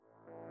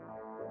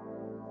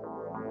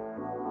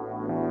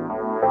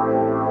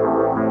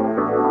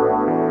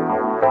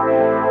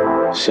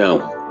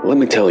So, let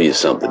me tell you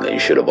something that you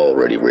should have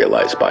already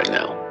realized by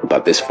now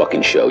about this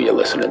fucking show you're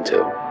listening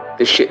to.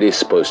 This shit is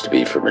supposed to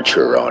be for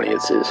mature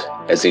audiences,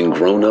 as in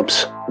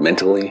grown-ups,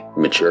 mentally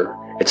mature.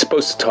 It's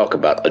supposed to talk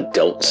about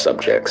adult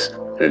subjects,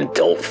 an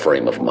adult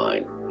frame of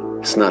mind.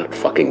 It's not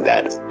fucking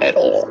that at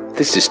all.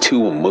 This is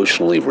two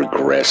emotionally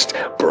regressed,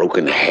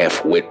 broken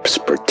half-wits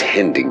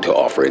pretending to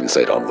offer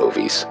insight on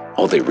movies.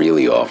 All they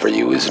really offer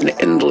you is an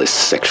endless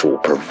sexual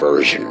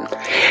perversion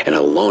and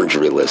a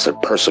laundry list of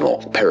personal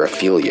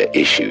paraphilia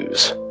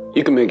issues.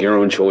 You can make your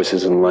own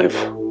choices in life,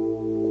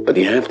 but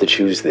you have to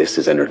choose this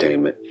as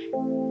entertainment.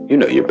 You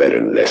know you're better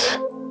than this.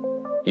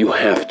 You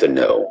have to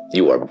know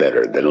you are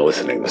better than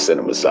listening to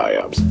Cinema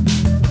Psyops.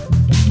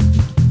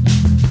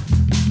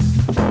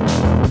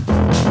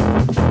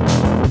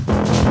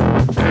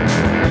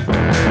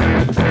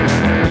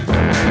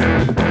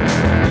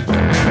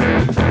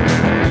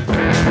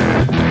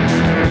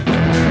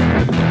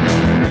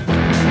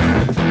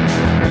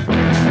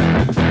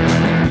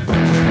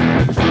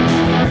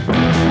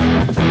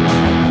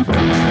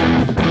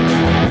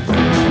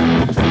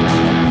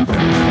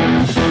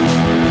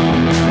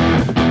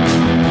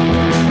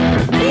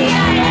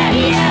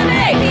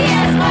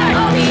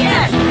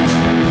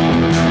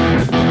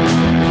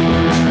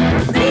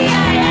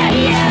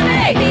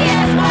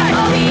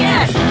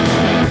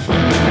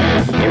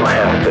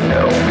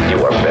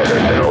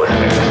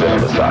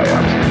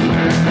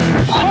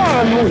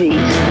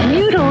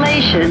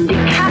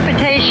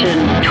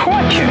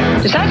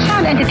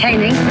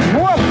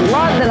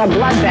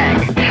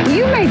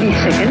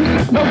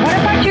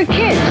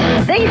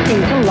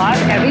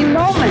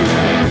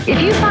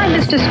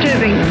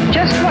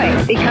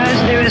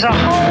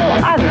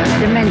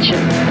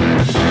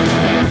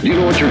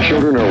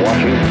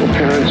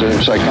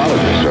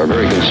 Psychologists are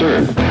very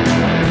concerned.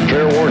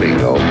 Fair warning,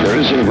 though, there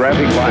is some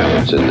graphic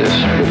violence in this,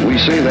 but we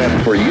say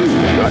that for you,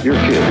 not your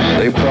kids.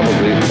 They've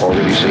probably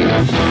already seen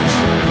it.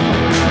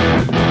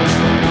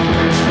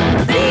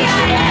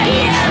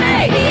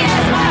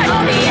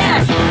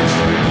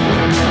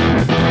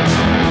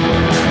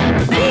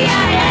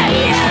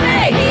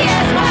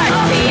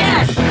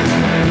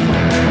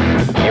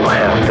 You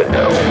have to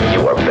know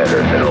you are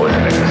better than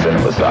listening to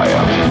Cinema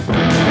Psyops.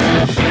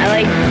 I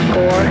like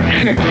gore.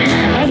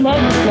 I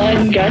love blood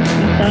and guts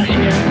and stuff, you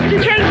know.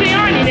 It turns me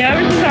on, you know,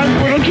 ever since I was a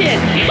little kid.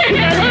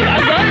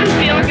 I love the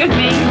feeling of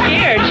being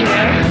scared, you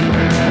know.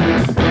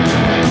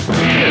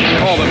 Kids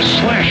call them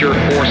slasher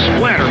or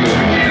splatter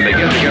movies, and they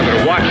get together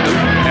to watch them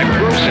at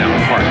Gross Out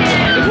Party.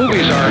 The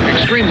movies are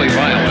extremely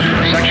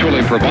violent,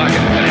 sexually provocative,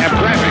 and have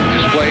graphic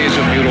displays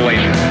of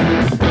mutilation.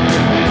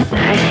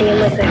 I see them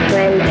with my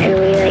friends, and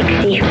we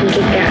see who can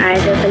keep their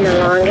eyes open the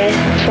longest.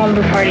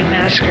 Slumber Party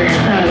Massacre.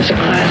 That was a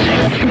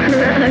classic.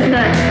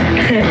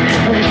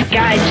 This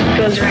guy just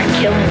goes around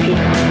killing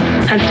people.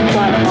 That's the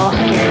plot of all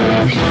scary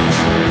movies.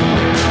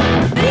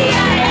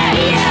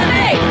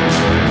 CIA-EMA!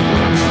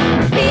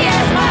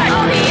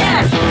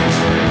 PSY-OBS!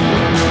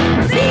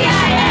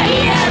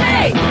 CIA-EMA!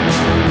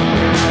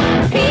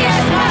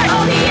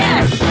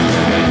 PSY-OBS!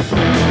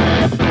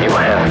 You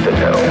have to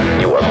know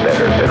you are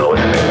better than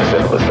listening to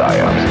Cinema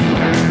Psyops.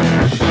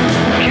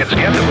 Kids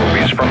get the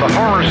movies from the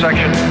horror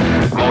section.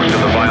 Most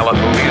of the violent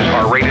movies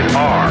are rated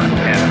R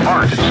and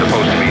aren't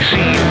supposed to be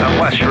seen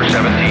unless you're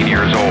 17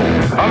 years old.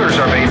 Others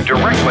are made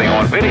directly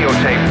on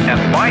videotape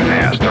and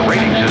bypass the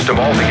rating system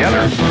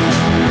altogether.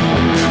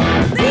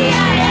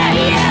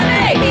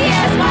 CIA-EMA!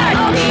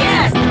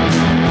 PSY-OBS!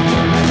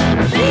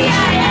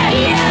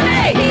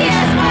 CIA-EMA!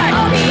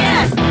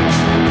 PSY-OBS!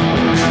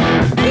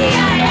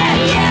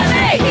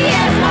 CIA-EMA!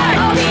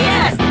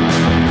 PSY-OBS!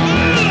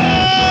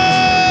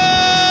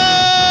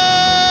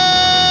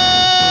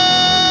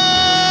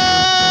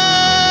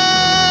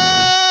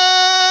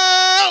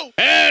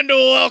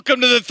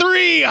 Welcome to the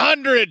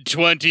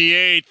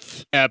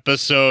 328th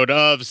episode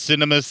of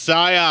Cinema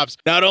Psyops.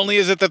 Not only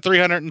is it the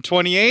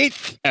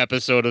 328th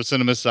episode of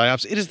Cinema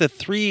Psyops, it is the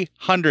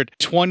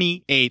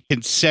 328th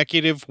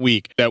consecutive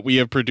week that we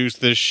have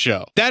produced this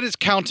show. That is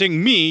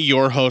counting me,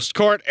 your host,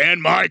 Court, and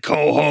my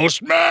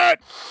co-host, Matt.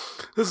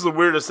 This is the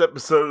weirdest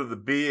episode of the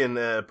Bee in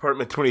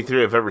Apartment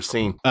 23 I've ever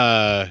seen.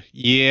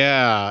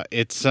 Yeah,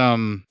 it's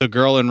the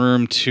girl in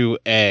room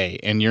 2A,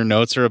 and your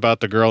notes are about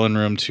the girl in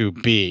room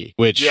 2B,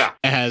 which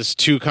has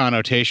two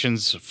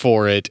connotations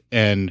for it,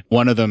 and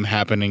one of them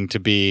happening to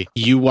be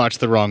you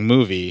watched the wrong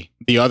movie,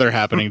 the other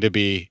happening to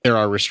be there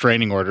are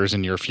restraining orders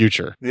in your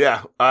future.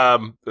 Yeah,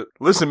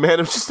 listen, man,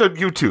 I'm just on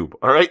YouTube,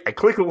 all right? I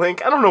click a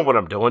link, I don't know what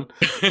I'm doing.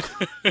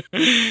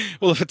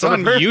 Well, if it's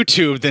on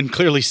YouTube, then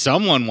clearly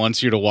someone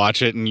wants you to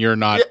watch it, and you're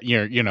not,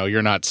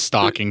 you're not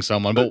stalking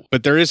someone.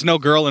 But there is no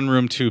girl in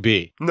room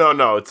 2B.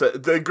 No, it's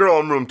the girl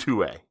in room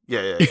 2A.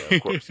 Yeah,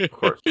 of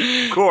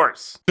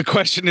course. The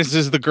question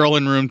is the girl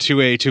in room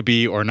 2A to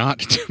be or not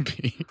to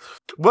be?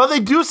 Well, they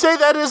do say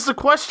that is the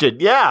question,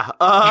 yeah.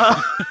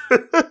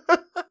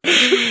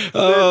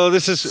 Oh,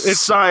 it's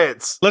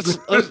science.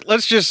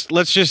 Let's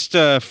just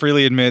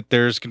freely admit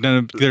there's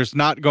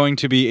not going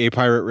to be a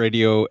Pirate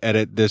Radio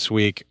edit this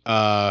week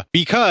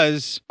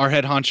because our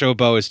head honcho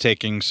Bo is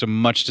taking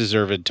some much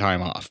deserved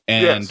time off,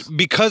 and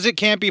because it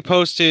can't be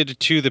posted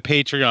to the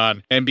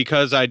Patreon, and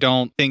because I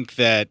don't think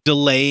that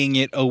delaying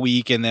it a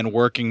week and then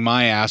working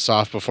my ass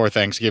off before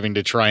Thanksgiving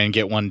to try and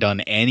get one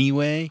done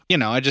anyway, I'm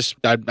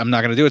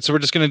not going to do it. So we're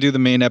just going to do the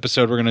main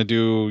episode. We're going to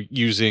do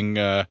using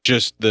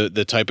just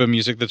the type of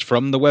music that's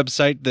from the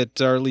website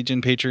that our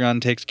Legion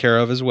Patreon takes care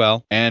of as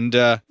well. And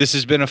this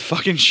has been a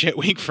fucking shit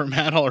week for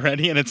Matt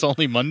already, and it's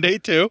only Monday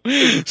too.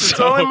 It's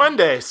only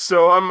Monday,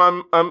 so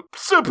I'm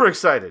super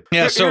excited.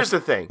 Yeah, here's the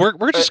thing.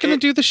 We're just going to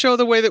do the show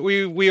the way that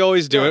we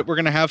always do it. We're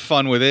going to have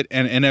fun with it,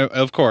 and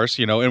of course,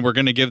 and we're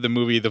going to give the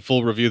movie the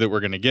full review that we're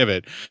going to give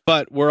it.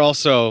 But we're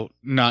also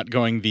not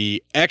going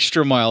the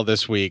extra mile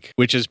this week,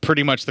 which is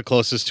pretty much the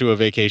closest to a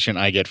vacation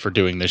I get for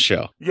doing this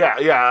show. Yeah.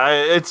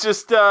 It's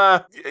just,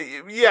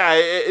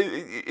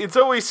 it's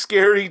always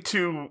scary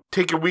to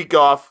take a week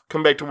off,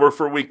 come back to work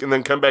for a week, and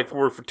then come back for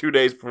work for 2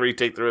 days before you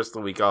take the rest of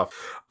the week off.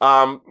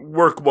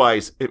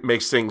 Work-wise, it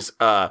makes things,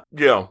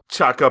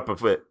 chalk up a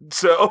bit.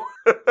 So,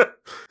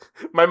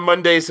 my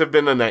Mondays have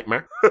been a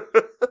nightmare.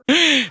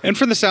 And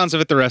from the sounds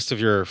of it, the rest of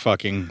your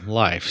fucking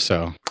life,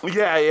 so.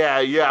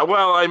 Yeah.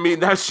 Well, I mean,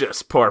 that's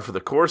just par for the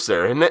course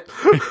there, isn't it?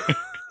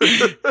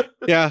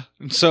 Yeah.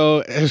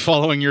 So,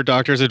 following your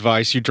doctor's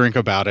advice, you drink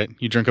about it.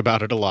 You drink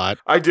about it a lot.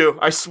 I do.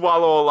 I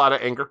swallow a lot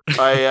of anger.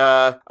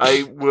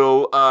 I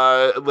will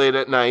late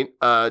at night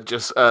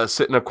just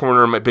sit in a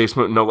corner in my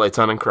basement with no lights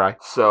on and cry.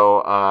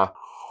 So,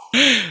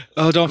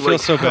 oh, don't feel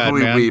so bad,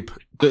 man. Weep.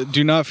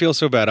 Do not feel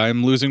so bad.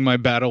 I'm losing my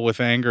battle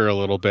with anger a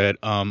little bit.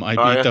 I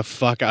beat the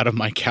fuck out of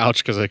my couch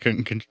because I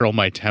couldn't control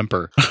my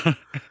temper.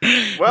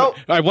 Well,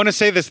 I want to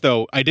say this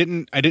though. I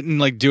didn't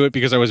like do it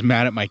because I was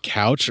mad at my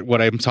couch.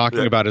 What I'm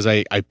talking about is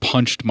I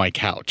punched my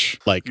couch.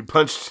 Like you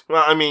punched.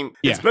 Well, I mean,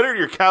 it's better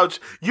your couch.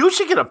 You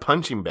should get a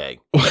punching bag.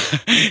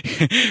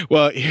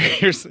 Well,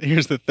 here's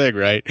the thing,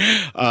 right?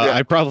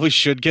 I probably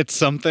should get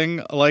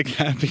something like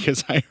that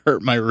because I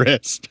hurt my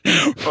wrist.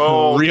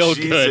 Oh, real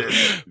Jesus.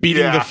 Good.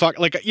 Beating the fuck,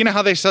 like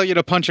how they sell you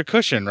to punch a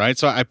cushion, right?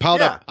 So I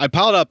piled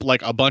up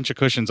like a bunch of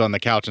cushions on the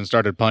couch and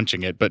started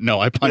punching it. But no,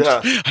 I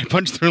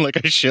punched through like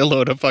a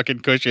shitload of fucking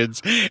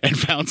cushions and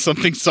found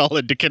something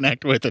solid to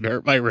connect with and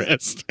hurt my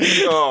wrist.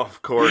 Oh,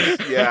 of course.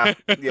 Yeah,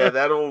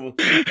 that'll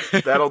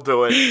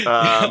do it.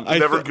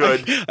 Never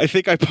good. I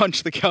think I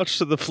punched the couch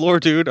to the floor,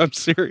 dude. I'm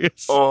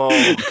serious.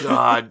 Oh,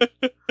 God.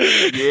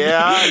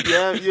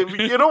 Yeah.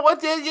 You know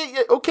what?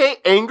 Yeah. Okay,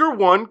 anger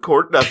won,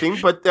 court nothing,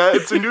 but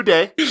it's a new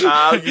day. You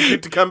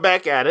get to come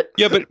back at it.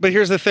 Yeah, but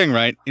here's the thing,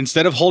 right?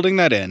 Instead of holding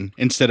that in,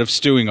 instead of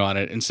stewing on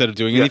it, instead of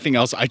doing anything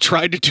else, I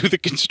tried to do the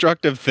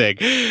constructive thing.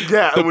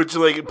 Yeah, which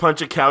like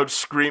punch a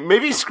couch,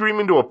 maybe scream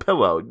into a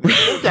pillow. You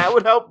think that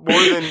would help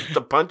more than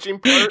the punching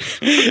part?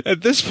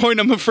 At this point,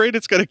 I'm afraid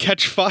it's going to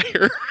catch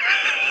fire.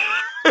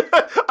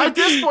 At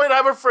this point,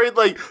 I'm afraid,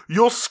 like,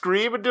 you'll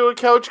scream into a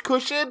couch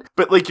cushion,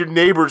 but, like, your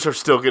neighbors are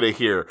still going to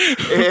hear.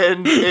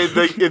 And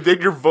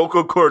then your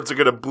vocal cords are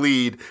going to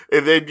bleed.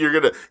 And then you're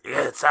going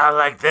to sound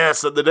like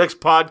this on the next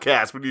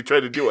podcast when you try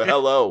to do a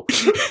hello.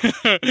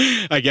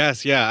 I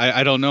guess, yeah.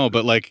 I don't know,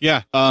 but, like,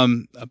 yeah.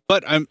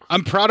 But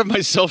I'm proud of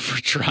myself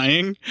for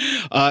trying.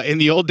 In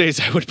the old days,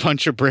 I would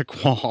punch a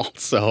brick wall,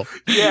 so.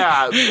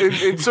 Yeah,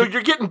 and so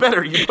you're getting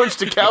better. You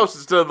punched a couch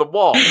instead of the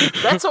wall.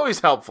 That's always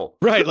helpful.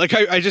 Right, like,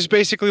 I just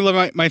basically,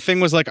 my thing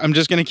was like, I'm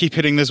just going to keep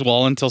hitting this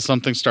wall until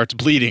something starts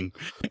bleeding.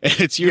 And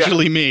it's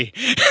usually me.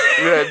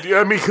 Yeah,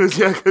 I mean, because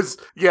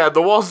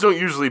the walls don't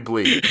usually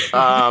bleed.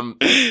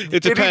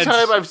 It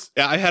depends.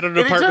 I had an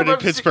apartment in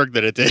Pittsburgh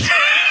that it did.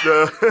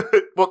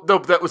 Well, no,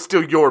 that was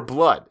still your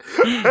blood.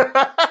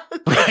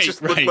 It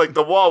just looked like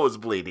the wall was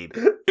bleeding.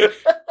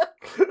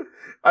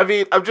 I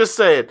mean, I'm just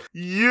saying,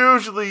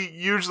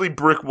 usually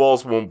brick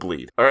walls won't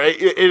bleed, all right?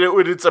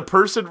 When it's a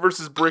person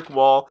versus brick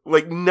wall,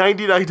 like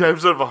 99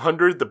 times out of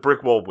 100, the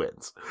brick wall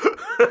wins.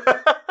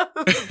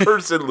 The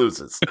person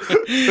loses.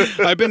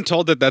 I've been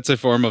told that that's a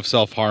form of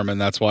self-harm,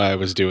 and that's why I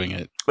was doing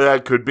it.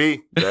 That could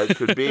be.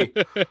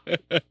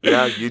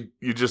 Yeah,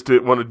 you just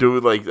didn't want to do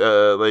it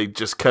like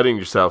just cutting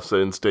yourself,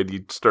 so instead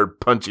you start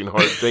punching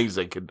hard things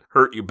that could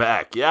hurt you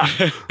back. Yeah,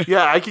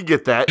 I could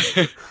get that.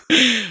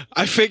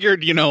 I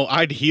figured,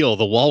 I'd heal.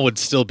 The wall would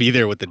still be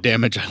there with the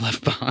damage I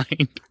left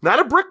behind. Not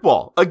a brick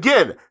wall.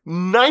 Again,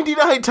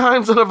 99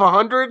 times out of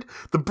 100,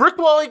 the brick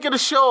wall ain't going to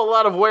show a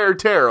lot of wear and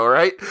tear, all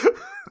right?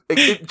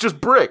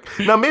 Just brick.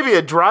 Now, maybe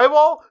a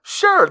drywall?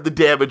 Sure, the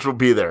damage will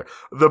be there.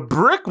 The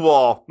brick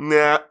wall?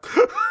 Nah.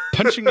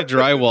 Punching a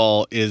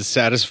drywall is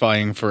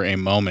satisfying for a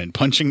moment.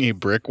 Punching a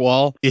brick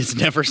wall is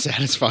never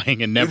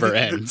satisfying and never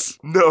ends.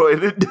 No,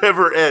 and it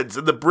never ends.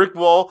 And the brick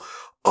wall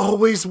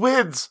always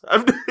wins.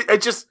 I'm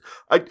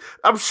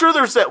sure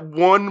there's that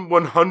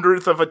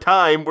 1/100th of a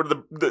time where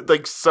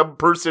the some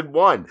person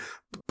won,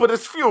 but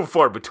it's few and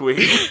far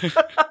between.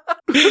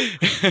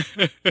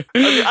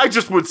 I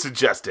just would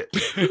suggest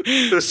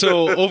it.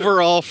 So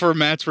overall, for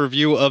Matt's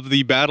review of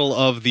the battle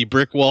of the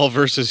brick wall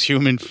versus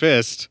human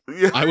fist,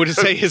 I would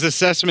say his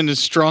assessment is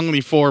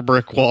strongly for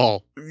brick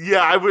wall.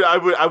 Yeah,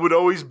 I would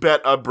always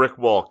bet a brick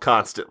wall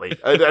constantly.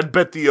 I'd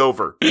bet the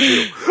over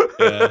too.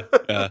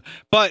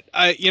 But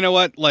you know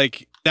what?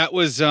 Like, that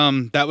was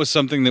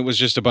something that was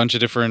just a bunch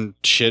of different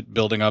shit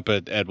building up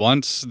at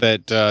once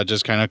that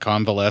just kind of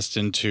convalesced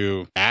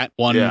into that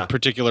one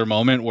particular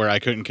moment where I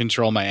couldn't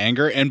control my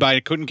anger. And by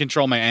couldn't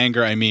control my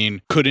anger, I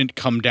mean couldn't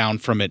come down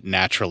from it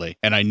naturally.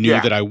 And I knew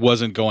that I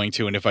wasn't going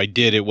to, and if I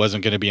did, it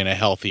wasn't going to be in a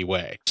healthy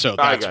way. So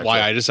that's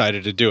why I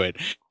decided to do it.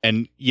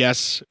 And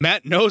yes,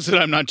 Matt knows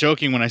that I'm not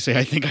joking when I say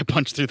I think I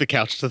punched through the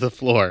couch to the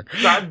floor.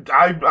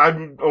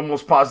 I'm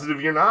almost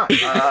positive you're not.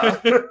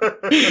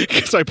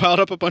 Because I piled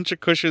up a bunch of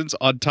cushions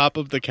on top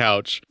of the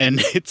couch, and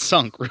it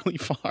sunk really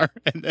far,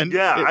 and then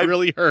it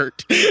really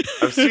hurt.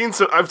 I've seen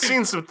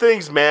some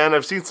things, man.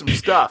 I've seen some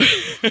stuff.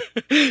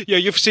 Yeah,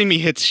 you've seen me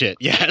hit shit.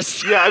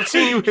 Yes. Yeah, I've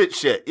seen you hit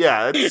shit.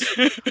 Yeah,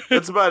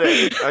 that's about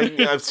it.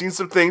 I've seen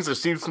some things. I've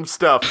seen some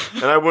stuff,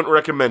 and I wouldn't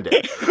recommend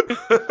it.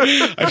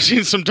 I've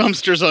seen some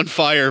dumpsters on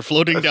fire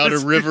floating down a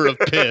river of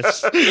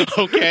piss.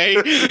 Okay?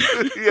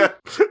 Yeah,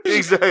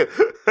 exactly.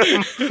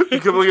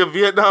 Become like a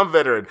Vietnam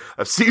veteran.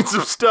 I've seen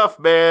some stuff,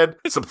 man.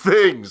 Some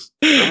things.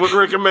 I wouldn't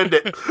recommend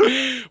it.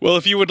 Well,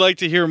 if you would like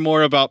to hear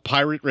more about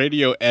pirate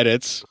radio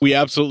edits, we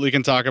absolutely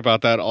can talk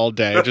about that all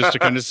day, just to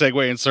kind of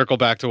segue and circle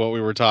back to what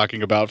we were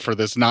talking about for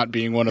this not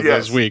being one of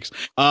those weeks.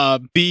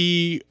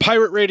 The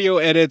pirate radio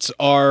edits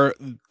are,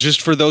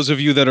 just for those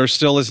of you that are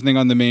still listening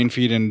on the main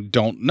feed and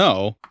don't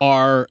know,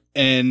 are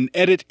an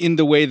edit in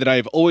the way that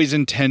I've always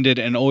intended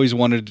and always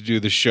wanted to do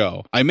the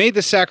show. I made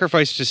the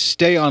sacrifice to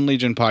stay on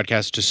Legion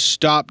Podcast to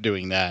stop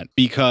doing that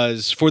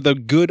because for the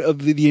good of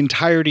the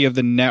entirety of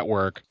the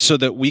network, so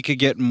that we could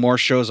get more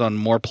shows on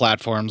more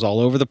platforms all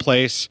over the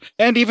place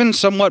and even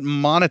somewhat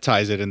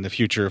monetize it in the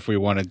future if we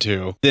wanted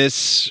to.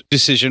 This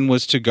decision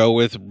was to go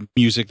with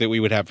music that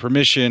we would have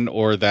permission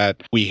or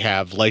that we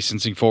have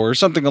licensing for or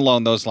something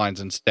along those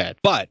lines instead.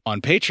 But on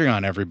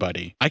Patreon,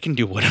 everybody, I can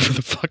do whatever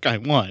the fuck I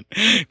want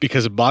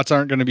because bots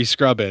aren't going to be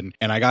scrubbing,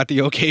 and I got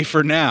the okay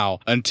for now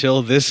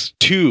until this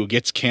too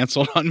gets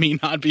canceled on me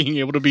not being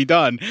able to be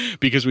done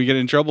because we get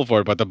in trouble for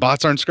it, but the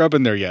bots aren't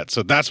scrubbing there yet.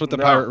 So that's what the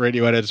Pirate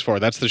Radio Edit is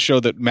for. That's the show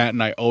that Matt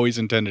and I always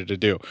intended to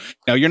do.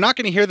 Now, you're not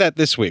going to hear that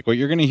this week. What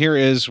you're going to hear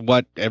is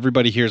what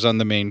everybody hears on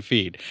the main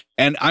feed.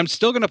 And I'm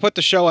still going to put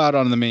the show out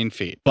on the main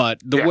feed. But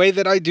the way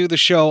that I do the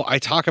show, I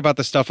talk about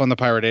the stuff on the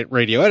Pirate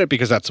Radio Edit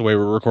because that's the way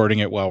we're recording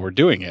it while we're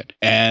doing it.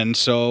 And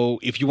so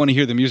if you want to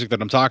hear the music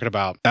that I'm talking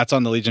about, that's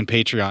on the Legion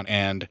Patreon,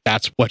 and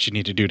that's what you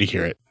need to do to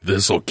hear it.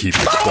 This'll keep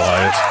it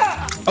quiet.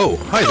 Oh,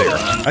 hi there.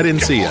 I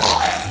didn't see you.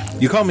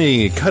 You call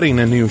me cutting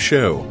a new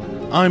show.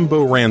 I'm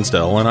Bo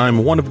Ransdell, and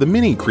I'm one of the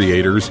many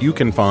creators you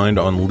can find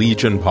on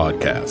Legion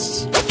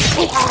Podcasts.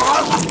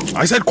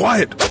 I said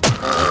quiet!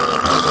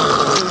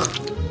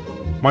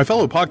 My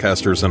fellow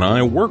podcasters and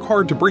I work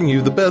hard to bring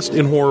you the best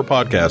in horror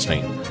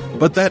podcasting,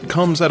 but that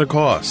comes at a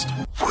cost.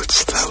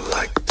 Wouldst thou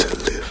like to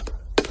live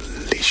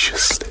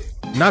deliciously?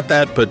 Not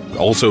that, but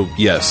also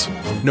yes.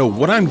 No,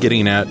 what I'm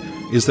getting at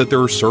is that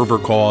there are server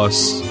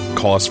costs,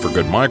 costs for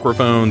good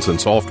microphones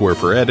and software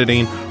for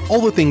editing, all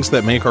the things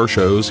that make our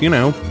shows,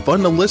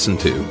 fun to listen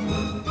to.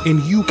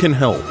 And you can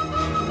help.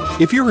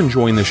 If you're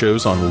enjoying the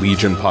shows on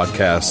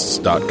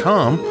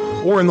LegionPodcasts.com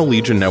or in the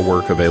Legion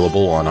Network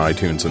available on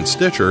iTunes and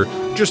Stitcher,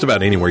 just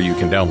about anywhere you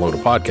can download a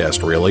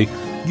podcast, really,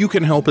 you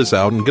can help us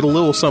out and get a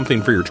little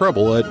something for your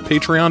trouble at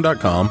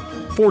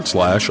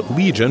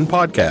patreon.com/Legion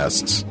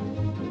Podcasts.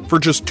 For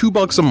just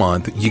 $2 a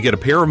month, you get a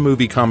pair of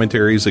movie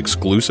commentaries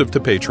exclusive to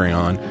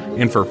Patreon,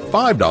 and for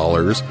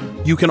 $5,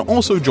 you can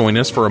also join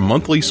us for a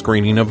monthly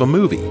screening of a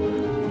movie.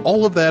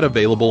 All of that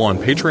available on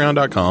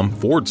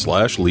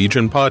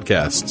patreon.com/Legion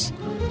Podcasts.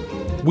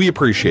 We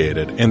appreciate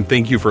it, and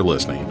thank you for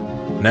listening.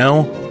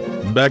 Now,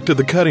 back to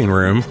the cutting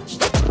room.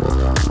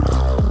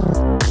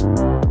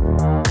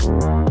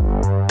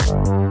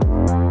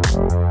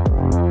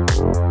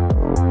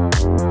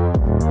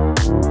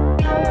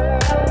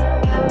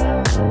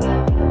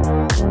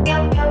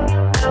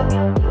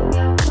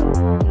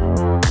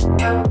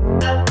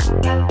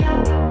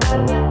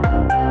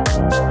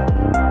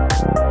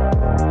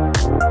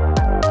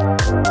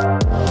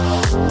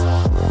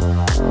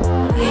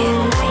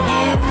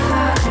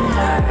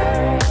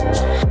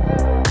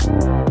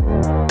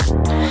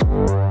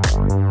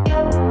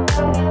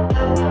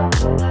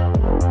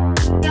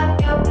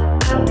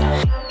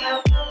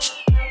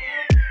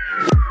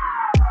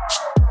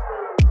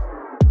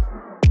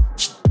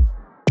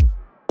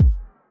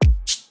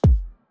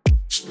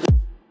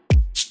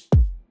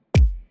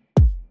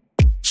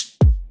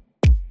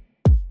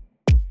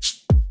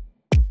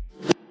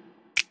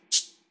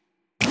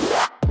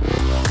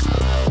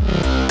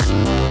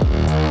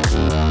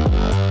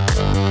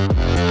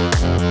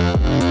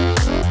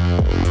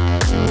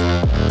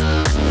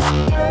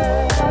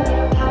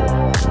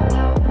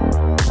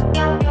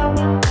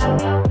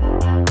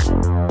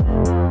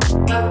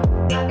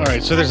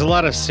 So there's a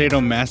lot of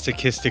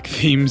sadomasochistic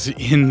themes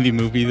in the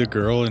movie The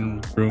Girl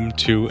in Room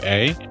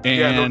 2A. And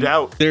yeah, no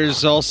doubt.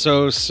 There's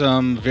also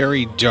some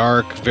very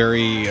dark,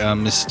 very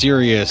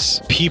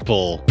mysterious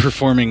people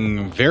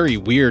performing very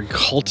weird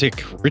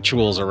cultic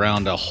rituals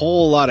around a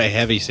whole lot of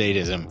heavy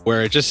sadism,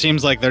 where it just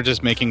seems like they're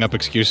just making up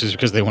excuses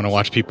because they want to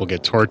watch people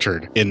get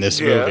tortured in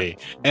this movie.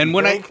 And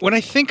when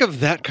I think of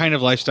that kind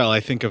of lifestyle, I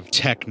think of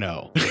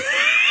techno.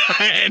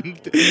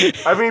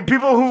 I mean,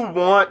 people who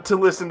want to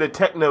listen to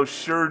techno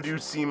sure do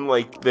seem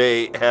like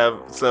they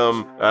have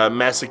some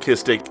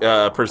masochistic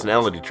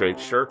personality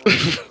traits, sure.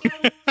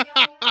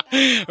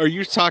 Are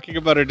you talking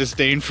about a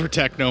disdain for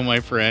techno,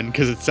 my friend?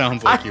 Because it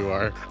sounds like you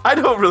are. I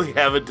don't really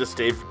have a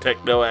disdain for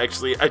techno,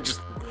 actually. I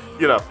just,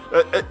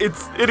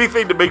 it's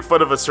anything to make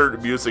fun of a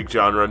certain music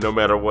genre, no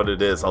matter what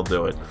it is, I'll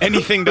do it.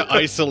 Anything to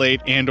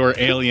isolate and or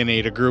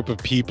alienate a group of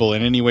people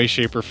in any way,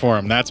 shape, or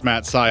form. That's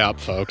Matt Psyop,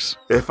 folks.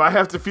 If I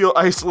have to feel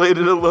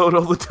isolated alone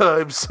all the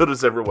time, so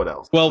does everyone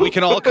else. Well, we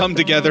can all come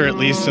together at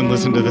least and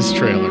listen to this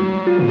trailer.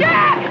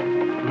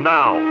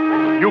 Now,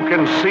 you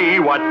can see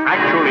what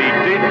actually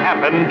did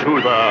happen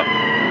to the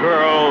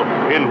girl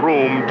in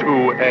room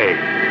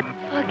 2A.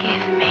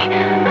 Forgive me.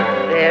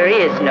 There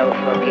is no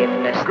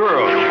forgiveness.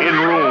 Girl in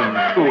room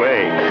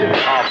 2A.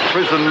 A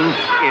prison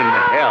in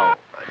hell.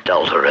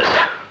 Adulteress.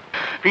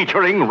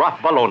 Featuring Ralph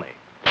Belloni.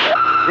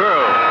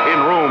 Girl in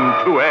room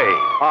 2A.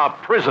 A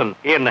prison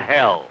in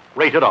hell.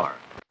 Rated R.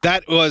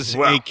 That was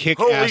a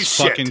kick-ass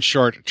fucking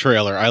short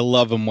trailer. I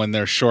love them when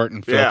they're short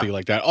and filthy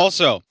like that.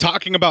 Also,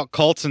 talking about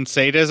cults and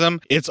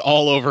sadism, it's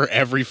all over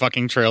every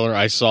fucking trailer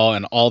I saw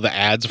and all the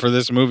ads for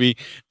this movie.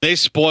 They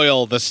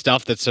spoil the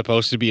stuff that's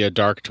supposed to be a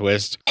dark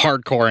twist,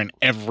 hardcore in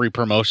every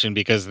promotion,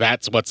 because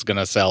that's what's going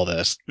to sell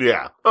this.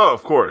 Yeah. Oh,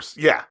 of course.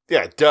 Yeah.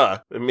 Yeah, duh.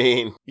 I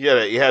mean, you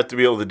have to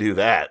be able to do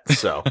that,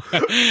 so.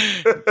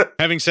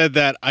 Having said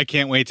that, I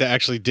can't wait to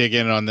actually dig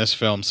in on this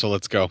film, so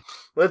let's go.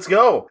 Let's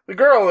go. The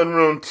Girl in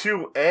Room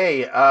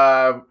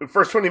 2A.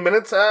 First 20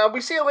 minutes,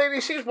 we see a lady.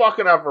 She's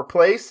walking out of her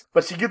place,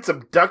 but she gets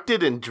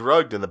abducted and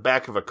drugged in the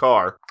back of a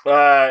car.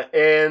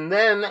 And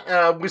then,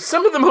 with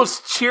some of the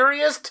most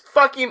cheeriest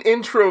fucking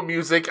intro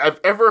music I've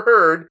ever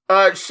heard,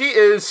 she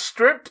is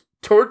stripped,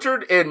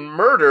 tortured, and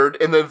murdered,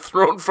 and then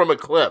thrown from a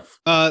cliff.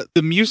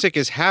 The music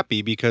is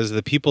happy because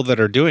the people that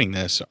are doing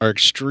this are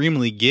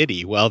extremely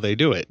giddy while they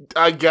do it.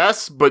 I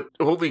guess, but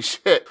holy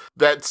shit,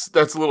 that's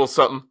a little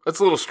something. That's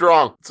a little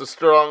strong. It's a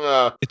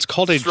strong, it's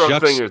called a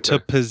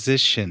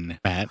juxtaposition,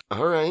 Matt.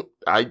 All right.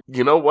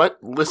 You know what?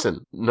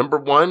 Listen, number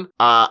one,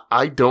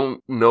 I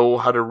don't know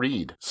how to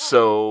read,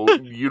 so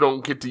you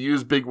don't get to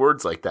use big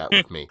words like that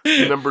with me.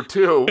 Number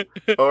two,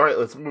 all right,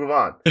 let's move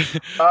on.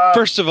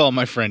 First of all,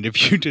 my friend,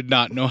 if you did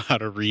not know how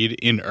to read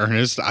in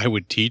earnest, I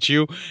would teach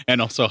you.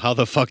 And also, how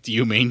the fuck do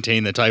you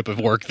maintain the type of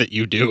work that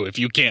you do if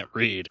you can't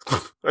read?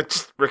 I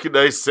just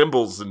recognize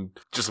symbols and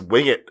just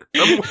wing it.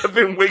 I've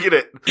been winging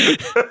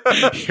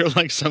it. You're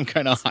like some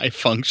kind of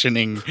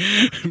high-functioning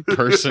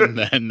person,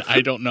 then.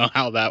 I don't know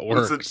how that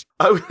works. Listen,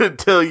 I'm going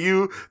to tell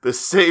you the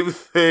same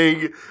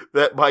thing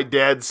that my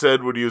dad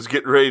said when he was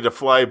getting ready to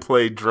fly a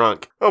plane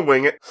drunk. I'll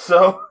wing it.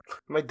 So,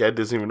 my dad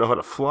doesn't even know how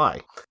to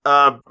fly.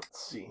 Let's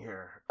see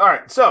here. All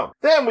right, so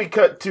then we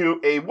cut to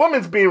a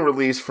woman's being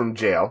released from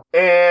jail,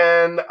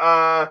 and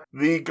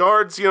the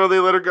guards, they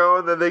let her go,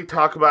 and then they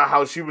talk about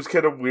how she was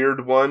kind of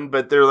weird one,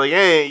 but they're like,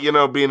 hey,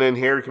 being in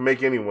here can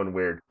make anyone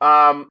weird.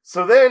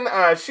 So then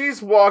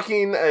she's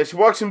walking, she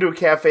walks into a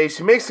cafe,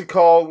 she makes a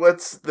call,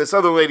 lets this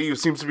other lady who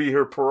seems to be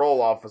her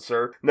parole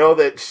officer know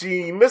that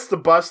she missed the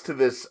bus to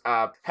this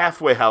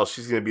halfway house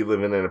she's going to be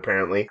living in,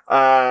 apparently,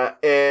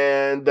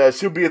 and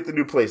she'll be at the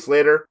new place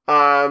later.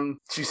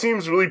 She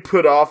seems really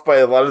put off by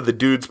a lot of the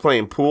dudes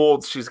playing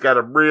pool. She's got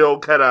a real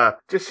kind of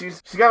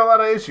she's got a lot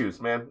of issues,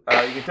 man.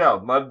 You can tell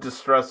a lot of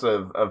distress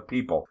of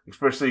people,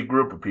 especially a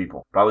group of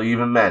people, probably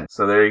even men.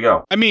 So there you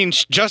go. I mean,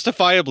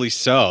 justifiably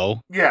so.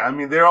 Yeah, I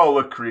mean, they all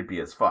look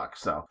creepy as fuck.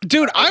 So,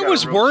 dude, I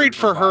was worried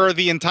for her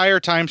the entire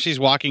time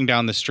she's walking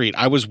down the street.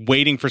 I was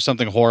waiting for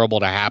something horrible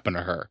to happen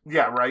to her.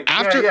 Yeah, right.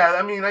 Yeah.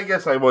 I mean, I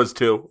guess I was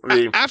too.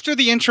 After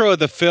the intro of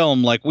the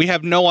film, we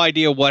have no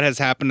idea what has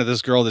happened to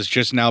this girl that's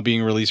just now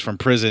being released from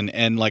prison,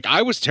 and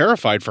I was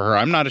terrified for her.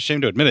 I'm not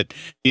ashamed to admit it.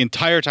 The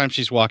entire time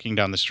she's walking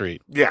down the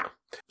street. Yeah.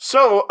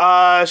 So,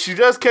 she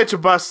does catch a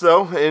bus,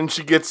 though, and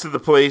she gets to the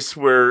place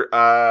where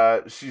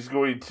she's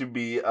going to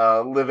be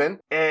living,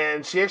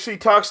 and she actually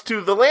talks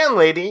to the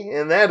landlady,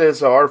 and that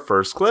is our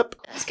first clip.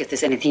 Ask if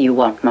there's anything you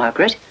want,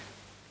 Margaret.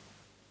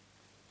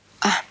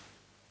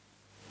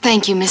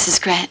 Thank you, Mrs.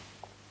 Grant.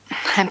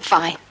 I'm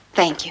fine.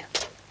 Thank you.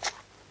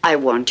 I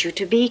want you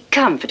to be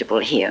comfortable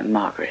here,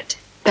 Margaret.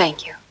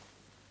 Thank you.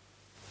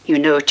 You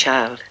know,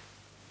 child,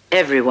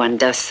 everyone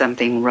does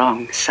something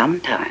wrong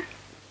sometime.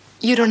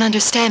 You don't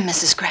understand,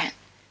 Mrs. Grant.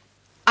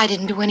 I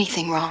didn't do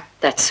anything wrong.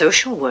 That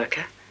social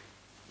worker,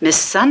 Miss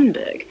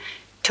Sundberg,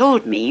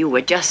 told me you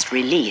were just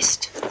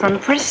released from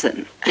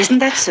prison. Isn't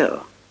that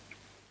so?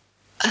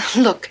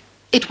 Look,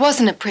 it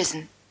wasn't a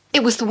prison.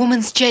 It was the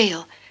woman's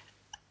jail.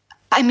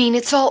 I mean,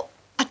 it's all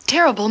a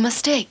terrible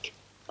mistake.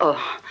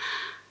 Oh,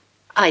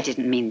 I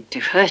didn't mean to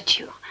hurt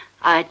you.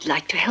 I'd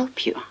like to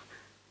help you.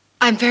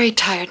 I'm very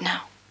tired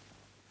now.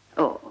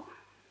 Oh.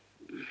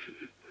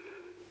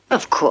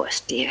 Of course,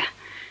 dear.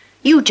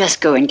 You just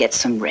go and get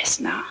some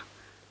rest now.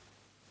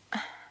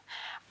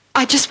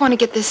 I just want to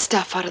get this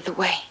stuff out of the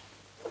way.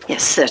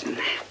 Yes,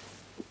 certainly.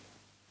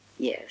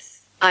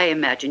 Yes, I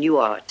imagine you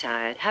are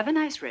tired. Have a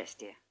nice rest,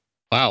 dear.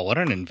 Wow, what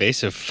an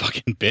invasive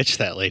fucking bitch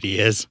that lady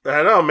is.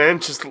 I know, man.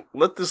 Just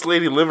let this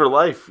lady live her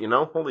life, you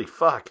know? Holy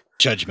fuck.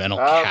 Judgmental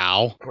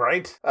cow.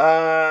 Right.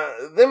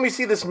 Then we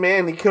see this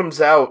man, he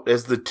comes out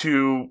as the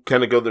two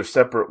kind of go their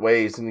separate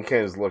ways, and he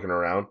kind of is looking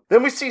around.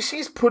 Then we see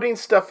she's putting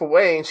stuff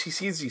away, and she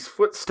sees these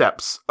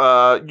footsteps.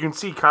 You can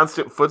see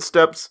constant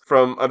footsteps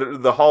from under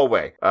the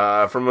hallway,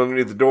 from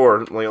underneath the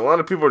door. Like, a lot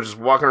of people are just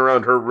walking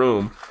around her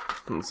room.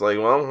 And it's like,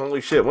 well, holy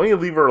shit, why don't you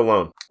leave her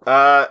alone?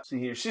 See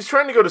here, she's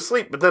trying to go to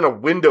sleep, but then a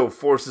window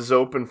forces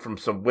open from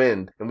some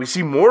wind, and we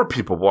see more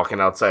people walking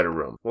outside her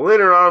room. Well,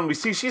 later on, we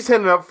see she's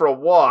heading out for a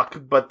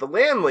walk, but the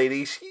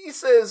landlady, she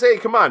says, hey,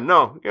 come on,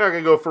 no, you're not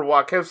gonna go for a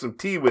walk, have some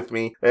tea with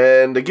me.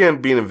 And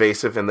again, being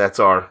invasive, and that's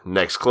our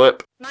next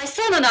clip. My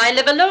son and I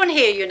live alone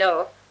here, you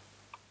know.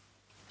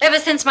 Ever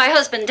since my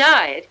husband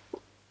died.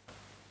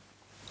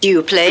 Do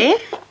you play?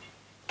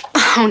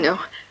 Oh, no.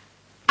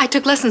 I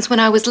took lessons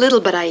when I was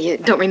little, but I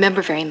don't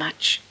remember very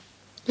much.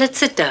 Let's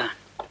sit down.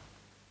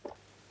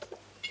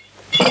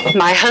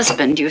 My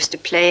husband used to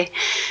play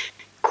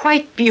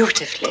quite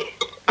beautifully.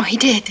 Oh, he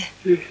did?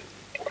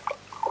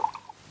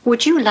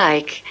 Would you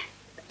like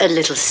a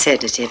little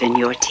sedative in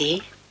your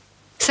tea?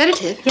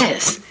 Sedative?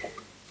 Yes.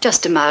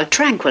 Just a mild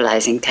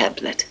tranquilizing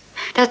tablet.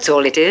 That's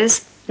all it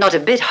is. Not a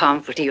bit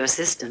harmful to your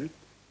system.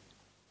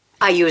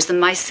 I use them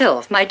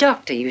myself. My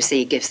doctor, you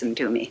see, gives them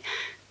to me.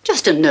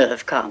 Just a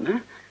nerve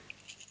calmer.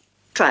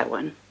 Try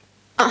one.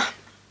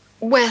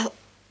 Well,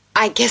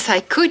 I guess I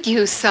could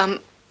use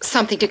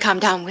something to calm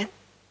down with.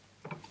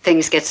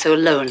 Things get so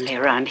lonely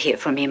around here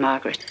for me,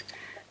 Margaret.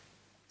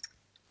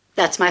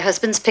 That's my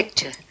husband's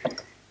picture.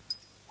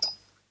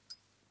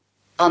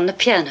 On the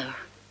piano,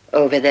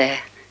 over there.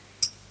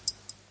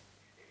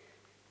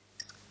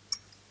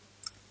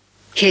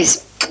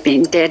 He's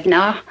been dead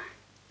now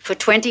for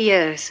 20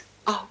 years.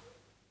 Oh.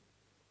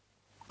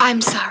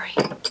 I'm sorry.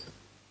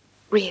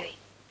 Really.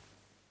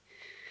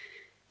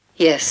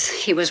 Yes,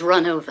 he was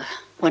run over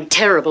one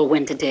terrible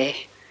winter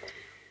day.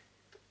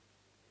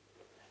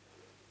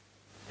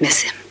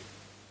 Miss him.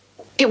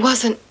 It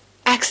wasn't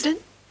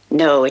accident?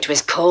 No, it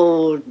was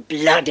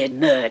cold-blooded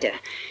murder.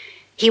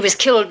 He was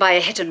killed by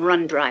a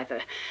hit-and-run driver,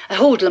 a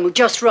hoodlum who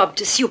just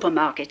robbed a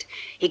supermarket.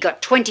 He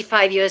got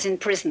 25 years in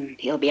prison.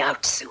 He'll be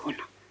out soon.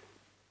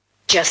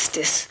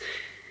 Justice.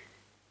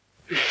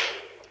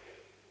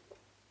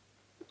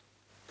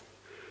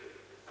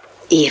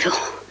 Evil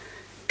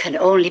can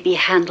only be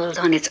handled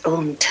on its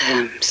own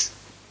terms.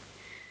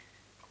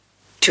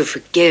 To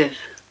forgive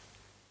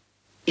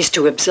is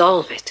to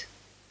absolve it.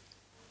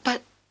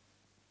 But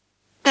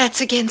that's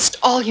against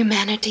all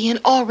humanity and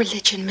all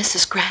religion,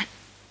 Mrs. Grant.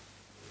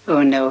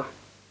 Oh, no.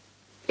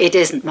 It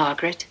isn't,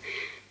 Margaret.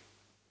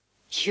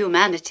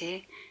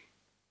 Humanity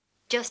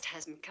just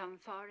hasn't come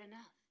far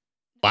enough.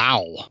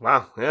 Wow.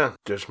 Wow, yeah.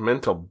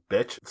 Judgmental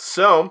bitch.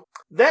 So,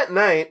 that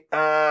night,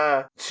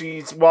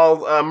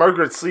 while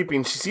Margaret's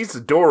sleeping, she sees the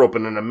door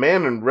open and a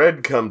man in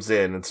red comes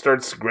in and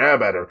starts to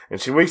grab at her.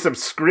 And she wakes up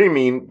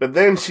screaming, but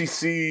then she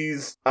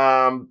sees,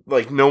 no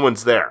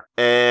one's there.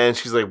 And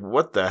she's like,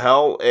 what the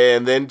hell?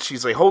 And then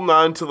she's like holding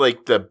on to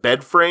like the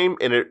bed frame,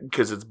 and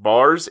because it's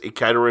bars, it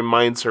kind of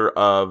reminds her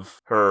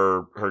of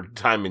her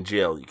time in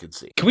jail, you could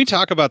see. Can we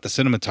talk about the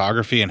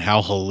cinematography and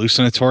how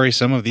hallucinatory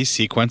some of these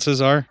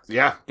sequences are?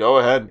 Yeah, go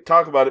ahead.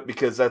 Talk about it,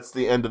 because that's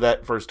the end of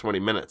that first 20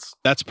 minutes.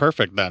 That's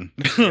perfect then.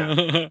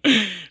 Yeah.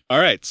 All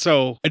right.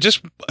 So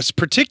just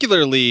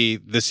particularly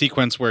the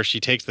sequence where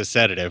she takes the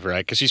sedative,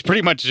 right? Because she's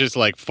pretty much just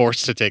like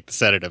forced to take the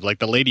sedative. Like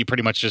the lady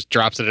pretty much just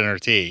drops it in her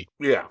tea.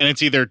 Yeah. And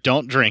it's either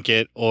don't drink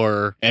it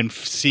and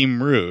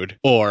seem rude,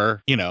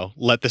 or,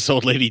 let this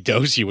old lady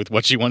dose you with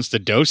what she wants to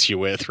dose you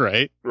with,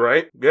 right?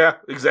 Right. Yeah,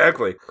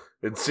 exactly.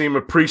 It seemed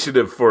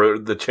appreciative for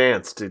the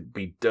chance to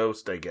be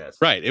dosed, I guess.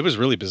 Right. It was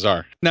really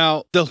bizarre.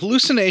 Now, the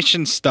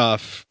hallucination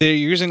stuff, they're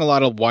using a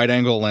lot of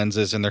wide-angle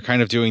lenses, and they're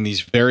kind of doing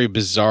these very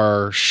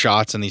bizarre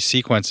shots in these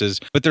sequences.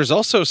 But there's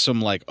also some,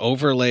 like,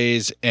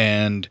 overlays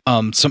and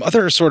some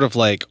other sort of,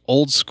 like,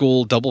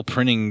 old-school double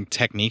printing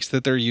techniques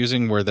that they're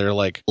using, where they're,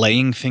 like,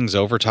 laying things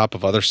over top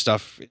of other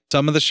stuff.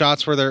 Some of the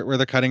shots where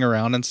they're cutting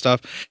around and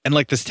stuff. And,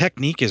 like, this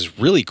technique is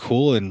really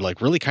cool and, like,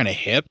 really kind of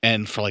hip.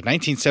 And for, like,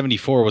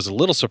 1974 was a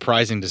little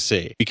surprising to see.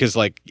 Because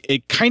like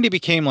it kind of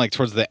became like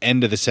towards the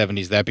end of the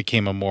 70s, that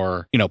became a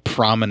more,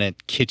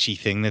 prominent kitschy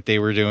thing that they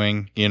were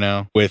doing,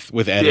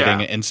 with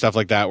editing and stuff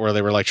like that, where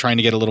they were like trying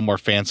to get a little more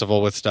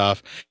fanciful with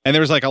stuff. And there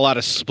was like a lot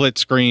of split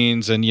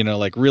screens and,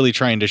 like really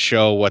trying to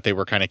show what they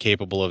were kind of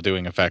capable of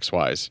doing effects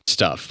wise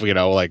stuff,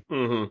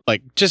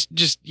 like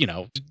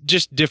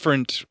just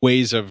different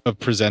ways of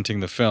presenting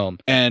the film.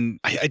 And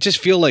I just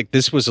feel like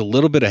this was a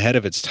little bit ahead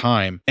of its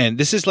time. And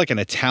this is like an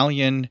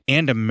Italian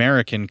and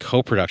American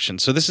co-production.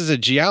 So this is a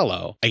giallo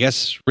Giallo, I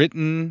guess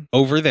written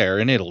over there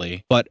in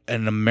Italy, but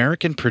an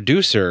American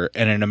producer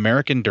and an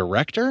American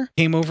director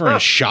came over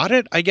and shot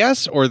it, I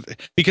guess, or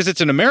because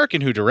it's an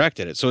American who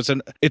directed it. So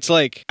it's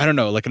like, I don't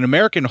know, like an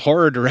American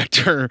horror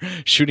director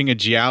shooting a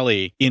Giallo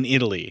in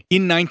Italy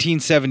in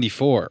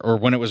 1974, or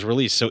when it was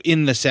released. So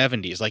in the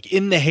 70s, like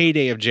in the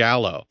heyday of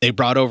Giallo, they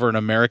brought over an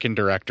American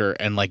director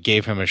and like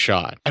gave him a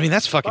shot. I mean,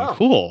 that's fucking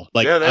cool.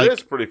 Like, yeah, that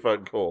is pretty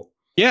fucking cool.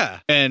 Yeah,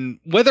 and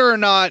whether or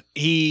not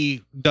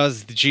he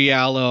does the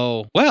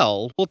Giallo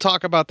well, we'll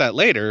talk about that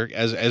later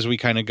as we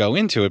kind of go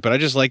into it, but I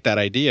just like that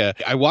idea.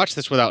 I watched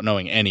this without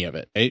knowing any of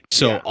it, right?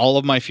 So all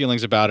of my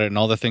feelings about it and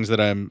all the things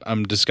that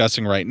I'm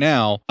discussing right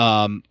now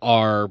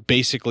are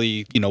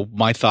basically, you know,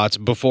 my thoughts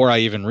before I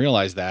even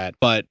realized that.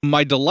 But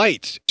my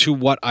delight to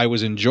what I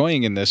was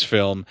enjoying in this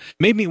film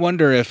made me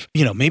wonder if,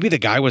 you know, maybe the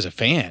guy was a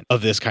fan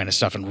of this kind of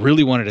stuff and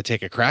really wanted to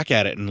take a crack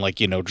at it and, like,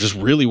 you know, just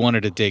really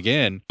wanted to dig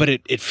in. But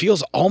it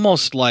feels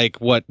almost like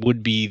what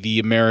would be the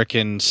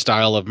American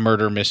style of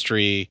murder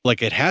mystery.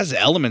 Like, it has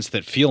elements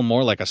that feel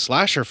more like a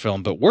slasher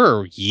film, but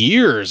we're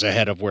years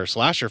ahead of where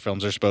slasher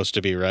films are supposed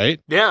to be,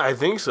 right? Yeah, I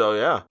think so,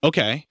 yeah.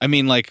 Okay. I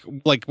mean, like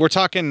we're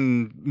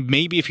talking,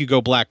 maybe if you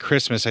go Black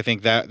Christmas, I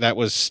think that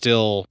was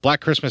still, Black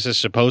Christmas is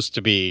supposed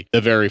to be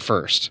the very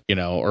first, you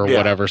know, or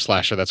whatever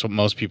slasher. That's what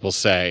most people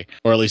say,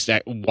 or at least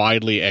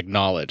widely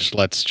acknowledged.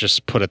 Let's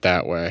just put it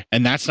that way.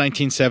 And that's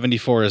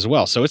 1974 as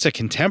well. So it's a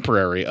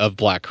contemporary of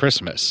Black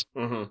Christmas.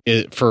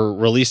 For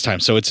release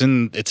time, so it's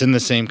in the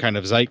same kind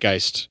of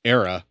zeitgeist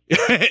era,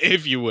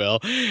 if you will,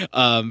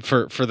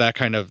 for that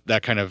kind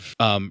of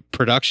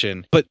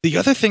production. But the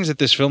other things that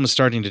this film is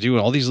starting to do,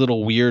 and all these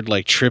little weird,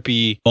 like,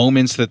 trippy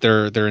moments that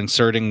they're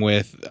inserting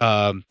with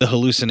the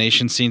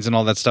hallucination scenes and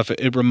all that stuff,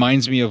 it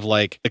reminds me of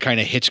like the kind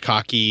of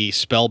Hitchcocky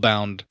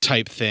Spellbound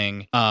type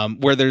thing,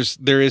 where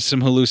there is some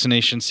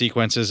hallucination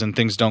sequences and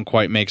things don't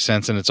quite make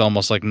sense, and it's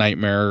almost like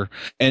Nightmare.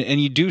 And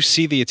you do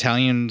see the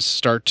Italians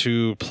start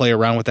to play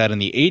around with that in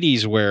the 80s,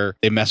 where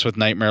they mess with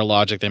nightmare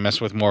logic, they mess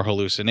with more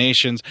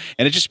hallucinations,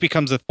 and it just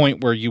becomes a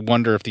point where you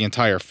wonder if the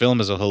entire film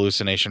is a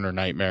hallucination or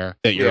nightmare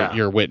that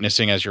you're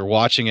witnessing as you're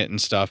watching it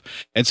and stuff.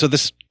 And so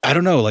this, I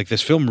don't know, like,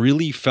 this film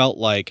really felt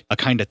like a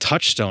kind of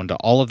touchstone to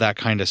all of that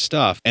kind of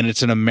stuff. And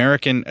it's an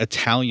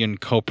American-Italian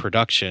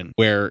co-production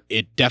where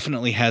it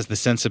definitely has the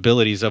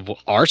sensibilities of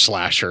our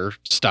slasher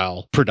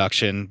style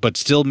production, but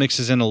still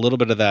mixes in a little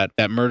bit of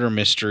that murder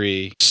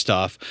mystery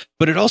stuff.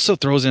 But it also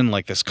throws in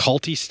like this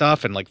culty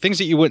stuff and like things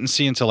that you wouldn't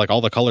see until like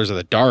All the Colors of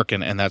the Dark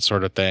and that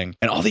sort of thing.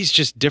 And all these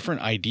just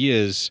different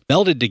ideas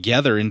melded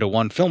together into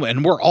one film.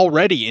 And we're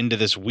already into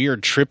this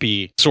weird,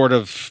 trippy sort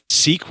of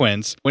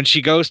sequence when she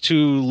goes to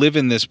live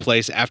in this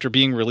place after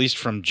being released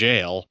from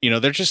jail. You know,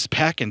 they're just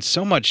packing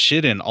so much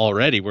shit in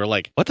already. We're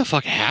like, what the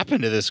fuck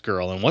happened to this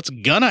girl and what's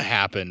gonna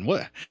happen?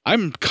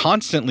 I'm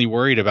constantly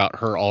worried about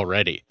her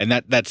already. And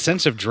that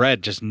sense of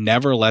dread just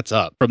never lets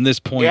up from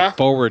this point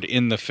forward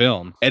in the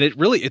film. And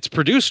it's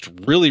produced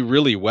really,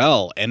 really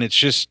well. And it's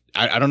just,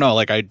 I don't know,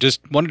 like, I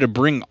just wanted to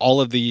bring all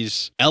of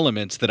these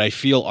elements that I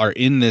feel are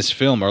in this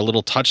film, are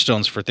little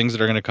touchstones for things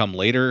that are going to come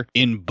later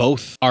in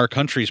both our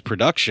country's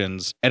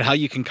productions, and how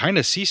you can kind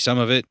of see some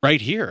of it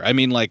right here. I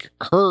mean, like,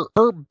 her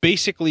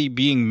basically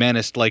being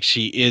menaced like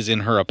she is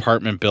in her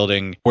apartment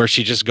building where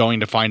she's just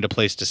going to find a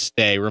place to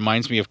stay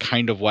reminds me of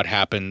kind of what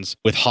happens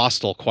with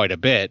Hostel quite a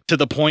bit, to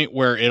the point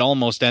where it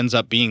almost ends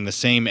up being the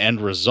same end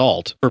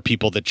result for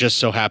people that just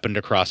so happen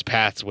to cross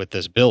paths with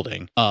this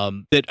building.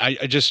 That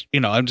I just,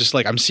 you know, I'm just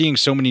like, I'm seeing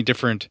so many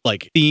different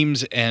like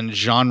themes and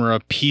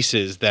genre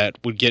pieces that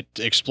would get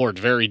explored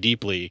very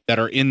deeply that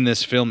are in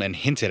this film and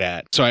hinted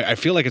at. So I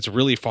feel like it's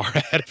really far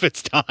ahead of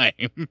its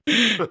time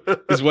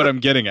is what I'm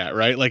getting at,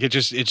 right? Like,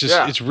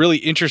 it's really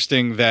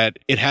interesting that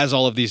it has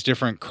all of these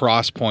different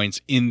cross points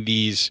in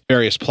these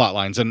various plot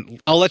lines. And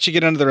I'll let you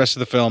get into the rest of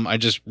the film. I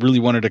just really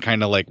wanted to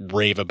kind of like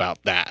rave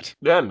about that.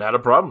 Yeah, not a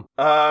problem.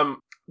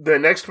 The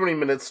next 20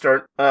 minutes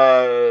start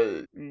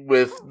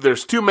with,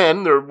 there's two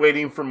men, they're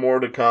waiting for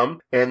more to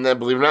come, and then,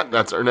 believe it or not,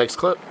 that's our next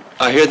clip.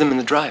 I hear them in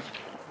the drive.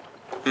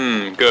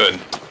 Good.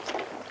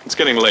 It's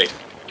getting late.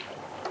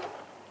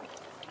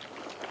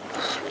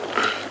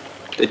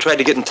 They tried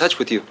to get in touch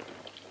with you.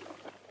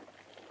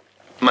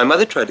 My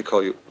mother tried to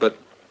call you, but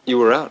you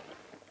were out.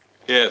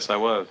 Yes, I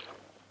was.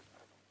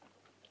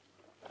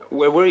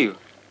 Where were you?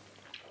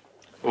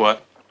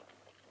 What?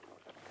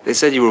 They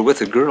said you were with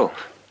a girl.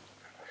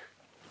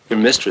 Your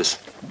mistress.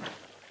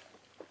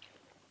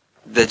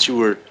 That you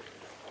were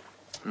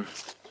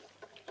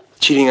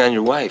cheating on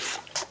your wife.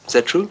 Is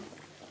that true?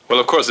 Well,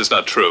 of course it's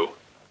not true.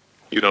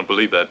 You don't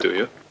believe that, do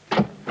you?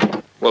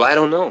 Well, I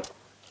don't know.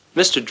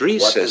 Mr.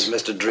 Dries says...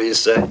 What does Mr. Dries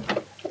say?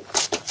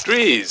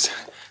 Dries,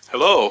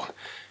 hello.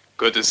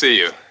 Good to see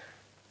you.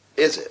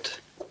 Is it?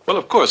 Well,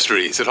 of course,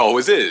 Dries, it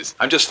always is.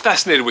 I'm just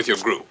fascinated with your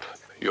group,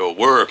 your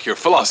work, your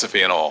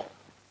philosophy and all.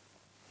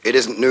 It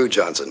isn't new,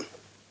 Johnson.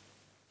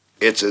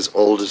 It's as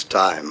old as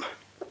time.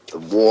 The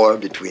war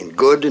between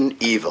good and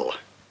evil,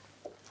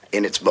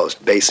 in its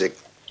most basic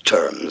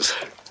terms.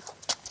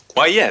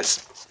 Why, yes,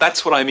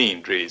 that's what I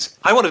mean, Dries.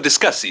 I want to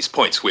discuss these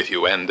points with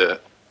you and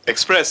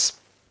express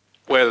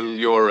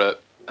Well,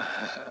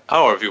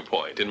 our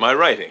viewpoint in my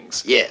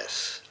writings.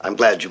 Yes, I'm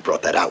glad you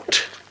brought that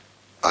out.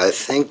 I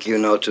think you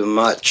know too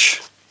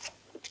much.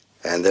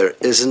 And there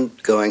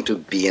isn't going to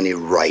be any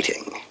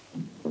writing.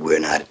 We're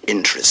not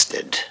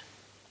interested.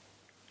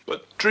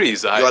 But,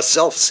 Dries, You're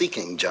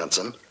self-seeking,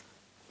 Johnson.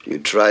 You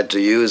tried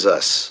to use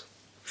us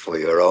for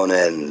your own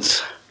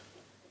ends.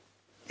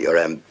 You're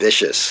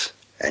ambitious,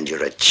 and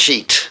you're a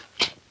cheat.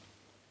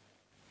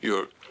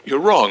 You're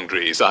wrong,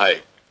 Dries.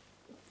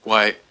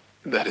 Why,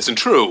 that isn't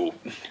true.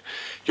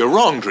 You're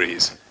wrong,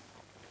 Dries.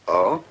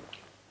 Oh?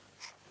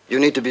 You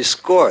need to be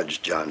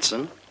scourged,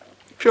 Johnson.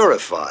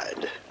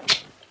 Purified.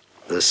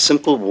 The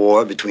simple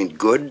war between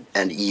good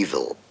and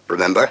evil,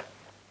 remember?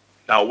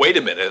 Now, wait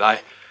a minute,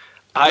 Let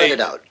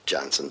it out,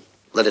 Johnson.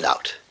 Let it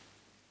out.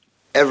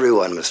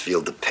 Everyone must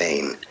feel the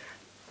pain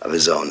of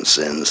his own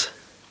sins.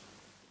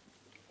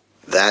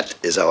 That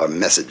is our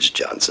message,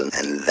 Johnson,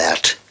 and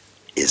that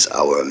is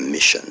our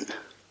mission.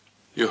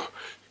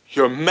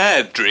 You're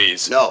mad,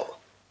 Dries. No.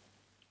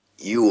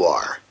 You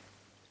are.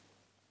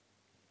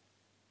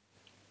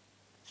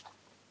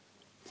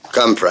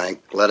 Come,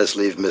 Frank, let us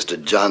leave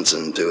Mr.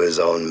 Johnson to his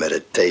own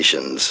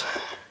meditations.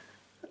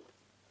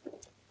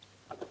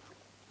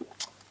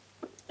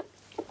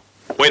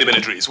 Wait a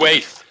minute, Dries,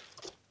 wait.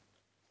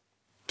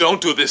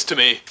 Don't do this to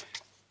me.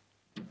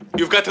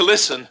 You've got to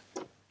listen.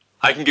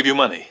 I can give you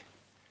money.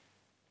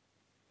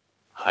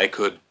 I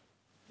could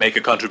make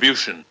a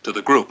contribution to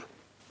the group.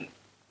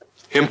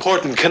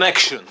 Important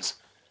connections.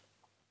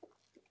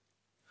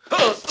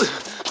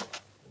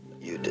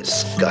 You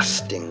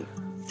disgusting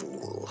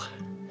fool.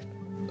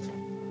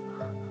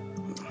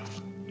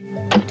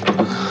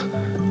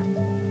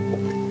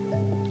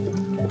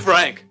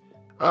 Frank.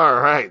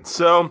 All right,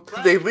 so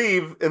they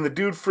leave, and the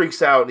dude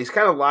freaks out, and he's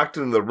kind of locked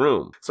in the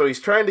room. So he's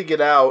trying to get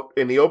out,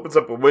 and he opens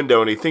up a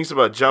window, and he thinks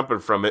about jumping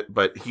from it,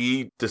 but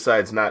he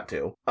decides not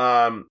to.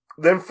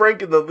 Then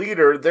Frank and the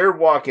leader, they're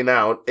walking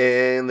out,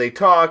 and they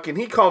talk, and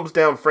he calms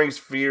down Frank's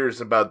fears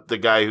about the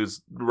guy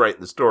who's writing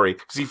the story,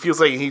 because he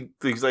feels like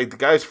he's like, the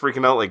guy's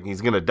freaking out like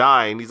he's going to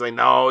die, and he's like,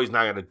 no, he's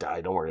not going to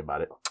die, don't worry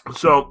about it.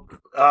 So,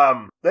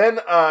 then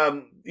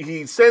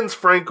he sends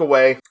Frank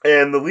away,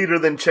 and the leader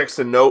then checks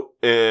the note,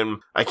 and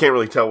I can't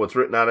really tell what's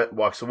written on it,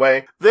 walks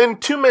away. Then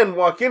two men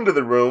walk into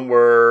the room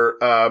where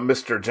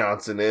Mr.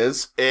 Johnson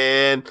is,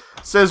 and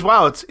says,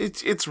 wow,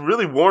 it's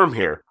really warm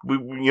here.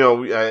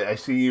 I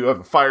see you have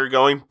a fire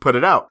going, put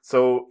it out.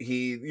 So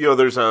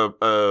there's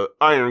a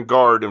iron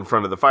guard in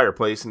front of the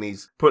fireplace, and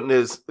he's putting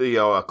his,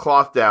 a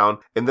cloth down,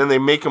 and then they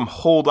make him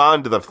hold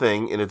on to the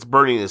thing, and it's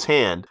burning his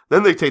hand.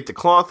 Then they take the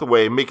cloth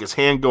away, make his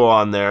hand go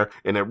on there,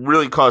 and it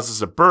really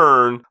causes a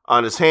burn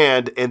on his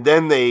hand, and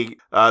then the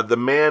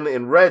man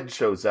in red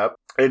shows up,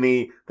 and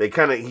he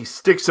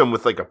sticks him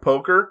with like a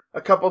poker a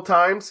couple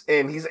times,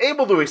 and he's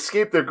able to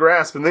escape their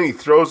grasp, and then he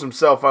throws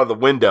himself out of the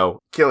window,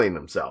 killing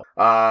himself.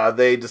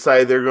 They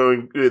decide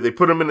they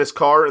put him in his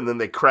car, and then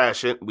they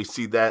crash it. We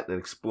see that and it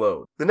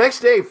explode. The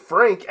next day,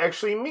 Frank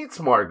actually meets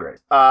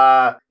Margaret.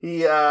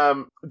 He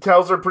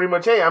tells her pretty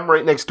much, hey, I'm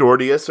right next door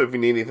to you, so if you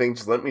need anything,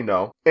 just let me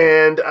know.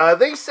 And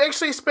they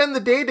actually spend the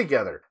day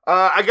together.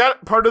 I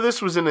got part of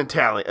this was in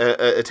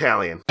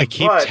Italian. I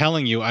keep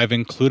telling you, I've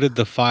included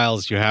the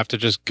files. You have to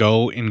just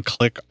go and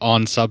click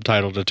on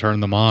subtitle to turn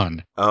them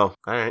on. Oh,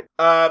 all right.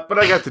 But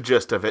I got the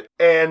gist of it.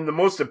 And the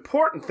most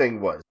important thing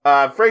was,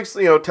 Frank's,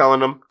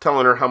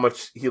 telling her how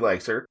much he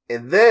likes her.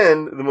 And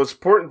then the most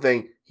important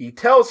thing, he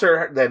tells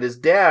her that his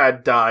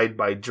dad died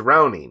by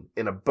drowning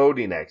in a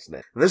boating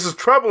accident. And this is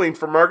troubling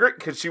for Margaret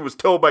because she was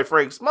told by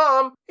Frank's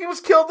mom he was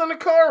killed in a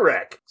car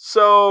wreck.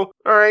 So,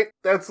 all right,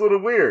 that's a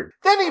little weird.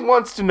 Then he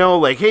wants to know,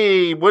 like,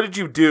 hey, what did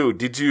you do?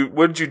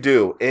 What did you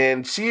do?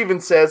 And she even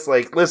says,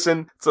 like,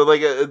 listen, so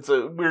it's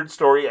a weird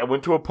story. I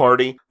went to a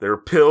party. There were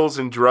pills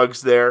and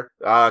drugs there.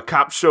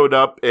 Cops showed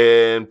up,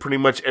 and pretty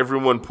much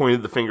everyone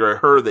pointed the finger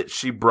at her that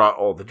she brought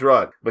all the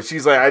drug. But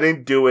she's like, I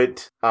didn't do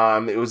it.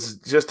 It was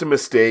just a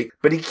mistake.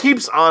 But he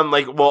keeps on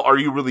like, well, are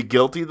you really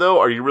guilty though?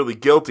 Are you really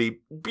guilty?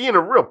 Being a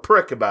real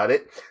prick about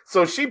it.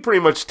 So she pretty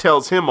much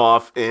tells him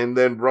off and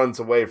then runs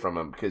away from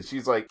him because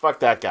she's like, fuck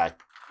that guy.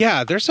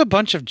 Yeah, there's a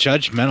bunch of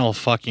judgmental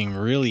fucking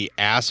really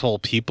asshole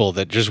people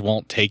that just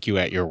won't take you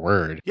at your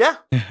word. Yeah,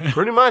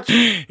 pretty much.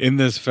 In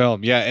this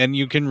film. Yeah, and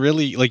you can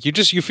really, like,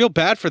 you feel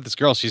bad for this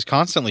girl. She's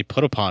constantly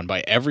put upon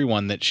by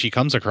everyone that she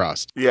comes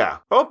across. Yeah.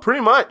 Oh,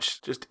 pretty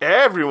much. Just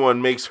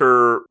everyone makes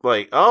her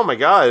like, oh my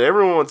God,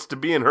 everyone wants to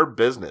be in her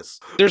business.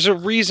 There's a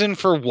reason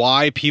for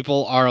why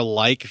people are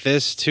like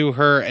this to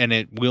her, and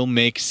it will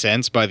make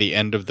sense by the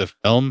end of the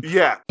film.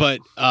 Yeah.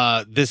 But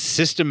this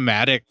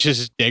systematic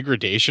just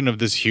degradation of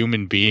this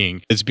human being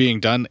is being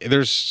done.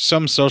 There's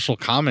some social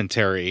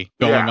commentary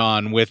going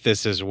on with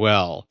this as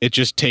well. It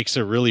just takes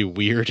a really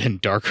weird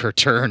and darker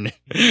turn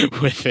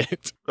with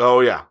it. Oh,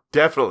 yeah.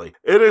 Definitely.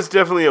 It is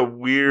definitely a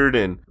weird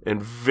and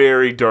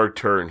very dark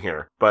turn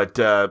here. But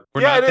it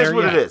is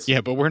what it is.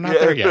 Yeah, but we're not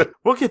there yet.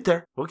 We'll get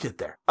there.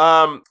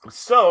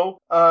 So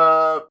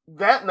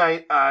that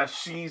night,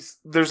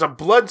 there's a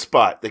blood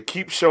spot that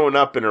keeps showing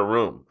up in her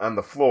room on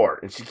the floor,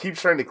 and she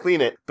keeps trying to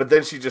clean it, but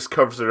then she just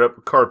covers it up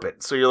with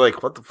carpet. So you're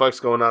like, what the fuck's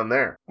going on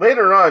there?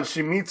 Later on,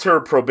 she meets her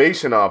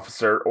probation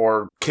officer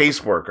or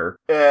caseworker,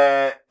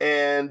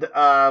 and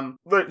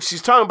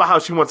she's talking about how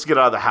she wants to get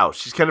out of the house.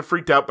 She's kind of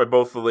freaked out by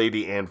both the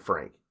lady and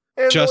Frank.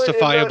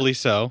 Justifiably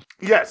so.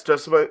 Yes,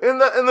 justifiably. And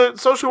the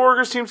social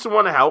worker seems to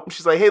want to help.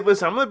 She's like, "Hey,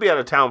 listen, I'm going to be out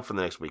of town for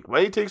the next week. Why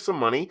don't you take some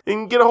money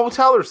and get a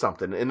hotel or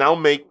something, and I'll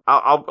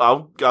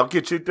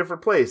get you a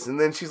different place." And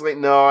then she's like,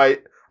 "No,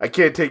 I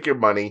can't take your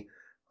money."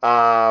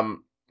 And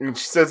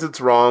she says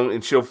it's wrong,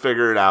 and she'll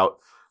figure it out.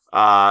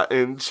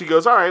 And she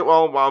goes, "All right,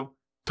 well, I'll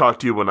talk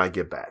to you when I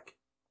get back."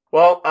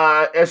 Well,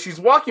 as she's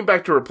walking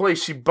back to her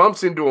place, she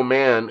bumps into a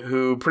man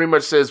who pretty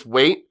much says,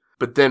 "Wait,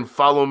 but then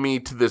follow me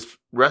to this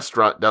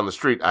restaurant down the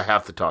street. I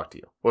have to talk to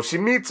you." Well, she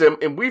meets him,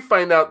 and we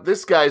find out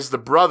this guy's the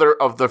brother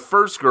of the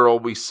first girl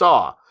we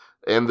saw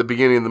in the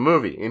beginning of the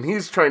movie. And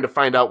he's trying to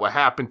find out what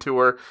happened to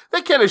her.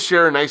 They kind of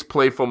share a nice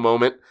playful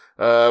moment,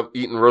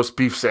 eating roast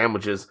beef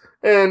sandwiches.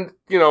 And,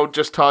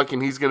 just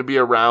talking. He's going to be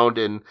around,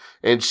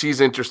 and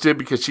she's interested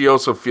because she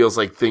also feels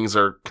like things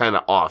are kind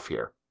of off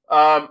here.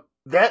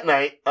 That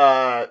night,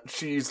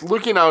 she's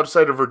looking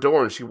outside of her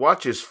door and she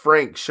watches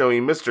Frank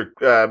showing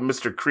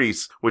Mr.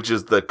 Crease, which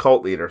is the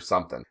cult leader,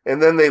 something.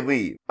 And then they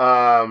leave.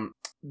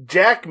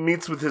 Jack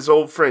meets with his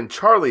old friend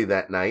Charlie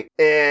that night,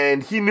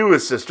 and he knew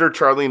his sister.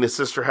 Charlie and his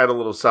sister had a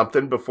little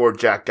something before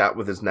Jack got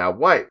with his now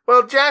wife.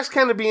 Well, Jack's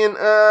kind of being,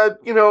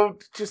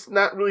 just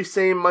not really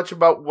saying much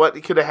about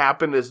what could have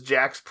happened as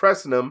Jack's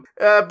pressing him.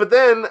 But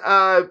then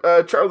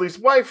Charlie's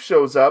wife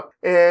shows up,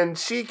 and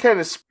she kind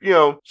of,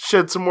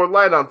 sheds some more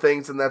light on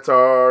things, and that's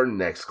our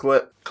next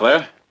clip.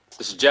 Claire,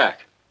 this is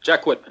Jack.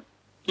 Jack Whitman.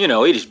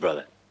 Edie's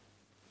brother.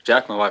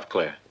 Jack, my wife,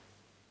 Claire.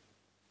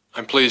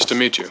 I'm pleased to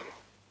meet you.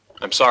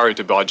 I'm sorry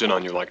to barge in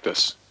on you like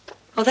this.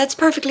 Oh, that's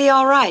perfectly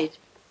all right.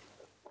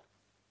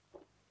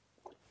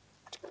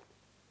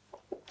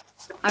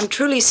 I'm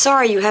truly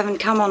sorry you haven't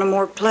come on a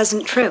more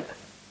pleasant trip.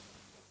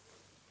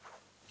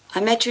 I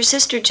met your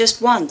sister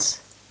just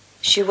once.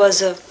 She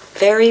was a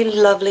very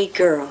lovely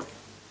girl.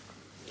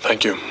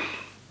 Thank you.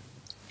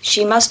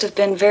 She must have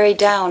been very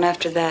down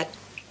after that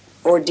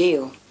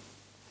ordeal.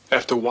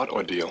 After what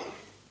ordeal?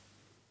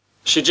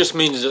 She just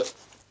means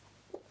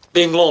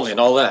being lonely and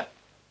all that.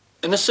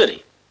 In the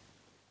city.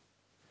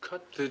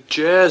 Cut the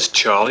jazz,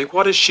 Charlie.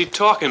 What is she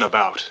talking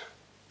about?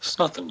 It's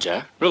nothing,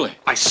 Jack. Really.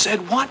 I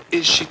said, what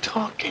is she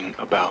talking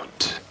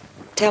about?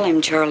 Tell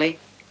him, Charlie.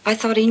 I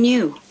thought he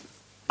knew.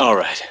 All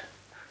right.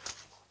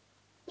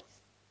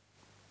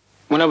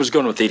 When I was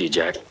going with Edie,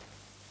 Jack,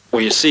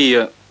 well, you see,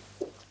 it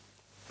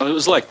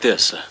was like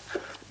this.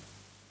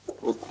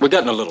 We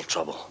got in a little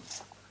trouble.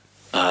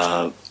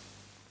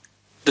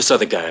 This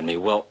other guy and me,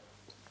 well,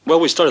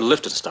 we started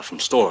lifting stuff from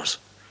stores.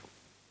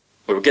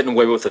 We were getting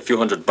away with a few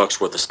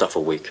 $100 worth of stuff a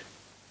week.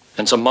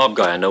 And some mob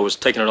guy I know was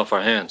taking it off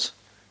our hands.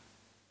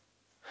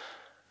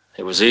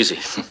 It was easy.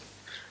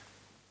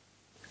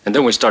 And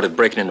then we started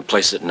breaking into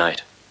places at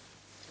night.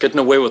 Getting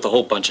away with a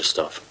whole bunch of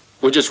stuff.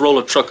 We'd just roll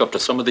a truck up to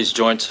some of these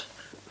joints,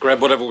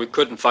 grab whatever we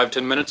could in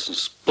 5-10 minutes, and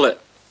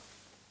split.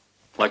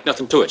 Like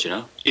nothing to it,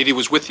 Edie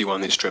was with you on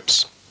these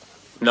trips?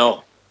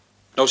 No.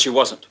 No, she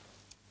wasn't.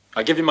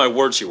 I give you my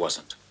word she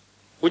wasn't.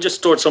 We just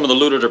stored some of the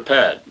loot at her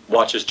pad.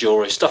 Watches,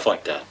 jewelry, stuff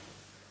like that.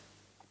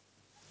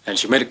 And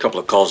she made a couple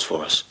of calls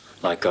for us.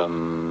 Like,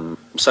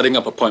 setting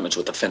up appointments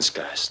with the fence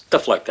guys.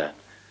 Stuff like that.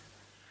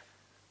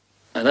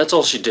 And that's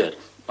all she did.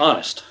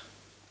 Honest.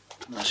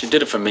 Well, she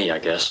did it for me, I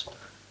guess.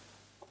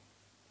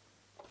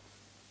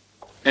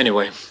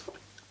 Anyway,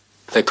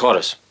 they caught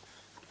us.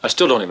 I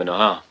still don't even know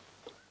how.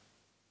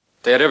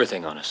 They had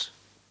everything on us.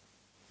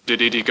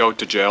 Did Edie go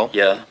to jail?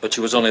 Yeah, but she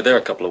was only there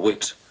a couple of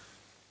weeks.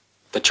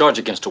 The charge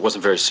against her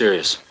wasn't very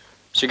serious.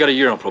 She got a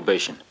year on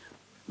probation.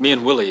 Me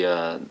and Willie,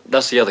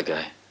 that's the other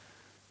guy.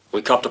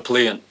 We copped a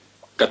plea and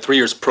got 3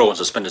 years pro and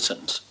suspended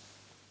sentence.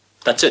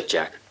 That's it,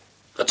 Jack.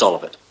 That's all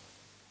of it.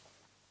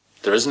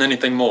 There isn't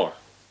anything more.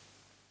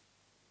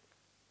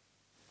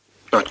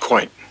 Not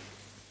quite.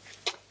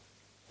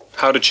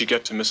 How did she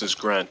get to Mrs.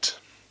 Grant?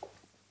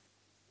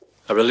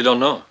 I really don't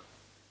know.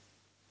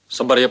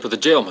 Somebody up at the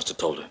jail must have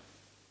told her.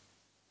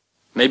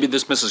 Maybe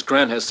this Mrs.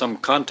 Grant has some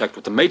contact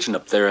with the matron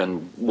up there,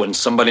 and when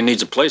somebody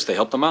needs a place, they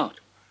help them out.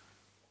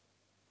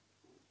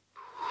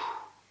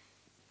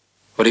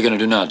 What are you going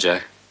to do now,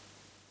 Jack?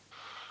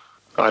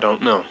 I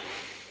don't know.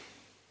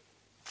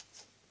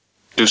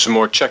 Do some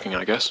more checking,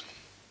 I guess.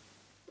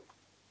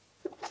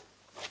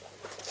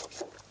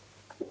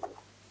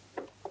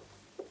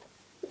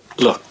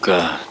 Look,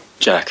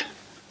 Jack,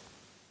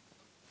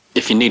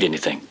 if you need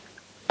anything,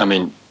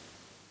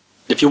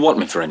 if you want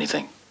me for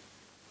anything,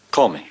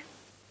 call me.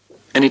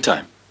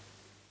 Anytime.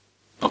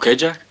 Okay,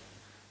 Jack?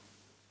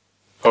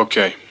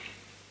 Okay.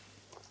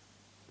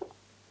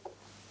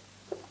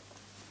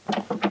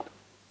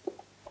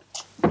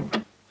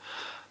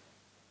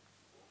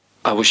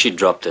 I wish he'd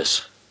drop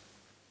this.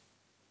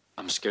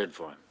 I'm scared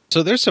for him.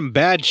 So there's some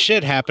bad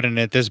shit happening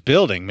at this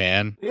building,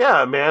 man.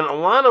 Yeah, man, a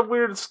lot of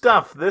weird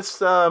stuff.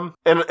 This and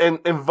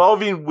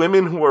involving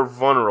women who are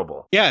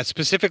vulnerable. Yeah,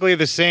 specifically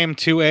the same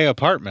 2A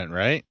apartment,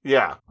 right?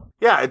 Yeah.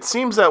 Yeah, it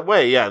seems that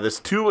way. Yeah,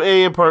 this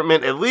 2A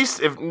apartment, at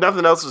least if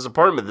nothing else is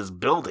apartment, this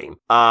building.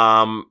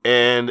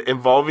 And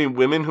involving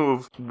women who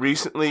have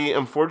recently,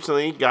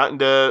 unfortunately, gotten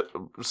into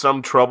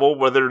some trouble,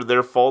 whether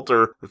their fault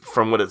or,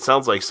 from what it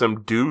sounds like,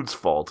 some dude's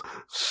fault.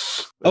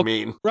 I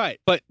mean, right.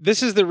 But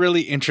this is the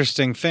really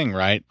interesting thing,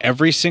 right?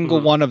 Every single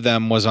one of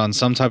them was on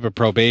some type of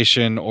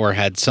probation or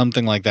had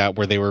something like that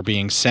where they were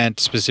being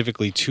sent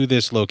specifically to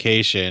this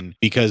location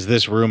because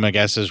this room, I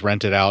guess, is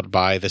rented out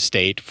by the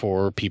state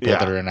for people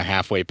that are in a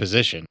halfway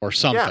position or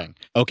something.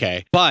 Yeah.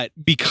 Okay. But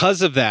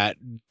because of that,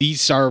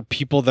 these are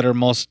people that are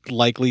most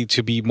likely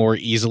to be more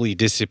easily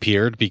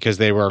disappeared because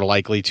they were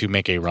likely to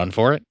make a run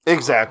for it.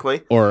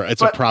 Exactly. Or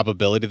it's a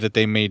probability that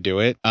they may do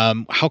it.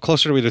 How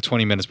close are we to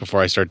 20 minutes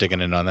before I start digging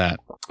in on that?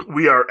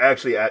 We are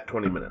actually at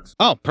 20 minutes.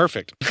 Oh,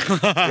 perfect.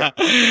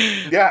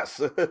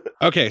 Yes.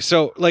 Okay,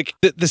 so like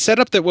the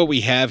setup that what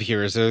we have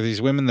here is there are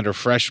these women that are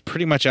fresh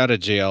pretty much out of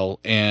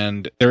jail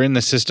and they're in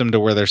the system to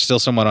where there's still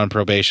someone on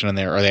probation and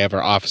they have an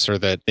officer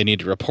that they need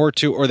to report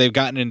to, or they've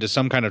gotten into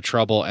some kind of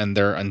trouble and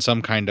they're in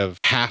some kind of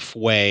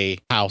halfway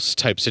house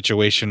type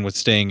situation with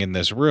staying in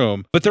this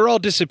room, but they're all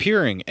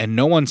disappearing and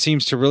no one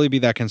seems to really be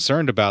that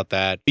concerned about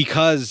that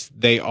because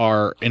they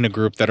are in a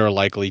group that are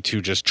likely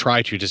to just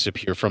try to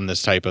disappear from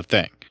this type of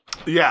thing.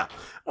 Yeah.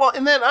 Well,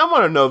 and then I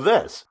want to know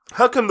this.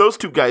 How come those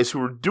two guys who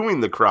were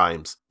doing the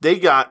crimes, they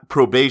got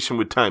probation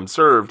with time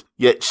served,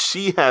 yet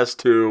she has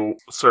to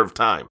serve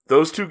time?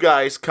 Those two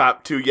guys,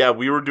 cop two,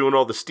 we were doing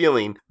all the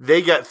stealing.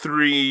 They got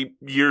 3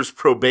 years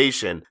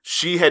probation.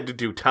 She had to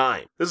do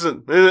time. This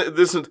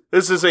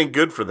ain't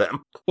good for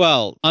them.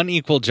 Well,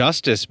 unequal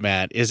justice,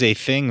 Matt, is a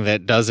thing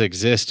that does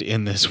exist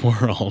in this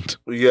world.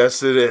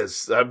 Yes, it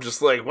is. I'm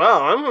just like,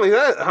 wow, I'm like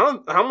that.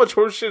 How much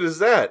horseshit is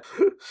that?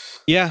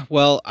 Yeah,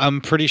 well,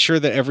 I'm pretty sure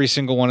that every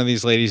single one of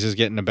these ladies is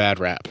getting a bad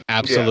rap.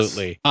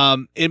 Absolutely. Yes.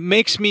 It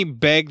makes me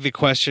beg the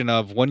question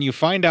of when you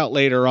find out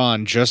later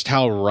on just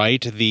how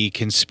right the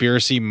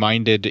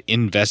conspiracy-minded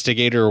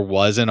investigator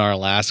was in our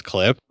last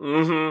clip,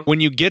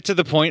 when you get to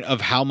the point of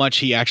how much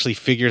he actually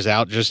figures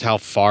out just how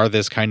far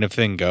this kind of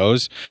thing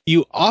goes,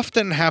 you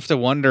often have to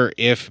wonder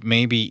if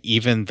maybe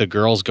even the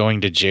girls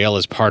going to jail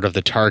is part of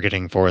the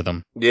targeting for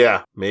them.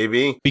 Yeah,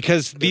 maybe.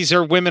 Because these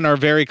women are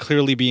very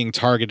clearly being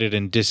targeted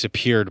and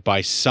disappeared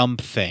by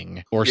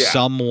something or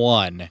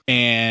someone,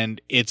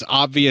 and it's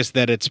obvious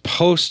that it's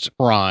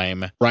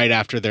post-crime right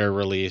after they're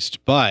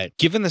released, but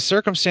given the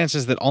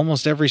circumstances that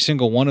almost every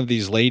single one of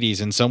these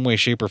ladies in some way,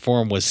 shape, or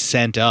form was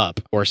sent up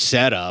or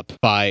set up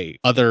by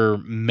other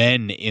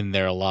men in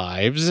their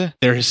lives,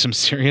 there is some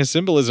serious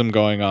symbolism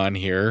going on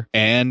here,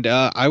 and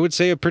I would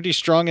say a pretty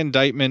strong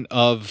indictment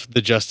of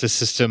the justice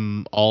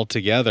system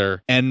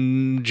altogether.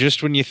 And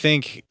just when you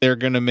think they're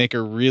going to make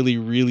a really,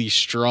 really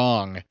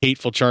strong,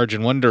 hateful charge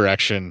in one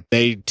direction,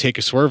 they take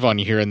a swerve on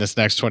you here in this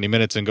next 20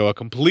 minutes and go a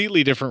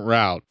completely different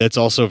route that's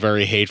also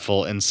very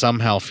hateful and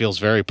somehow feels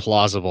very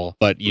plausible,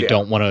 but you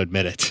don't want to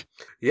admit it.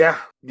 Yeah,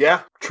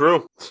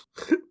 true.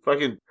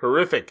 Fucking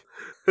horrific.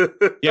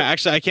 Yeah,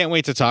 actually, I can't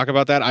wait to talk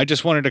about that. I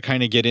just wanted to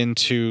kind of get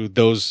into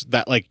those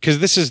because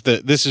this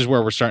is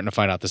where we're starting to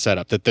find out the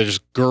setup that there's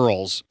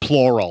girls,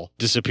 plural,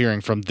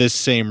 disappearing from this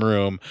same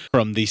room,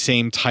 from the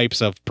same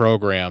types of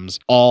programs,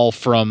 all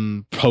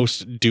from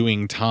post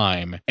doing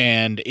time.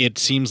 And it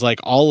seems like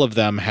all of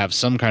them have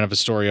some kind of a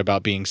story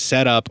about being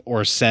set up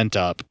or sent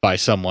up by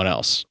someone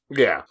else.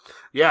 Yeah,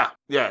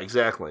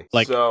 exactly.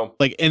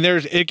 And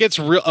it gets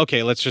real.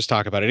 Okay, let's just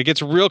talk about it. It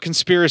gets real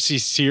conspiracy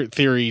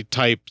theory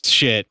type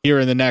shit here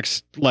in the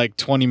next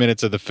 20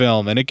 minutes of the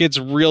film, and it gets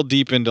real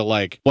deep into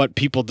what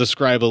people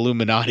describe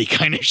Illuminati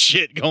kind of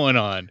shit going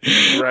on.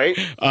 Right.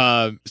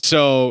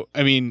 So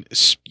I mean,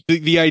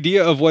 the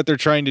idea of what they're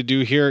trying to do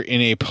here in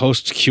a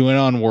post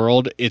QAnon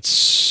world, it's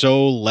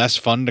so less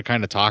fun to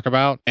kind of talk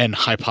about and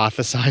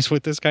hypothesize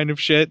with this kind of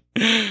shit.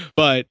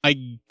 But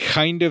I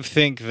kind of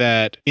think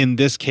that in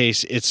this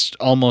case, it's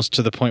almost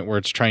to the point where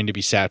it's trying to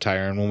be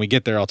satire. And when we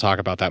get there, I'll talk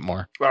about that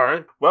more. All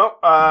right. Well,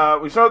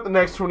 we start the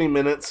next 20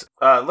 minutes.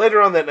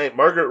 Later on that night,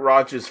 Margaret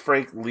watches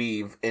Frank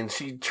leave, and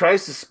she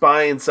tries to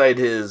spy inside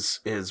his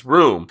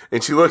room.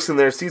 And she looks in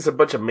there, sees a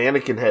bunch of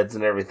mannequin heads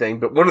and everything,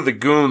 but one of the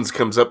goons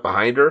comes up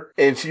behind her,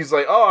 and she's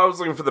like, oh, I was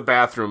looking for the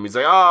bathroom. He's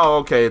like, oh,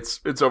 okay,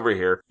 it's over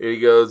here. And he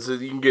goes,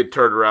 you can get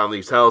turned around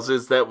these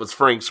houses. That was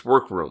Frank's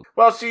workroom.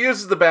 Well, she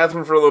uses the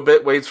bathroom for a little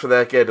bit, waits for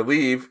that guy to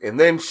leave, and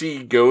then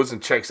she goes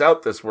and checks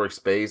out this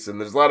workspace,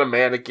 and there's a lot of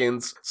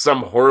mannequins,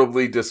 some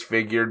horribly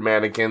disfigured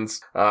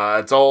mannequins.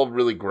 It's all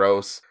really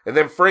gross. And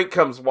then Frank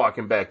comes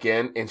walking back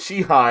in, and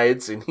she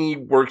hides, and he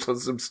works on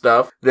some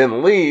stuff,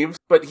 then leaves,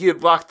 but he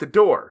had locked the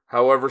door.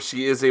 However,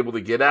 she is able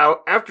to get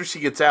out. After she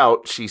gets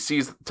out, she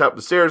sees at the top of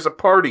the stairs a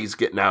party's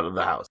getting out of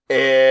the house.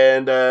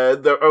 And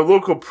our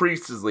local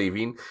priest is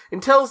leaving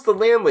and tells the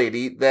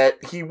landlady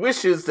that he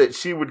wishes that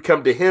she would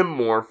come to him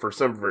more for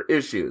some of her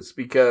issues,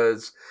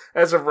 because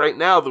as of right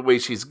now, the way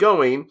she's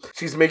going,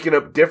 she's making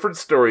up different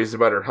stories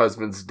about her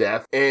husband's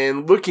death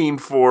and looking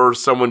for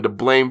someone to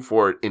blame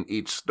for it in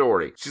each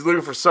story. She's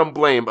looking for some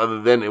blame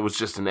other than it was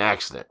just an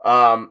accident.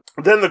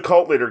 Then the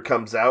cult leader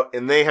comes out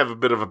and they have a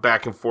bit of a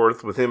back and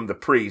forth with him, the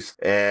priest,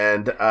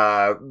 and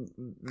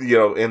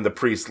and the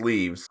priest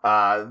leaves.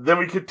 Then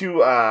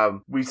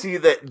we see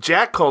that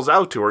Jack calls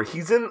out to her.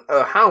 He's in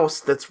a house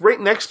that's right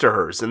next to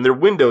hers and their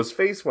windows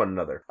face one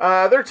another.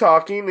 They're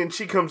talking and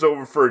she comes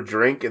over for a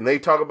drink and they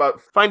talk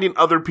about finding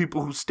other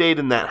people who stayed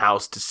in that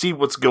house to see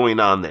what's going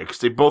on there because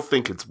they both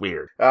think it's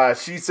weird.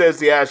 She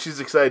says, yeah, she's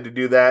excited to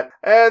do that.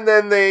 And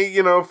then they,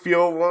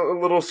 feel a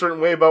little certain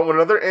way about one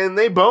another and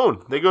they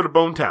bone. They go to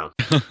Bone Town.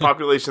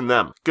 Population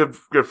them. Good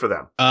for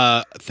them.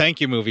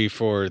 Thank you, movie,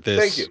 for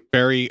this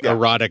very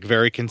erotic,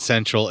 very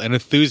consensual, and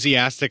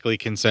enthusiastically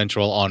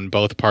consensual on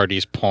both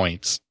parties'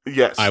 points.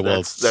 Yes, I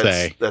will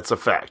say that's a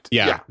fact.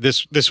 Yeah.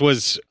 This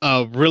was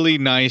a really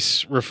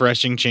nice,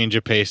 refreshing change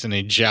of pace in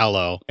a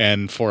giallo,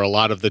 and for a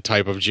lot of the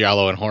type of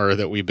giallo and horror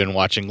that we've been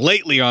watching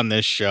lately on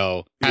this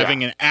show,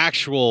 having an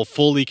actual,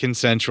 fully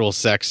consensual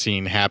sex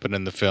scene happen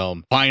in the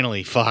film.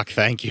 Finally,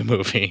 thank you,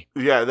 movie.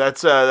 Yeah,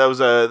 that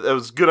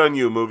was good on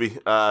you, movie.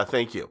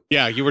 Thank you.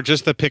 Yeah, you were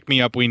just the pick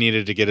me up we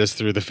needed to get us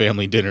through the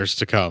family dinners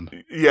to come.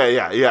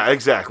 Yeah,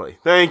 exactly.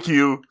 Thank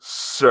you,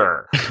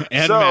 sir,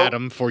 and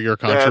madam, for your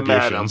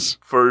contributions.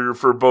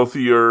 For both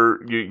of you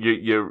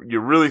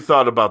really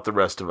thought about the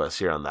rest of us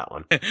here on that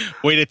one.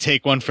 Way to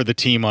take one for the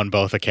team on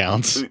both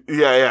accounts.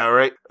 Yeah,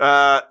 right.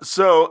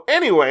 So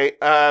anyway,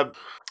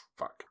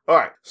 fuck. All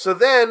right. So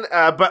then,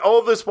 but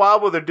all this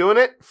while they're doing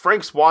it,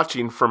 Frank's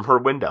watching from her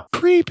window.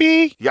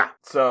 Creepy. Yeah.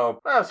 So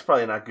that's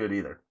probably not good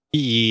either.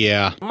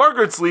 Yeah.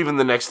 Margaret's leaving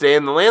the next day,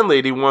 and the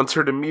landlady wants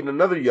her to meet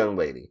another young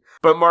lady.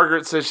 But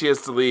Margaret says she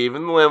has to leave,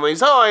 and the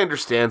landlady's, I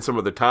understand some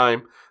of the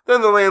time.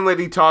 Then the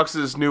landlady talks to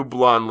this new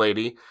blonde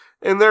lady.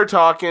 And they're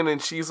talking, and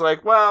she's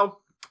like,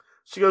 well,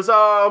 she goes,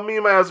 me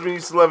and my husband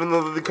used to live in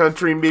the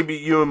country, maybe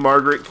you and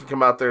Margaret can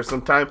come out there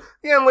sometime.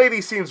 The young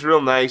lady seems real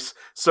nice,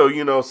 so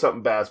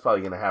something bad's probably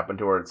going to happen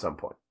to her at some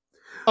point.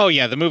 Oh,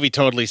 yeah, the movie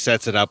totally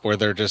sets it up where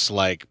they're just,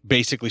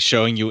 basically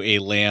showing you a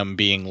lamb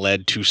being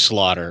led to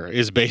slaughter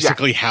is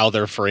basically how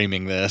they're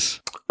framing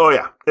this. Oh,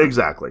 yeah,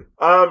 exactly.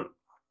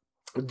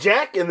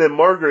 Jack and then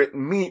Margaret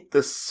meet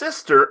the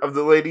sister of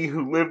the lady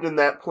who lived in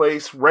that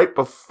place right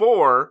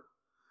before,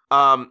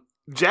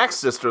 Jack's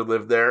sister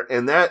lived there,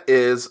 and that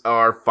is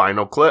our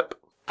final clip.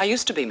 I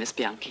used to be Miss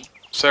Bianchi.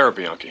 Sarah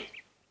Bianchi.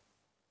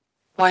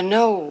 Why,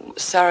 no,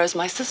 Sarah's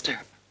my sister.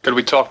 Could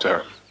we talk to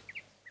her?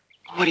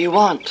 What do you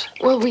want?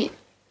 Well,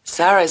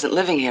 Sarah isn't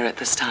living here at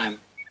this time.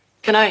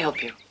 Can I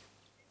help you?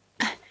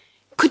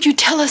 Could you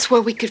tell us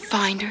where we could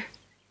find her?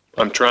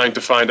 I'm trying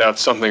to find out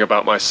something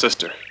about my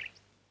sister.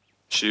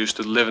 She used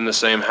to live in the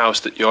same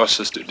house that your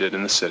sister did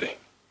in the city.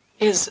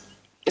 Is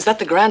that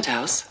the Grant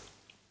house?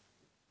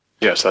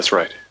 Yes, that's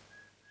right.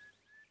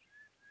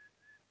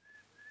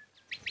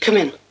 Come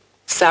in.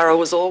 Sarah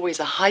was always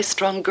a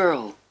high-strung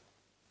girl.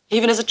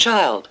 Even as a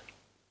child.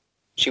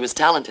 She was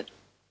talented.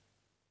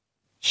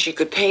 She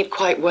could paint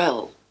quite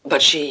well,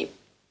 but she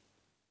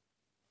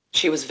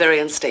was very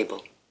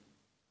unstable.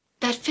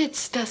 That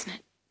fits, doesn't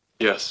it?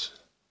 Yes.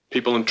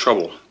 People in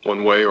trouble,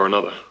 one way or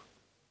another.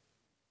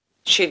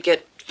 She'd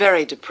get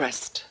very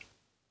depressed.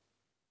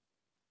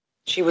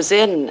 She was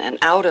in and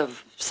out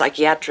of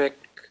psychiatric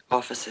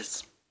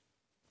offices.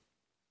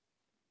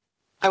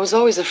 I was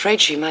always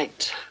afraid she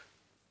might.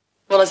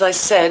 Well, as I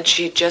said,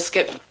 she'd just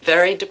get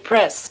very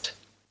depressed.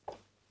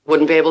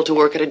 Wouldn't be able to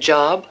work at a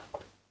job,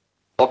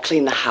 or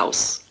clean the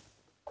house,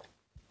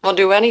 or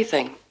do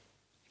anything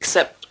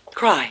except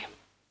cry,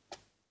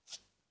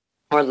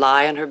 or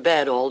lie in her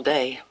bed all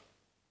day.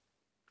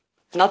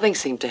 Nothing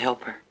seemed to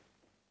help her.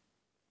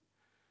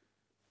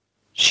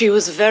 She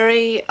was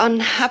very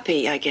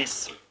unhappy, I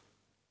guess.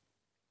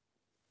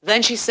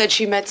 Then she said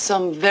she met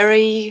some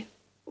very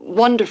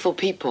wonderful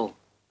people.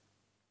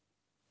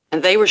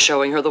 And they were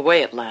showing her the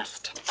way at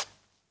last.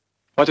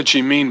 What did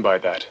she mean by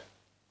that?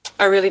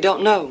 I really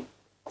don't know.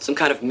 Some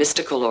kind of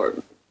mystical or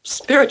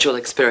spiritual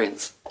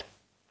experience.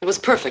 It was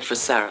perfect for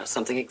Sarah,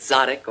 something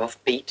exotic,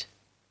 offbeat.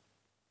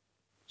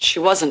 She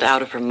wasn't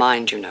out of her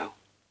mind, you know.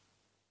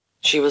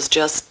 She was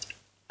just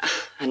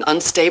an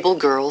unstable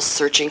girl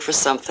searching for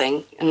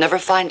something and never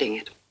finding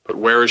it. But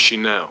where is she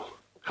now?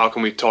 How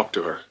can we talk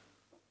to her?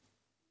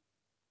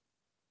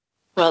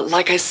 Well,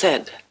 like I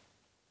said,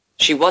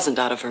 she wasn't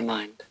out of her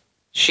mind.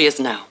 She is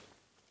now.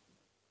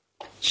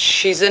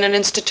 She's in an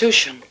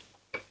institution.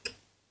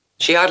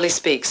 She hardly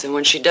speaks, and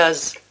when she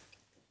does,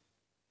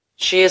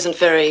 she isn't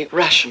very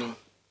rational.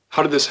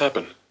 How did this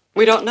happen?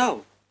 We don't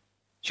know.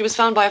 She was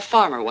found by a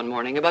farmer one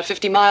morning about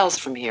 50 miles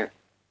from here,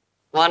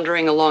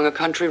 wandering along a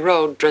country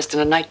road dressed in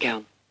a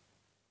nightgown.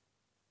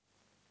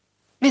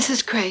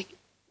 Mrs. Craig,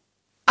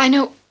 I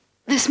know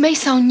this may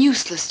sound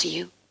useless to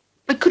you,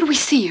 but could we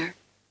see her?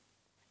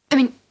 I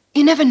mean,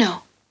 you never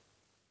know.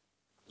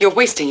 You're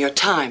wasting your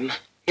time.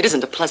 It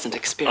isn't a pleasant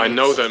experience. I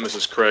know that,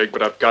 Mrs. Craig,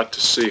 but I've got to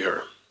see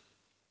her.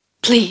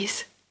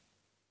 Please.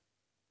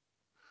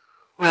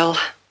 Well,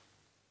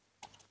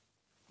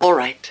 all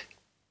right.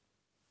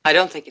 I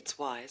don't think it's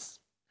wise.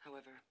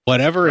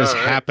 Whatever is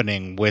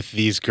happening with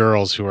these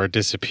girls who are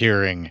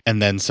disappearing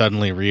and then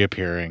suddenly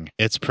reappearing,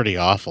 it's pretty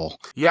awful.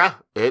 Yeah,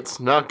 it's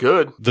not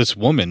good. This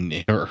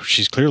woman,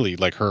 she's clearly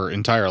like her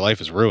entire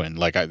life is ruined.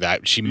 Like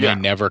that, she may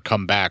never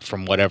come back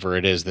from whatever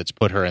it is that's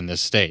put her in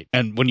this state.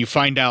 And when you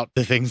find out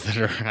the things that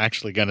are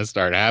actually going to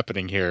start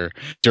happening here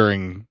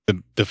during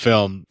the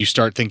film, you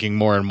start thinking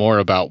more and more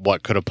about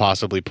what could have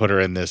possibly put her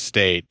in this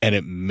state, and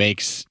it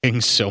makes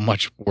things so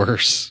much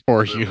worse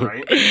for you.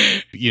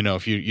 Right? You know,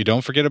 if you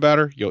don't forget about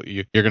her,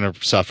 you're going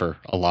to suffer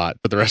a lot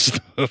for the rest of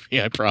the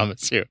movie, I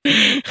promise you.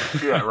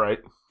 Yeah, right.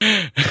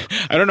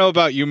 I don't know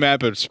about you, Matt,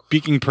 but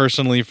speaking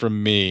personally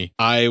from me,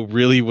 I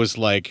really was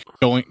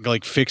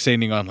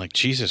fixating on like,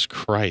 Jesus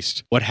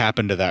Christ, what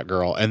happened to that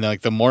girl? And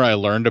like the more I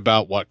learned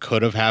about what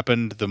could have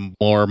happened, the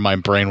more my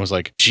brain was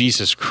like,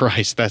 Jesus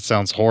Christ, that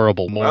sounds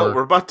horrible. Well,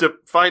 we're about to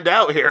find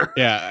out here.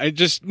 Yeah,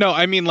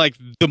 I mean, like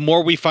the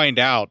more we find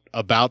out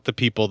about the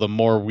people, the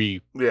more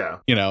we,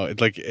 you know,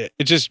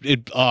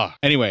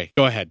 anyway,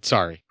 go ahead.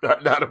 Sorry.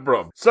 Not a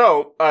problem.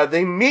 So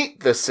they meet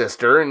the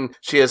sister, and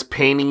she has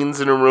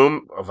paintings in a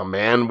room of a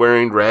man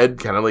wearing red,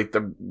 kind of like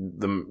the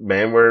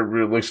man where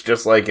it looks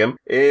just like him.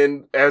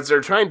 And as they're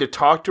trying to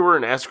talk to her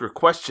and ask her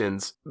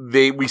questions,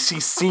 we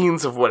see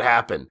scenes of what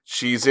happened.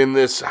 She's in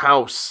this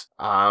house,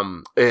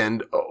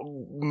 and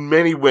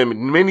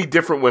many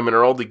different women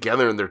are all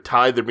together, and they're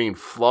tied, they're being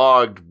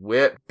flogged,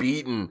 whipped,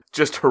 beaten,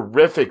 just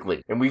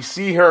horrifically. And we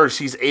see her,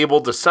 she's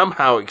able to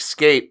somehow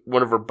escape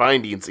one of her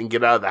bindings and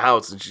get out of the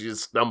house, and she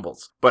just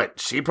stumbles. But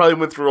she probably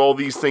went through all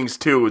these things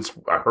too. It's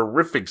a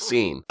horrific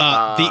scene.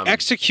 The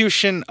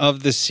execution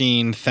of the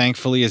scene,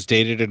 thankfully, is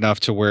dated enough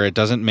to where it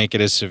doesn't make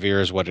it as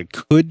severe as what it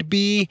could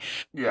be.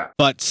 Yeah.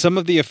 But some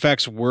of the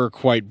effects were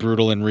quite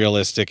brutal and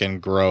realistic and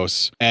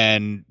gross.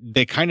 And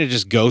they kind of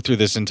just go through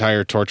this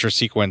entire torture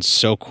sequence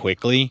so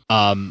quickly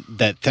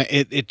that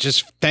it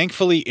just,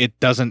 thankfully, it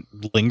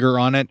doesn't linger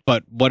on it.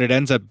 But what it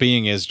ends up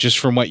being is, just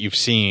from what you've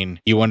seen,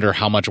 you wonder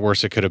how much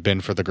worse it could have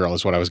been for the girl,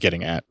 is what I was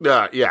getting at.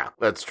 Yeah,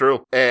 that's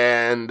true.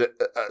 And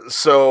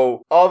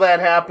so all that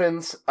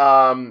happens,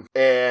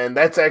 and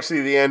that's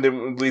actually the end,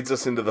 and leads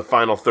us into the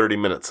final 30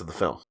 minutes of the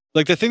film.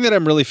 Like, the thing that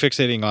I'm really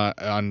fixating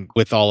on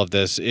with all of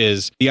this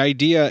is the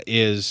idea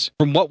is,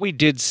 from what we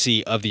did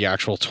see of the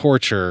actual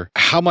torture,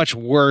 how much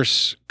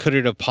worse could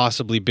it have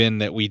possibly been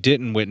that we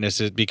didn't witness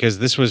it? Because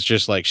this was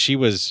just like,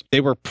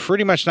 they were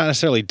pretty much not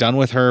necessarily done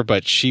with her,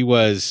 but she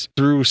was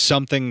through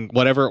something,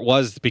 whatever it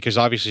was, because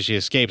obviously she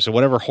escaped. So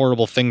whatever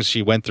horrible things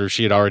she went through,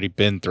 she had already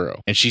been through.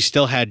 And she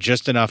still had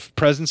just enough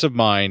presence of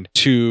mind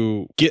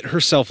to get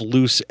herself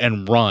loose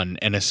and run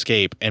and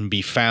escape and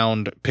be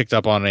found, picked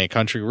up on a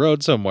country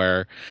road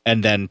somewhere,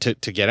 and then to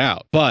get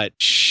out. But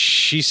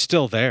she's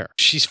still there.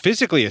 She's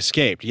physically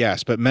escaped,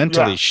 yes, but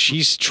mentally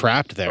she's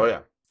trapped there. Oh, yeah.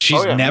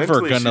 She's never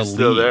Mentally, gonna she's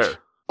still leave. there.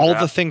 All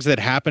the things that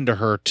happened to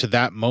her to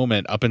that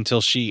moment up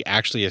until she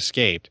actually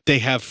escaped, they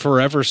have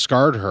forever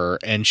scarred her,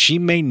 and she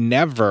may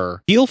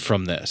never heal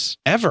from this,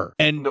 ever.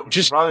 And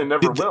she probably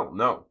never will,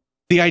 no.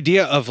 The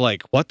idea of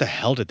like, what the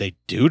hell did they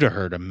do to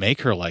her to make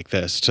her like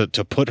this, to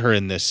put her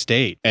in this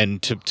state, and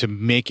to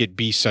make it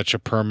be such a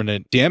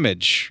permanent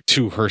damage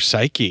to her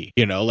psyche?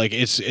 You know, like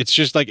it's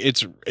just like,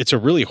 it's a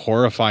really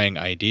horrifying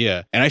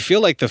idea. And I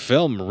feel like the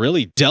film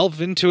really delved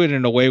into it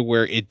in a way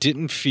where it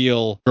didn't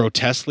feel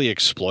grotesquely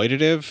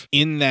exploitative,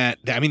 in that,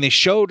 I mean, they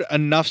showed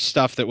enough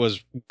stuff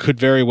that could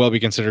very well be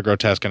considered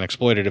grotesque and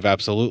exploitative,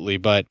 absolutely.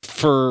 But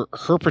for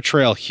her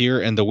portrayal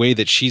here and the way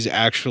that she's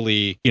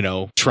actually, you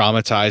know,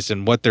 traumatized,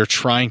 and what they're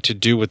trying to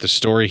do with the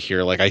story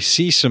here, like I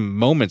see some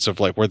moments of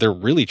like where they're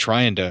really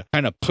trying to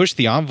kind of push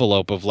the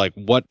envelope of like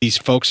what these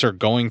folks are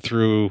going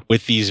through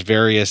with these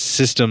various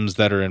systems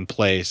that are in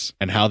place,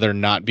 and how they're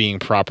not being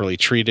properly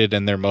treated,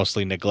 and they're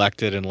mostly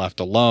neglected and left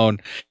alone.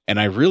 And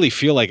I really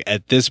feel like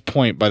at this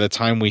point, by the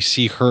time we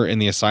see her in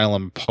the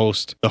asylum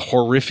post the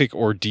horrific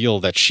ordeal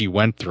that she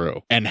went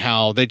through, and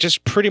how they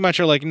just pretty much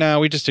are like,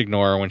 no, we just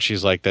ignore her when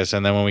she's like this,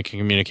 and then when we can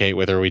communicate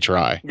with her, we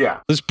try.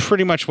 Yeah. That's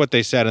pretty much what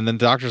they said. And then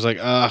the doctor's like,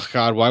 oh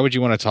God, why would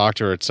you want to talk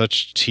to her? It's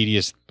such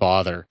tedious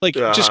bother. Like,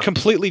 just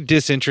completely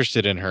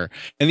disinterested in her.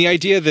 And the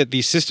idea that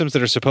these systems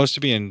that are supposed to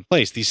be in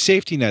place, these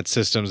safety net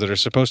systems that are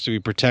supposed to be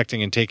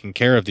protecting and taking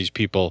care of these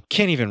people,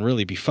 can't even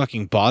really be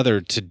fucking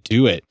bothered to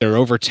do it. They're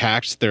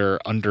overtaxed, they're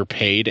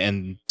underpaid,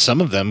 and some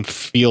of them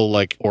feel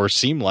like, or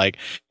seem like,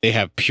 they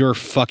have pure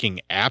fucking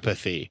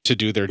apathy to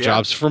do their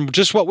jobs, from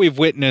just what we've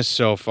witnessed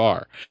so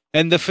far.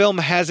 And the film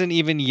hasn't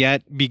even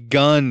yet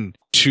begun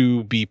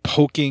to be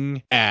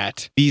poking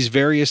at these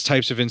various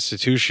types of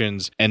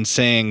institutions and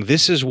saying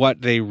this is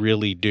what they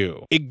really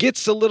do. It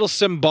gets a little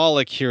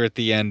symbolic here at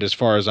the end as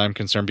far as I'm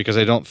concerned, because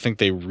I don't think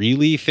they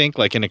really think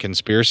like in a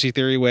conspiracy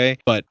theory way,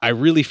 but I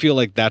really feel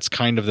like that's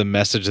kind of the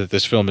message that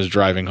this film is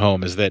driving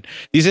home, is that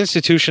these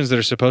institutions that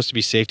are supposed to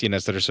be safety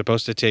nets, that are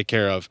supposed to take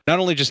care of not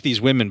only just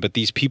these women, but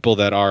these people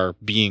that are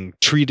being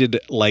treated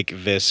like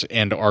this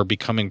and are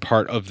becoming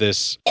part of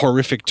this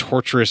horrific,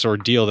 torturous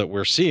ordeal that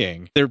we're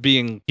seeing, they're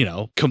being, you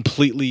know,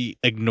 completely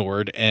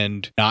ignored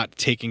and not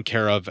taken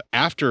care of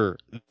after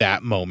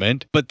that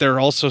moment, but they're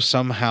also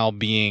somehow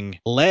being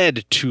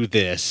led to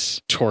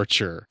this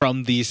torture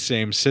from these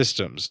same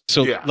systems.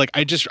 So like,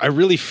 I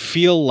really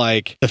feel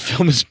like the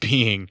film is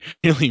being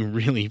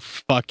really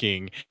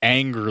fucking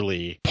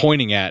angrily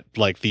pointing at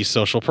like these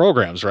social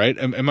programs, right?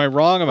 Am I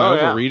wrong? Am I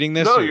overreading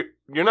this? No,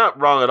 you're not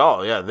wrong at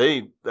all. Yeah,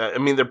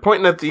 they're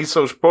pointing at these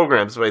social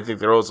programs, but I think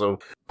they're also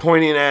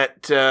pointing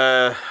at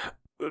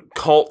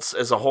cults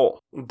as a whole.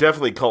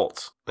 Definitely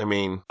cults. I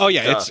mean,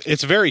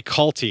 it's very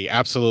culty,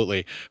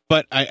 absolutely.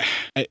 But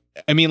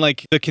I mean,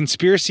 like the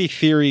conspiracy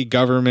theory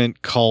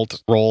government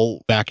cult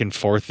roll back and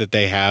forth that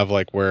they have,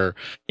 like where,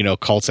 you know,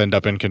 cults end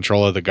up in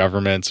control of the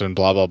governments and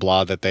blah, blah,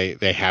 blah, that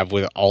they have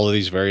with all of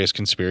these various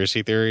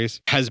conspiracy theories,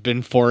 has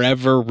been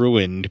forever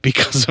ruined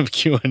because of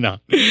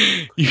QAnon.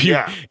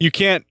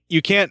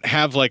 You can't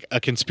have like a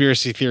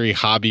conspiracy theory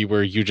hobby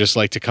where you just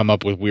like to come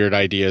up with weird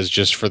ideas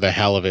just for the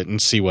hell of it and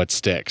see what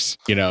sticks.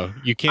 You know,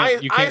 you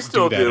can't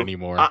do that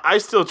anymore. I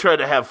still try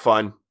to have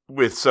fun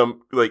with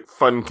some like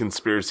fun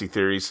conspiracy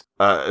theories,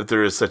 if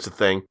there is such a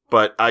thing.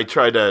 But I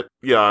try to,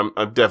 I'm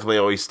definitely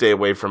always stay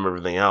away from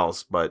everything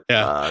else. But,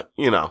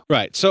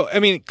 Right. So, I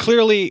mean,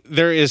 clearly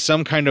there is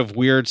some kind of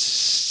weird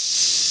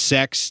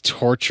sex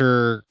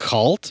torture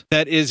cult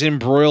that is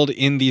embroiled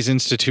in these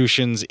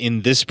institutions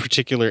in this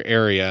particular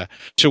area,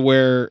 to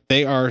where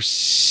they are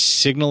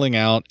signaling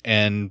out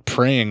and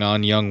preying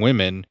on young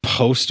women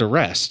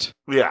post-arrest.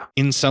 Yeah.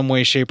 In some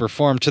way, shape, or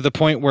form, to the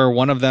point where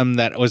one of them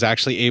that was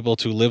actually able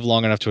to live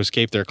long enough to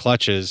escape their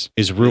clutches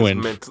is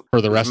ruined for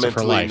the rest of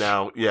her life.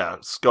 Now,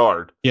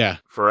 scarred. Yeah.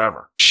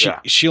 Forever. She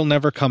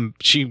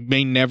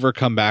may never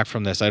come back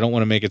from this. I don't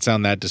want to make it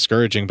sound that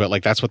discouraging, but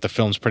like that's what the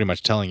film's pretty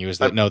much telling you, is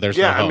that no, there's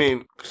no hope. I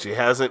mean, she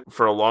hasn't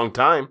for a long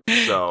time.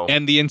 So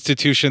and the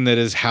institution that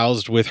is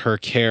housed with her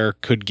care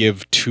could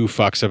give two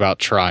fucks about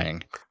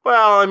trying.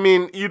 Well, I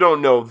mean, you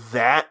don't know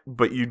that,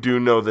 but you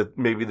do know that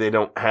maybe they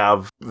don't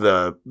have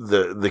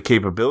the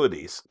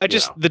capabilities.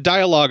 The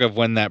dialogue of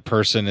when that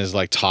person is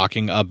like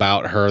talking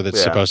about her that's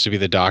supposed to be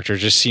the doctor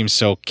just seems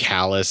so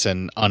callous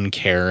and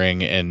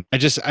uncaring, and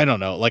I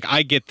don't know. Like,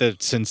 I get the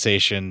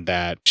sensation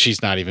that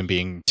she's not even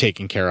being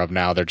taken care of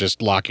now. They're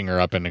just locking her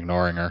up and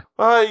ignoring her.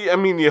 I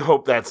mean, you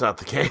hope that's not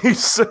the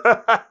case.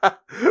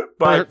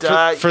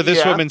 But for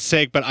this woman's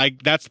sake, but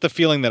that's the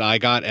feeling that I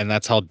got, and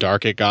that's how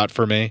dark it got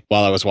for me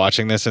while I was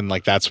watching this, and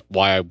like that's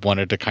why I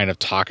wanted to kind of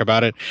talk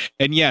about it.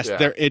 And yes,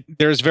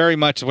 there's very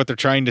much what they're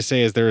trying to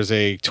say is there is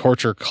a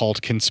torture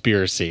cult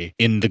conspiracy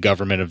in the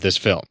government of this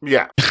film.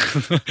 Yeah.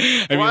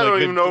 I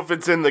don't even know if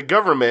it's in the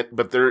government,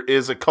 but there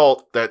is a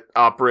cult that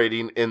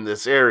operating in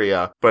this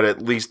area, but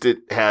at least it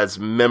has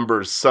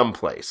members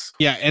someplace.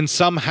 Yeah, and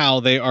somehow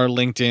they are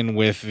linked in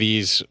with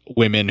these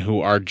women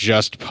who are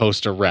just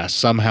post-arrest.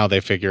 Somehow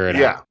they figure it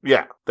out.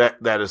 Yeah,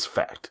 that is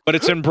fact. But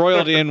it's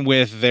embroiled in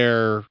with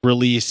their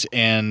release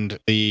and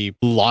the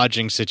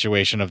lodging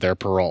situation of their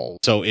parole.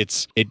 So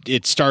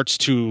it starts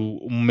to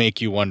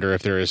make you wonder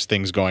if there is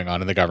things going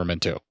on in the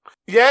government too.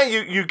 Yeah,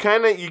 you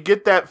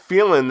get that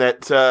feeling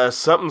that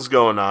something's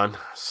going on.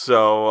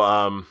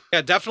 So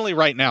yeah, definitely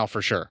right now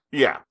for sure.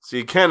 Yeah, so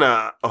you kind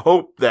of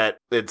hope that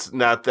it's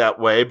not that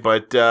way,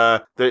 but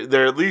there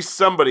at least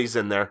somebody's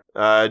in there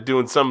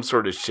doing some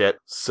sort of shit.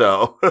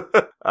 So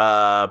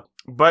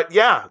but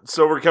yeah,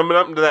 so we're coming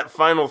up into that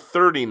final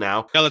 30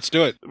 now. Yeah, let's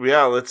do it.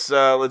 Yeah, let's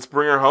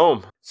bring her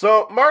home.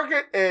 So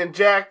Margaret and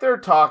Jack, they're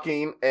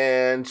talking,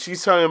 and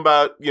she's talking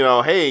about,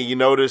 hey, you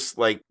notice,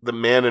 like, the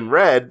man in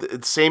red,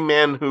 the same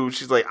man who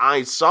she's like,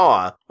 I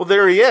saw. Well,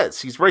 there he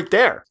is. He's right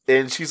there.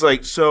 And she's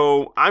like,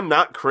 so I'm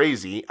not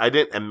crazy. I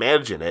didn't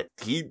imagine it.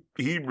 He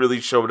really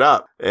showed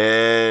up.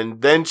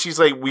 And then she's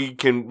like, we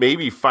can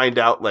maybe find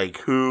out, like,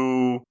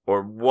 who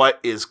or what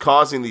is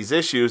causing these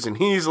issues. And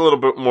he's a little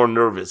bit more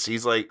nervous.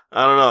 He's like,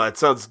 I don't know, that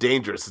sounds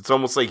dangerous. It's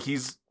almost like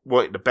he's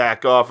wanting to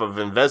back off of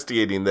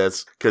investigating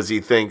this because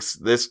he thinks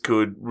this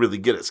could really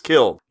get us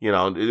killed.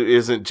 It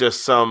isn't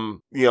just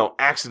some,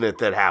 accident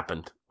that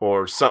happened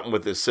or something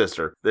with his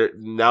sister.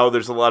 Now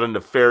there's a lot of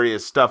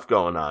nefarious stuff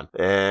going on,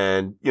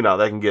 and,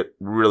 that can get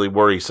really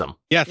worrisome.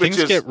 Yeah,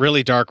 things get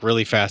really dark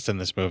really fast in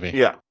this movie.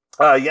 Yeah.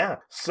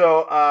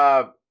 So,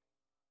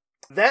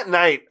 that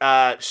night,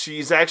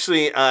 she's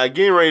actually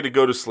getting ready to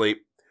go to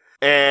sleep.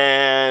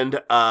 And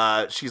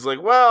she's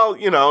like, well,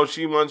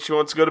 she wants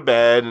to go to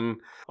bed and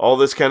all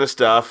this kind of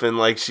stuff, and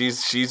like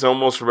she's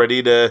almost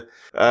ready to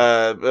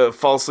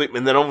fall asleep,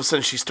 and then all of a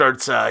sudden she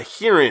starts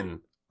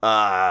hearing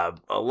a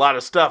lot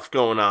of stuff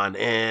going on,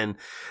 and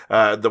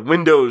the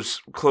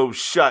windows closed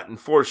shut and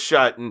forced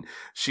shut, and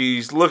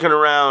she's looking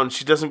around.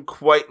 She doesn't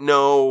quite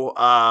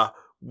know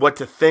what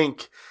to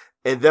think.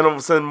 And then all of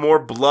a sudden, more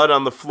blood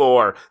on the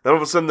floor. Then all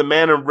of a sudden, the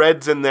man in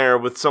red's in there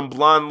with some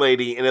blonde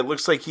lady, and it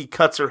looks like he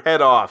cuts her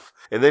head off.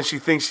 And then she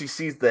thinks she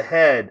sees the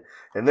head,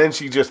 and then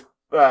she just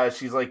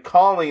she's like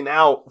calling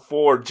out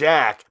for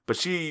Jack, but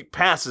she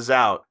passes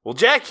out. Well,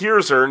 Jack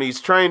hears her, and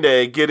he's trying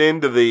to get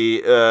into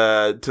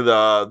the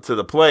to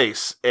the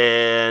place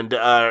and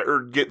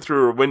or get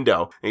through her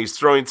window, and he's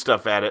throwing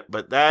stuff at it,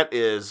 but that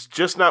is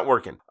just not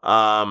working.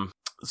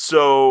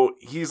 So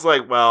he's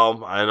like,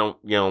 well, I don't,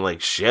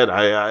 shit,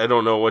 I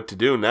don't know what to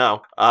do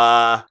now.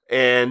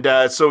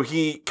 So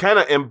he kind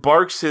of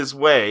embarks his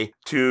way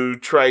to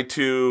try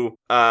to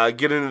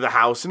get into the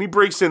house, and he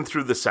breaks in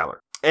through the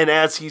cellar. And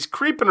as he's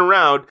creeping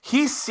around,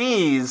 he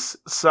sees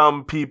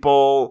some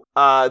people,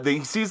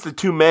 he sees the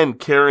two men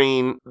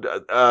carrying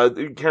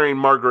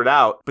Margaret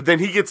out, but then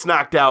he gets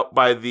knocked out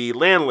by the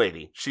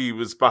landlady. She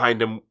was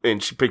behind him,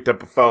 and she picked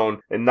up a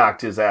phone and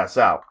knocked his ass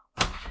out.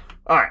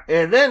 All right,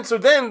 and then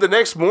the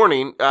next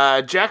morning,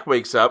 Jack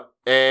wakes up,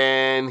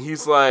 and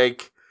he's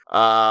like,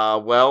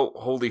 well,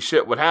 holy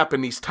shit, what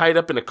happened? He's tied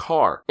up in a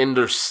car, and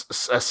there's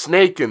a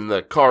snake in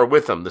the car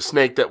with him, the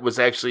snake that was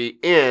actually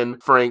in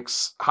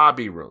Frank's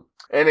hobby room.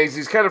 And as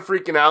he's kind of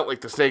freaking out,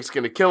 like the snake's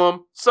going to kill him,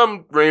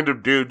 some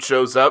random dude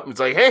shows up and he's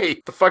like, hey,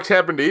 what the fuck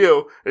happened to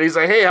you? And he's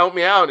like, hey, help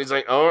me out. And he's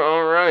like, oh,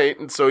 all right.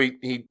 And so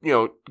he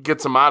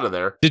gets him out of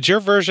there. Did your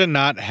version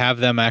not have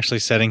them actually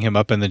setting him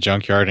up in the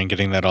junkyard and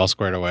getting that all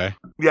squared away?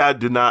 Yeah, it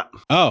did not.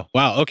 Oh,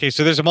 wow. Okay,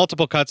 so there's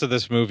multiple cuts of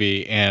this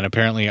movie, and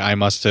apparently I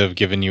must have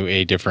given you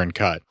a different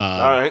cut.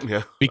 All right,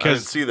 yeah. Because, I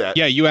didn't see that.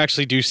 Yeah, you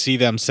actually do see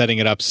them setting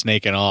it up,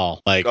 snake and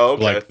all. Like, oh,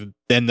 okay. Like,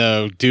 then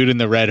the dude in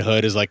the red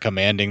hood is like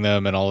commanding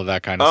them and all of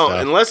that kind of stuff. Oh,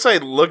 unless I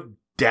looked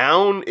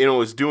down and it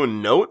was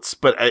doing notes,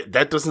 but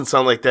that doesn't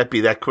sound like that'd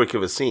be that quick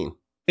of a scene.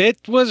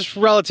 It was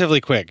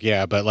relatively quick,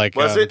 yeah, but like...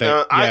 Was it?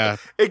 Yeah.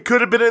 It could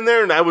have been in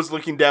there, and I was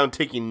looking down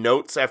taking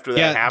notes after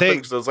that happened,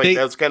 because I was like,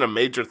 that's kind of a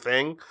major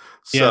thing.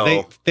 So.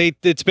 Yeah,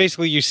 it's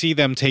basically you see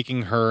them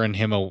taking her and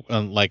him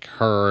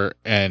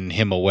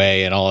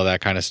away and all of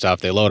that kind of stuff.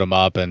 They load him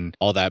up and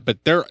all that.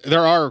 But there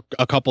are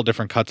a couple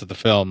different cuts of the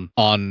film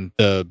on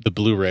the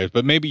Blu-rays,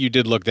 but maybe you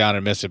did look down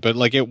and miss it. But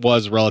like it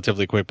was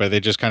relatively quick, but they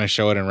just kind of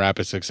show it in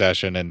rapid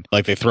succession, and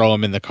like they throw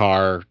him in the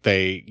car,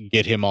 they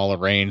get him all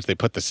arranged, they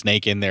put the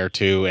snake in there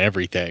too,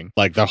 everything.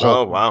 Like the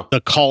whole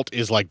the cult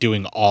is like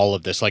doing all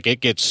of this. Like it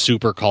gets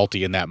super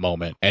culty in that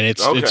moment, and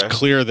it's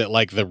clear that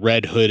like the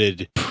red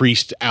hooded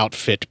priest outfit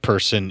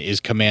person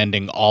is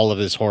commanding all of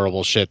this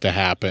horrible shit to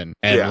happen,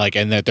 and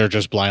and that they're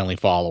just blindly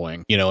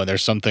following, and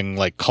there's something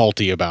like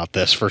culty about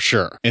this for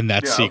sure in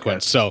that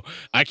sequence. So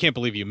I can't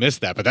believe you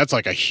missed that, but that's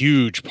like a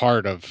huge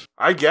part of,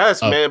 I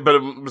guess, man, but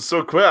it was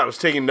so quick. I was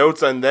taking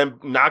notes on them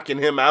knocking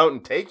him out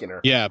and taking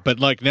her. Yeah, but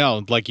like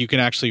no, like you can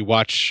actually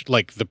watch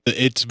like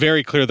it's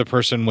very clear the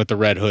person with the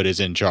red hood is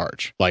in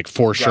charge, like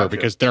for sure,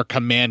 because they're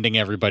commanding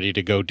everybody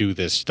to go do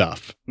this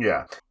stuff.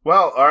 Yeah.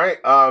 Well, all right.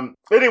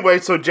 Anyway,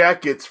 so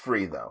Jack gets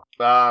free though.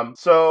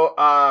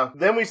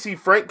 Then we see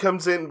Frank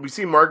comes in. We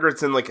see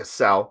Margaret's in like a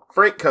cell.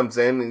 Frank comes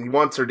in and he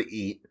wants her to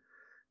eat,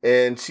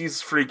 and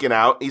she's freaking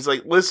out. He's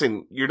like,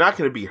 "Listen, you're not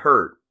going to be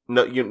hurt.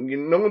 No,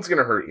 no one's going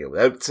to hurt you.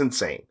 That's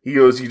insane." He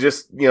goes, "You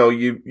just,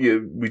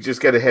 we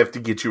just got to have to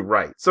get you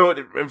right." So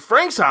in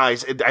Frank's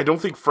eyes, I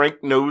don't think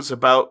Frank knows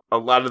about a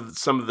lot of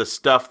some of the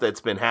stuff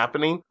that's been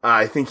happening.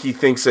 I think he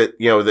thinks that,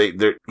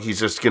 he's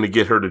just going to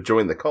get her to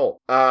join the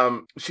cult.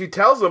 She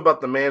tells him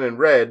about the man in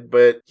red,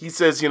 but he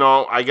says,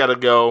 I got to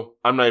go.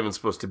 I'm not even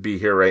supposed to be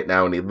here right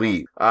now, and he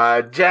leaves.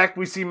 Jack,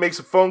 we see, makes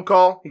a phone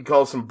call. He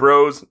calls some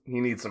bros.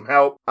 He needs some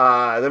help.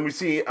 Then we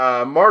see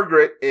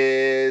Margaret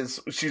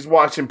she's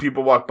watching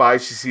people walk by.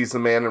 She sees the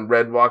man in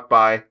red walk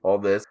by, all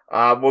this.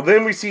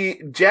 Then we see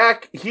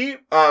Jack, he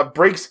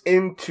breaks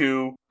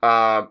into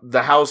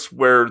the house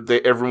where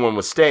everyone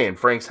was staying,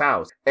 Frank's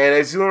house. And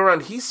as he looks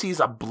around, he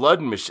sees a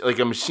blood machine, like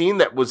a machine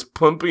that was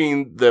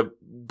pumping the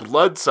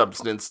blood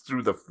substance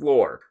through the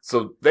floor.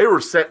 So they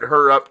were setting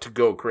her up to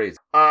go crazy.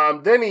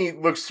 Then he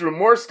looks through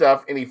more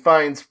stuff, and he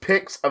finds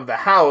pics of the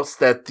house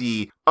that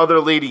the other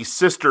lady's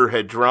sister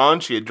had drawn.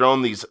 She had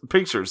drawn these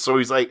pictures. So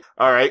he's like,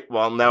 all right,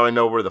 well, now I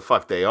know where the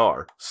fuck they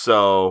are.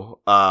 So,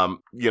 time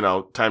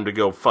to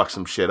go fuck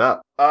some shit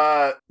up.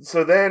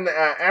 So then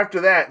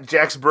after that,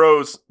 Jack's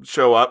bros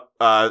show up.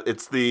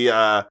 It's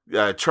the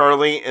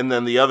Charlie, and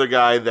then the other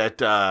guy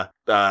that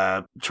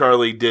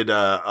Charlie did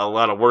a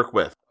lot of work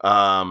with.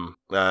 A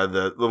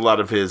lot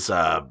of his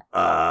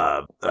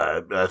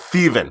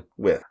thieving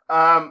with.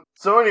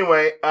 So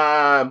anyway,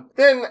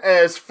 then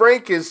as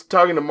Frank is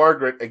talking to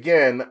Margaret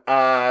again,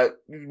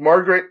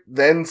 Margaret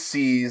then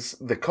sees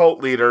the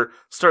cult leader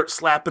start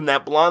slapping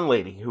that blonde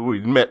lady who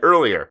we met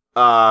earlier,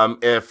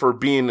 for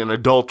being an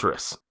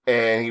adulteress.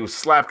 And he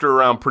slapped her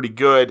around pretty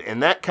good,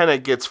 and that kind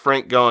of gets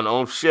Frank going,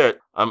 oh shit,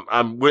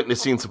 I'm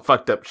witnessing some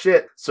fucked up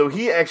shit. So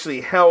he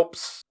actually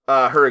helps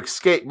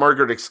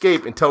Margaret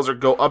escape, and tells her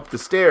go up the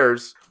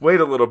stairs. Wait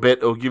a little bit,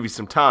 it'll give you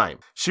some time.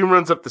 She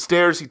runs up the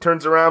stairs, he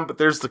turns around, but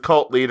there's the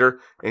cult leader,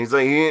 and he's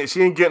like,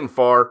 she ain't getting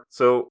far,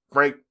 so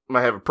Frank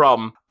might have a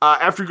problem.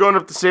 After going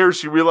up the stairs,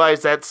 she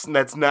realized that's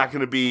not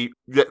going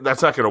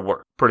to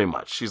work, pretty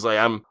much. She's like,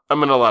 I'm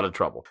in a lot of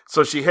trouble.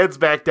 So she heads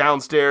back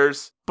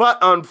downstairs, but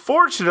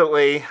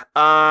unfortunately,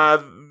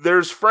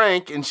 there's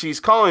Frank, and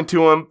she's calling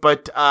to him,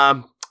 but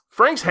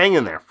Frank's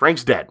hanging there.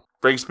 Frank's dead.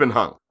 Frank's been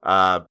hung.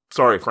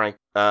 Sorry, Frank.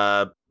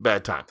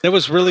 Bad time. It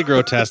was really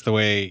grotesque the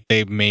way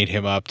they made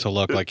him up to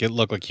look like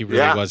he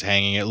really was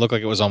hanging. It looked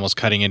like it was almost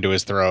cutting into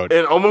his throat.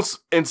 And almost,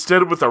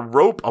 instead of with a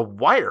rope, a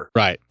wire.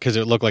 Right, because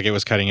it looked like it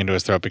was cutting into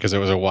his throat because it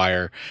was a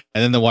wire.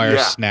 And then the wire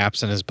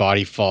snaps and his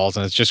body falls,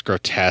 and it's just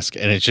grotesque,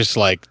 and it's just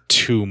like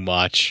too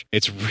much.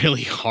 It's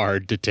really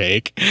hard to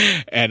take.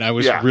 And I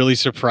was really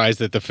surprised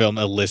that the film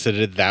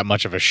elicited that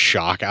much of a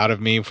shock out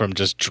of me from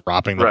just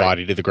dropping the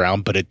body to the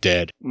ground, but it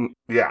did.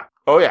 Yeah.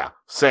 Oh, yeah.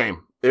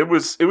 Same. It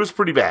was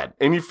pretty bad.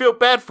 And you feel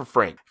bad for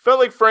Frank. You felt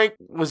like Frank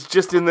was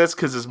just in this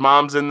because his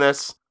mom's in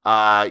this.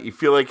 You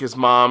feel like his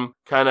mom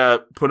kind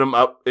of put him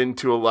up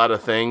into a lot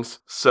of things.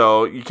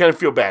 So you kind of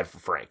feel bad for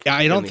Frank. Yeah,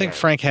 I don't think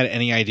Frank had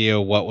any idea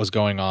what was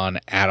going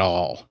on at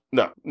all.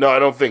 No, I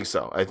don't think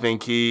so. I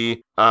think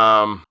he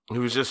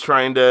was just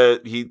trying to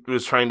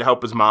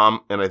help his mom,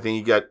 and I think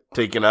he got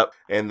taken up,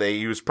 and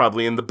he was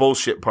probably in the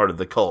bullshit part of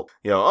the cult.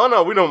 You know, oh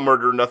no, we don't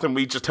murder nothing.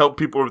 We just help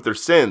people with their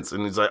sins.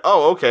 And he's like,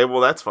 oh, okay,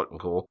 well that's fucking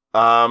cool.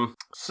 So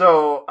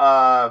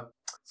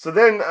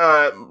then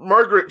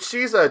Margaret,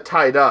 she's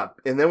tied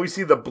up, and then we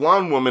see the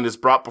blonde woman is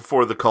brought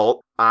before the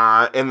cult,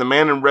 and the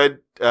man in red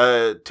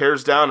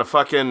tears down a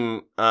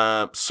fucking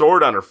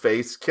sword on her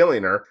face,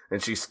 killing her,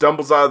 and she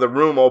stumbles out of the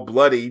room all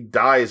bloody,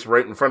 dies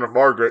right in front of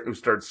Margaret, who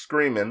starts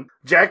screaming.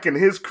 Jack and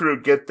his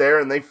crew get there,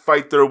 and they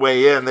fight their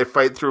way in. They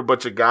fight through a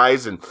bunch of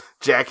guys, and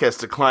Jack has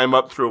to climb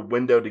up through a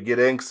window to get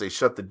in because they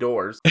shut the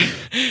doors.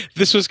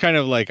 This was kind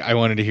of like I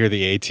wanted to hear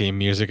the A-Team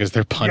music as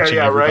they're punching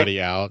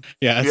everybody out.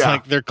 Yeah, it's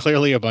like they're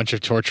clearly a bunch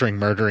of torturing,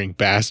 murdering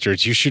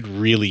bastards. You should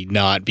really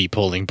not be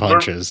pulling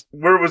punches.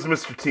 Where was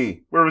Mr.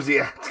 T? Where was he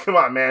at? Come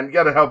on, man. You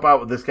got to help out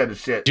with this kind of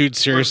shit. Dude,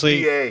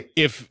 seriously,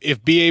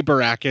 if B.A.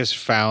 Baracus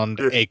found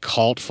a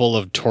cult full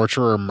of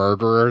torturer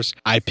murderers,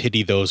 I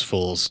pity those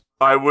fools.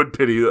 I wouldn't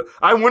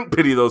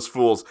pity those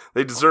fools.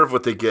 They deserve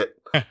what they get.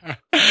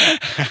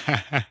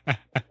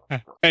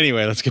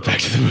 Anyway, let's get back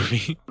to the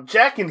movie.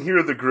 Jack can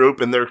hear the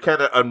group, and they're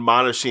kind of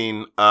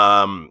admonishing.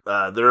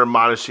 They're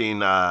admonishing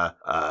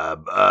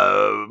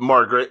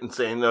Margaret and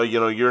saying, "No,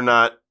 you're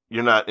not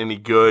any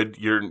good.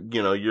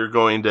 You're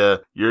going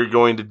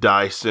to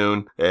die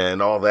soon,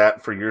 and all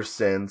that for your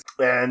sins."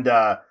 And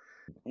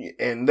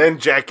then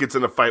Jack gets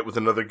in a fight with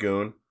another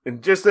goon.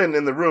 And just then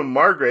in the room,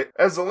 Margaret,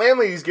 as the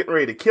landlady's getting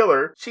ready to kill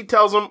her, she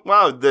tells him,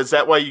 wow, is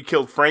that why you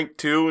killed Frank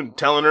too? And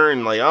telling her,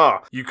 and like, oh,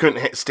 you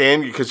couldn't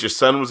stand because your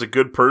son was a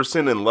good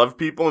person and loved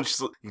people. And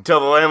you tell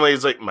the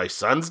landlady's like, my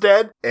son's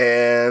dead?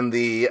 And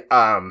the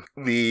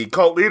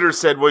cult leader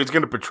said, well, he's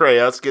going to betray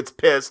us, gets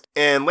pissed.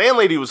 And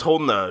landlady was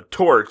holding a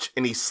torch,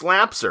 and he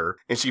slaps her,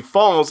 and she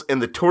falls,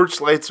 and the torch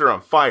lights her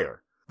on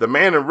fire. The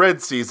man in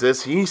red sees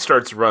this, he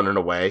starts running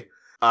away.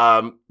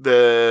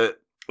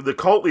 The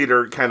cult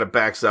leader kind of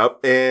backs up,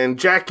 and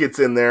Jack gets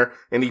in there,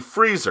 and he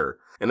frees her.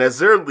 And as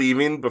they're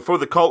leaving, before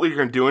the cult leader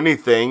can do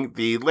anything,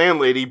 the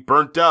landlady,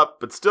 burnt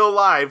up, but still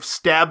alive,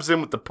 stabs him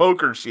with the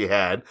poker she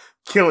had,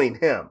 killing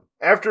him.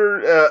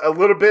 After a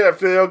little bit,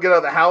 after they all get out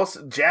of the house,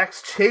 Jack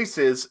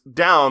chases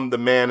down the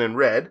man in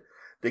red.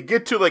 They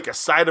get to like a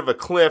side of a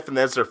cliff, and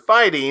as they're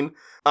fighting,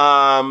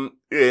 and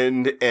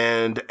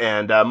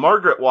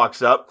Margaret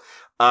walks up.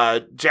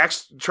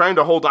 Jack's trying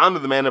to hold on to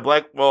the man in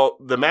black. Well,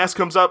 the mask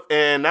comes up,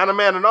 and not a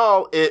man at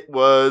all. It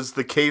was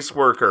the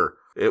caseworker.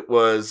 It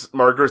was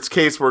Margaret's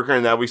caseworker,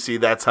 and now we see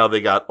that's how they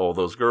got all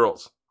those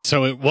girls.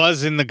 So it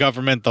was in the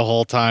government the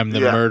whole time. The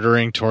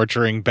murdering,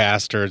 torturing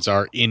bastards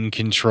are in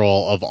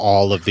control of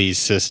all of these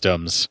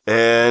systems.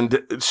 And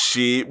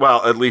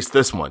at least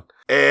this one.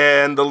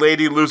 And the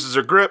lady loses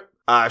her grip.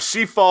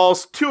 She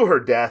falls to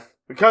her death.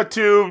 We cut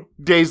 2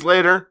 days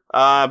later.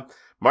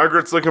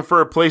 Margaret's looking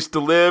for a place to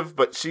live,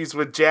 but she's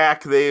with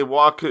Jack. They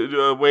walk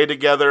away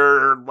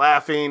together,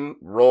 laughing.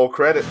 Roll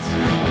credits.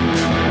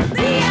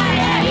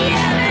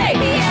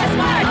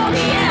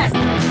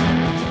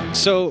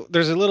 So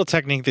there's a little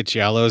technique that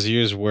Giallos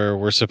use where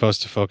we're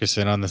supposed to focus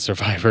in on the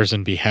survivors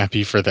and be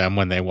happy for them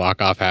when they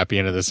walk off happy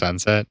into the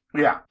sunset.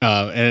 Yeah.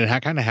 And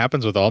it kind of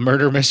happens with all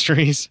murder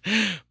mysteries.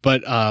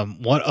 But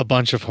what a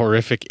bunch of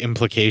horrific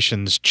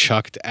implications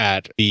chucked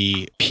at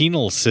the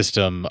penal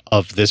system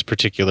of this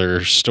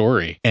particular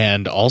story.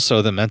 And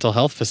also the mental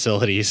health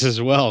facilities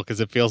as well, because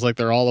it feels like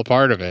they're all a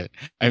part of it.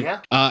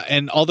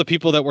 And all the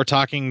people that were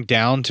talking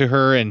down to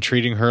her and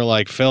treating her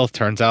like filth,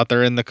 turns out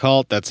they're in the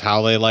cult. That's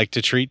how they like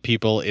to treat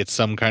people. It's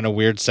some kind of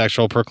weird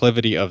sexual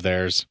proclivity of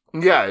theirs.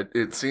 Yeah,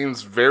 it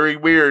seems very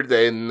weird,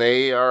 and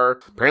they are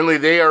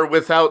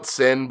without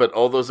sin, but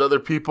all those other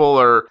people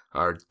are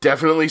are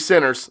definitely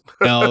sinners.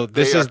 No,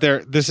 this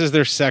is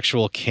their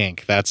sexual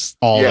kink. That's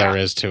all there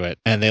is to it.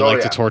 And they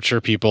like to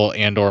torture people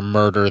and or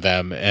murder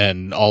them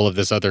and all of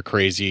this other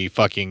crazy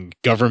fucking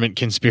government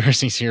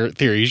conspiracy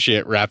theory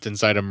shit wrapped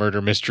inside a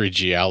murder mystery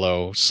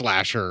giallo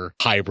slasher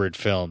hybrid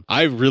film.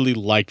 I really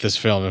liked this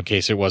film, in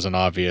case it wasn't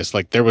obvious.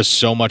 Like, there was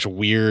so much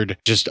weird,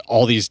 just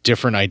all these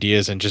different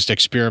ideas and just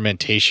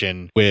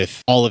experimentation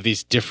with all of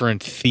these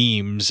different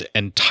themes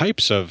and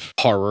types of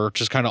horror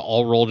just kind of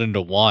all rolled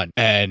into one.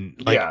 And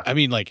like, I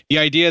mean, like, the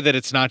idea that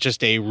it's not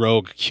just a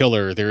rogue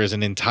killer, there is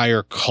an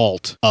entire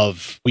cult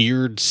of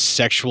weird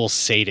sexual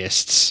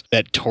sadists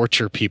that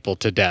torture people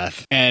to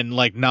death. And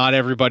like, not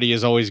everybody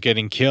is always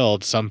getting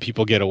killed. Some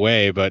people get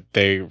away, but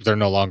they're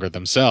no longer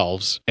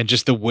themselves. And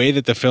just the way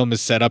that the film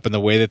is set up and the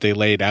way that they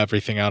laid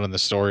everything out in the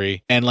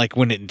story. And like,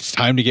 when it's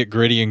time to get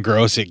gritty and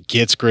gross, it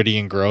gets gritty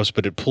and gross,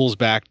 but it pulls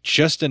back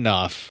just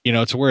enough, you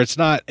know, to where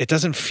it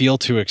doesn't feel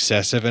too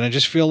excessive. And I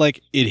just feel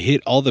like it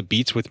hit all the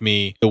beats with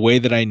me the way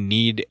that I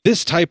need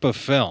this type of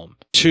film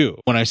too.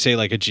 When I say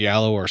like a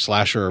giallo or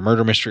slasher or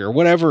murder mystery or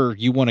whatever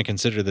you want to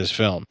consider this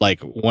film, like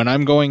when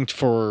I'm going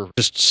for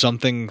just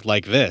something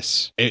like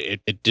this,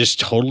 it just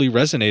totally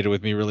resonated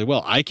with me really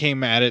well. I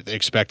came at it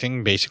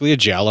expecting basically a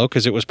giallo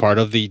because it was part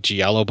of the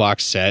giallo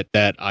box set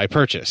that I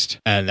purchased.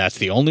 And that's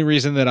the only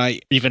reason that I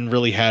even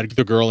really had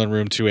The Girl in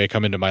Room 2A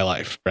come into my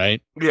life,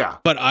 right? Yeah.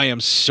 But I am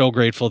so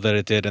grateful that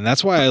it did. And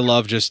that's why I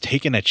love just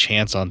taking a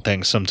chance on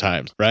things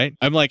sometimes, right?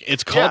 I'm like,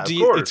 it's called...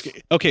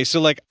 okay,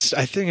 so like,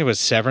 I think it was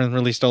Severin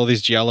released all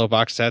these giallo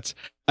box sets.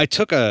 I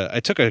took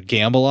a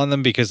gamble on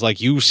them because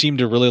like you seem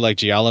to really like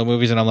giallo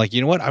movies, and I'm like,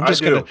 you know what? I'm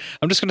just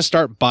gonna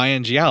start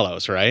buying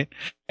giallos, right?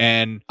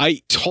 And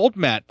I told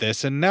Matt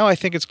this, and now I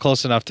think it's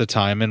close enough to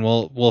time, and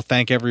we'll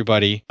thank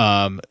everybody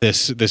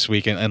this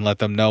week and let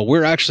them know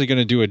we're actually going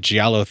to do a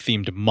giallo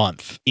themed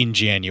month in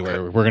January.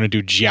 We're going to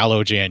do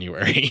Giallo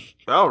January.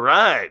 All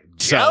right.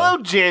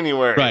 Giallo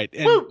January. Right.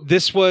 And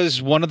this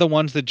was one of the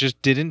ones that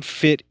just didn't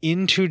fit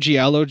into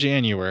Giallo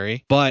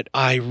January, but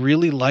I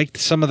really liked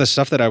some of the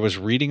stuff that I was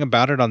reading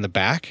about it on the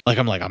back. Like,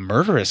 I'm like, a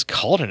murderous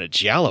cult in a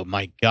giallo,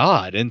 my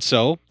God. And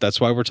so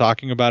that's why we're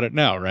talking about it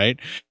now, right?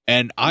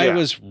 And I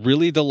was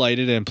really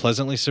delighted and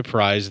pleasantly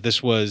surprised.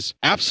 This was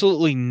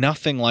absolutely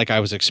nothing like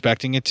I was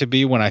expecting it to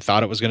be when I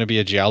thought it was going to be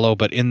a giallo,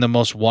 but in the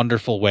most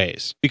wonderful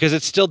ways. Because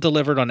it still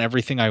delivered on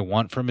everything I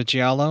want from a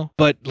giallo,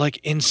 but like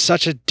in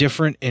such a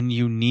different and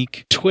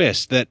unique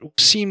twist that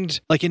seemed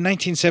like in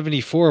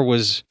 1974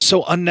 was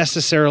so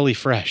unnecessarily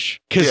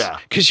fresh.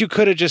 Because you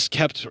could have just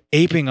kept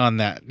aping on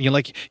that. You know,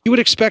 like you would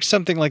expect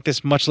something like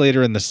this much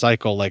later in the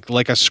cycle,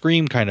 like a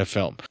Scream kind of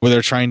film where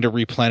they're trying to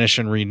replenish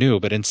and renew.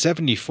 But in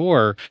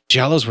 74,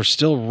 giallos were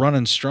still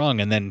running strong,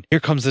 and then here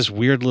comes this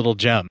weird little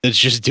gem that's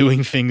just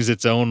doing things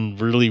its own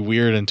really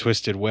weird and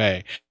twisted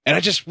way. And I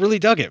just really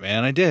dug it,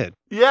 man. I did.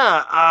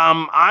 Yeah,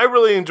 I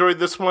really enjoyed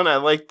this one. I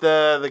liked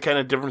the kind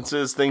of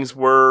differences things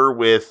were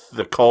with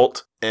the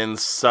cult and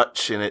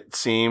such, and it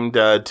seemed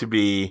to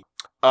be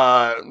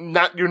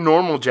not your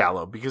normal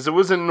giallo, because it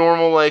wasn't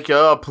normal like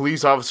a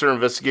police officer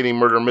investigating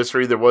murder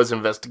mystery. There was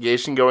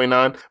investigation going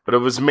on, but it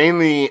was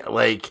mainly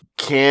like,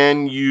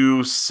 can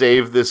you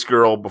save this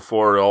girl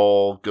before it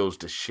all goes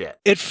to shit?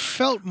 It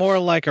felt more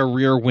like a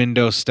Rear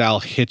Window style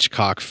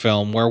Hitchcock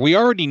film where we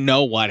already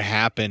know what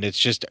happened. It's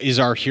just, is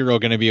our hero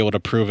going to be able to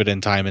prove it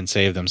in time and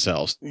save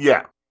themselves?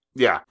 Yeah.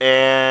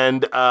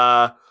 And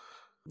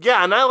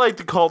and I like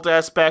the cult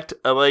aspect.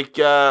 I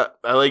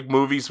like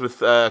movies with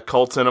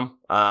cults in them.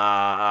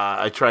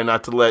 I try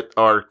not to let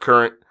our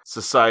current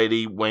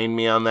society wane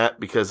me on that,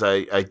 because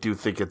I do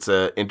think it's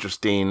a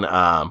interesting.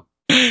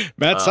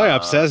 Matt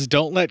Psyop says,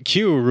 "Don't let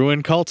Q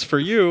ruin cults for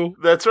you."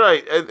 That's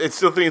right. I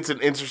still think it's an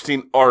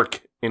interesting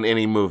arc in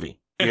any movie.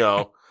 You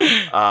know,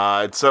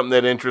 it's something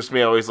that interests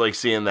me. I always like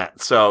seeing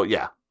that. So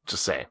yeah,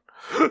 just saying.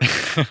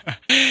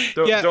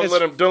 Don't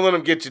let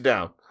them get you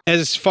down.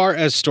 As far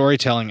as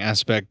storytelling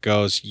aspect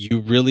goes,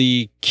 you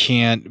really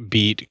can't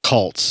beat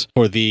cults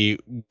for the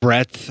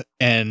breadth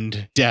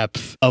and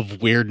depth of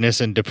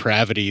weirdness and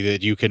depravity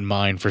that you can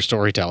mine for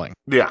storytelling.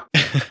 Yeah,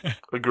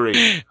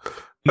 agreed.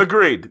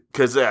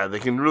 Because they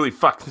can really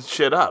fuck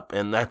shit up,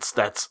 and that's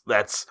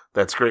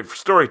great for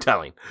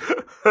storytelling.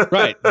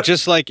 Right,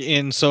 just like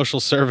in social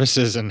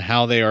services and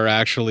how they are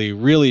actually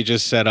really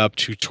just set up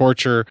to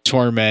torture,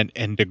 torment,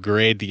 and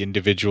degrade the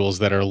individuals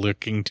that are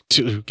looking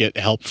to get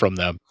help from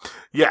them.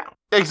 Yeah,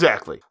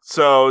 exactly.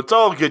 So it's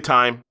all a good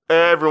time.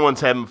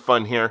 Everyone's having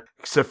fun here,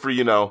 except for,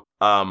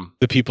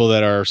 the people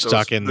that are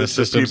stuck in the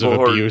systems of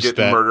abuse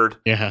that murdered.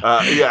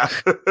 Yeah.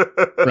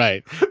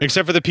 Right.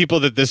 Except for the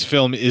people that this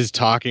film is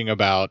talking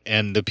about,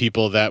 and the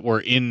people that were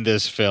in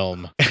this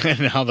film and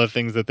how the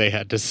things that they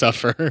had to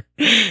suffer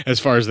as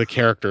far as the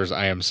characters,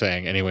 I am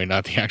saying anyway,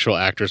 not the actual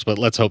actors, but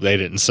let's hope they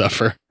didn't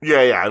suffer.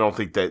 Yeah. I don't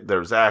think that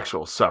there's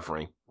actual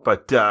suffering,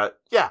 but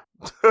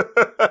All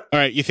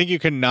right, you think you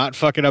can not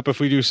fuck it up if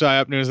we do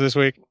PSYOP news this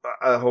week?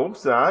 I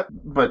hope not,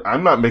 but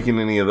I'm not making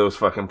any of those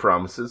fucking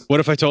promises. What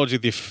if I told you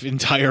the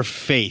entire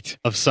fate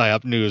of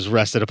PSYOP news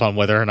rested upon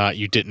whether or not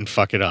you didn't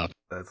fuck it up?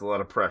 That's a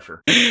lot of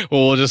pressure.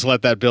 Well, we'll just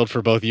let that build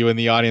for both you and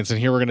the audience. And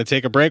here we're going to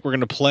take a break. We're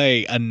going to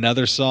play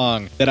another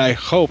song that I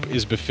hope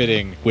is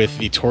befitting with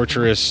the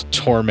torturous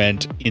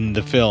torment in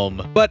the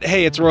film. But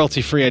hey, it's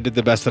royalty free. I did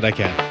the best that I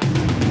can.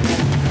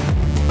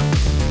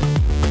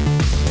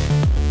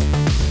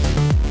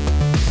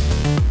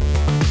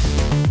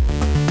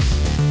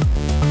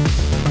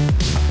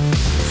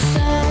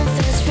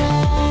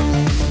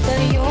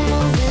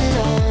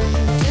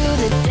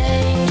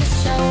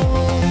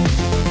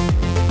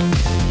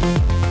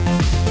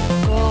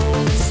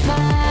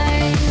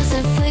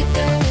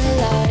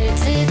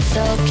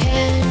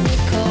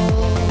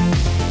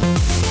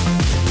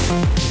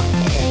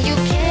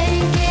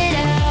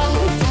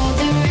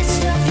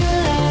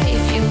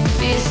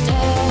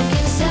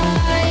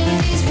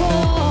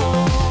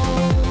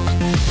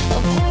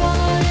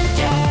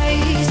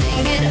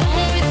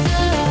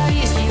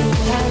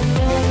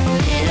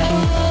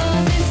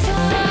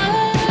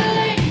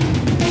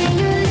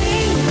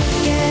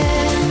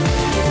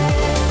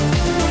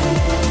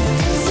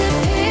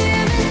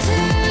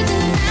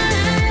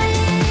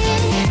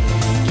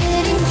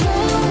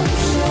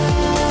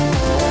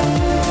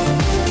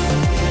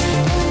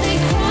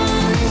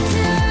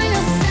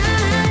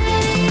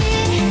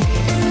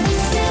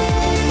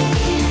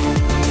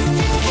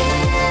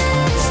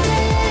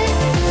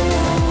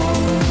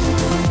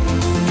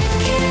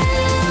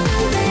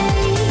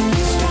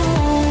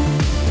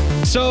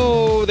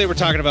 They were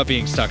talking about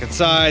being stuck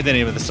inside. The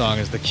name of the song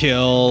is The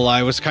Kill.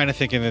 I was kind of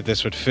thinking that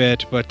this would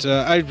fit, but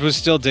I was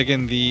still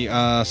digging the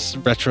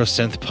retro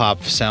synth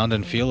pop sound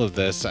and feel of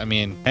this. I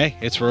mean, hey,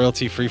 it's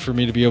royalty free for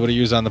me to be able to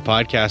use on the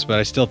podcast, but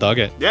I still dug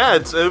it. Yeah,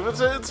 it's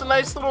a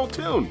nice little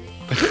tune.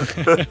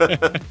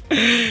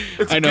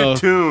 It's I a know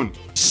good tune.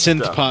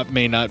 Synth pop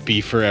may not be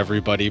for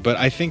everybody, but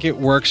I think it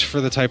works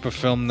for the type of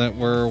film that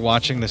we're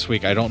watching this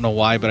week. I don't know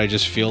why, but I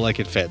just feel like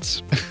it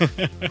fits.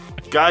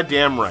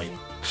 Goddamn right.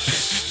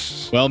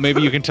 Well,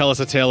 maybe you can tell us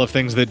a tale of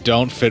things that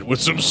don't fit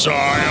with some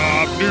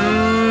PSYOP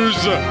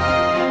news.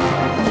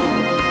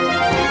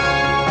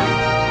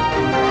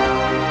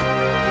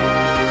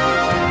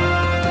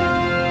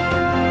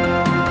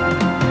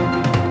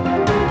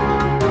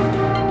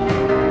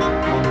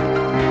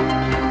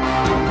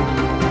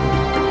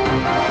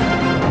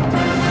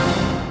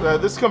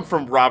 This comes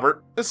from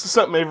Robert. This is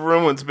something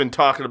everyone's been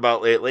talking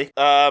about lately.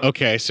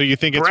 Okay, so you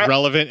think it's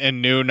relevant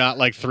and new, not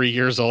like 3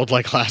 years old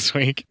like last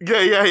week?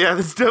 Yeah.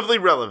 That's definitely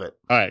relevant.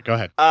 All right, go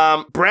ahead.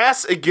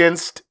 Brass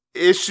Against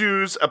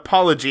issues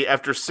apology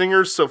after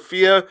singer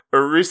Sophia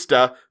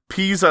Arista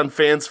pees on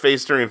fans'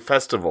 face during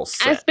festival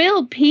set. I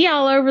spilled pee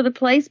all over the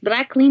place, but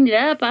I cleaned it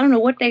up. I don't know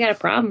what they got a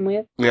problem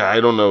with. Yeah, I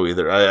don't know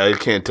either. I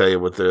can't tell you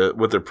what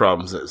their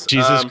problems is.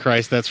 Jesus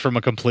Christ, that's from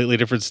a completely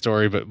different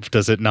story, but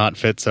does it not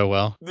fit so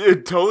well?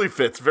 It totally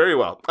fits very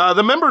well.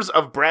 The members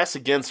of Brass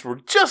Against were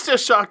just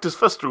as shocked as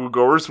festival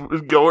goers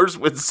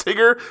when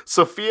singer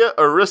Sophia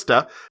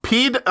Arista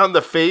peed on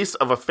the face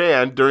of a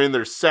fan during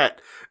their set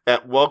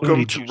at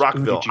Welcome to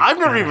Rockville. I've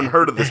never even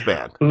heard of this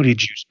band. Booty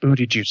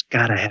juice,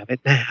 gotta have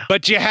it now.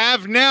 But you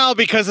have now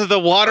because of the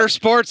water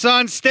sports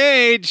on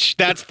stage.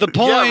 That's the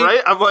point. Yeah,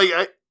 right? I'm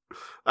like,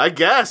 I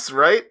guess,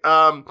 right?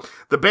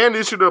 The band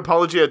issued an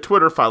apology on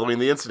Twitter following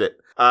the incident.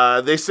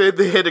 They said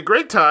they had a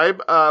great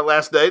time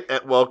last night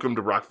at Welcome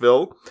to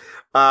Rockville.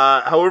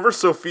 However,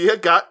 Sophia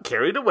got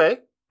carried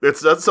away.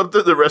 It's not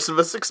something the rest of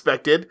us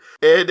expected,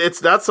 and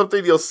it's not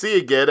something you'll see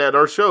again at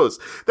our shows.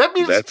 That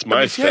means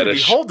she had to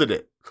be holding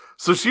it.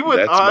 So she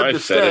went on the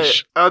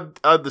stage, having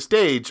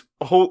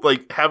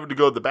to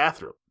go to the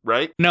bathroom,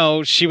 right?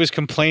 No, she was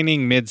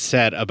complaining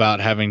mid-set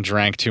about having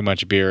drank too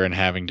much beer and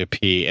having to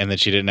pee, and that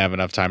she didn't have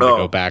enough time to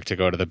go back to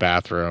go to the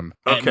bathroom.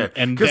 Okay,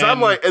 because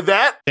I'm like,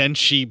 that... Then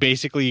she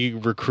basically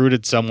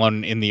recruited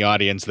someone in the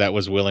audience that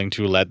was willing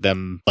to let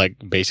them,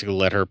 basically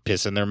let her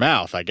piss in their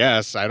mouth, I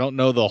guess. I don't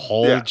know the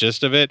whole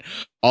gist of it.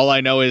 All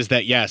I know is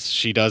that, yes,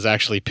 she does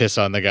actually piss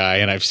on the guy,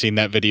 and I've seen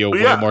that video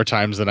way more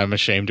times than I'm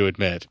ashamed to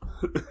admit.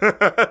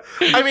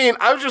 I mean,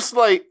 I was just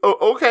like,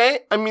 okay.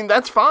 I mean,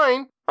 that's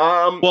fine.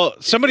 Well,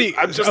 somebody...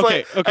 I'm just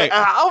okay.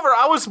 However,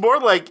 I was more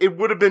like, it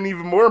would have been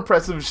even more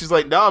impressive if she's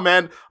like, no,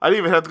 man, I didn't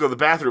even have to go to the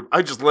bathroom.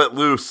 I just let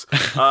loose.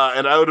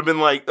 And I would have been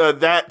like,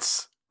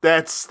 that's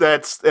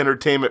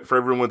entertainment for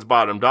everyone's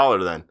bottom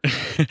dollar then.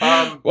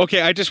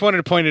 Okay, I just wanted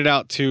to point it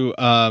out to,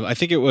 I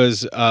think it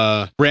was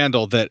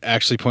Randall that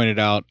actually pointed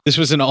out this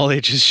was an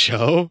all-ages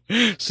show.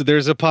 So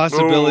there's a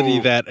possibility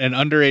that an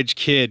underage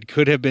kid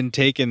could have been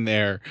taken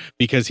there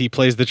because he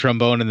plays the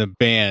trombone in the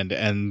band,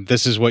 and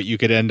this is what you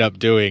could end up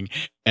doing.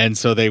 And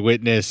so they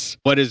witness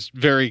what is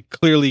very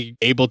clearly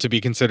able to be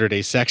considered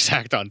a sex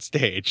act on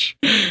stage.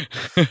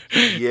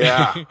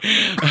 Yeah.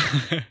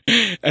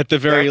 At the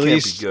very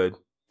least. Be good.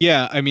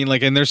 Yeah, I mean,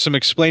 and there's some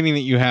explaining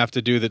that you have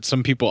to do that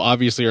some people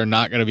obviously are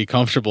not going to be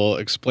comfortable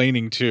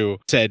explaining to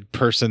said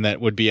person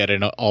that would be at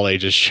an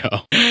all-ages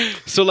show.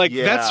 So, like,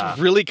 that's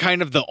really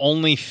kind of the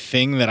only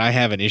thing that I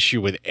have an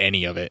issue with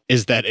any of it,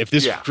 is that if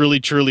this really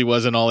truly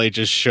was an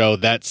all-ages show,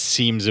 that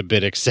seems a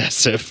bit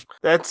excessive.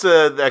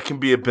 That can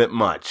be a bit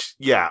much.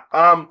 Yeah.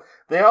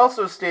 They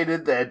also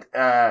stated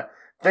that,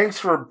 thanks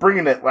for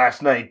bringing it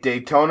last night,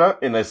 Daytona.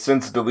 In a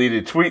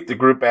since-deleted tweet, the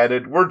group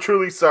added, "We're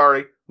truly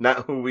sorry,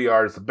 not who we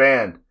are as a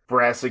band."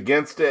 Brass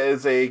Against It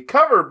is a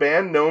cover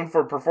band known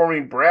for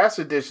performing brass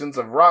editions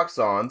of rock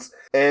songs,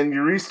 and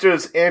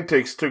Eurista's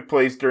antics took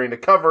place during a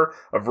cover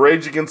of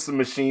Rage Against the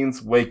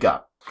Machine's Wake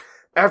Up.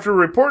 After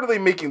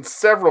reportedly making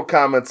several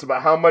comments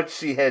about how much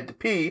she had to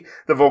pee,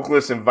 the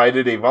vocalist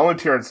invited a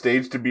volunteer on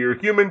stage to be her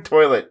human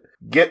toilet.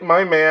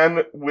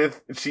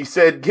 She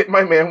said, get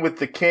my man with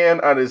the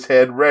can on his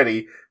head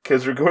ready,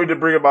 because we're going to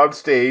bring him on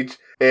stage,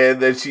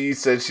 and then she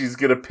said she's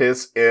gonna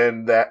piss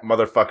in that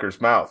motherfucker's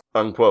mouth,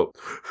 unquote.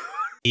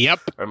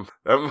 Yep.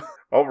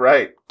 All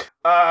right.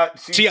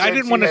 See, I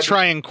didn't want to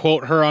try and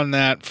quote her on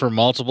that for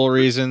multiple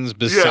reasons,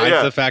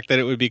 besides the fact that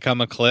it would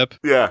become a clip.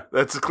 Yeah,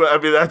 that's a clip. I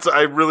mean,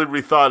 I really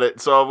rethought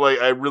it, so I'm like,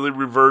 I really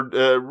reworded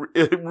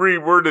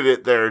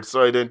it there,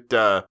 so I didn't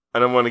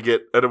want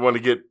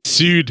to get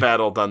sued,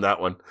 battled on that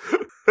one.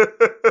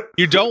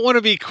 You don't want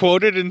to be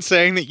quoted in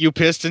saying that you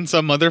pissed in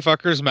some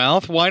motherfucker's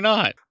mouth? Why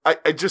not?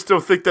 I just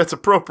don't think that's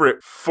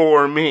appropriate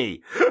for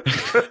me.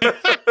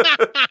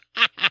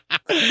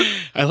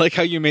 I like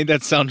how you made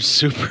that sound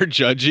super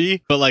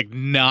judgy, but like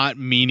not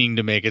meaning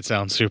to make it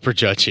sound super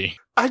judgy.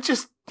 I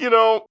just,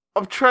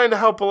 I'm trying to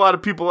help a lot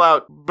of people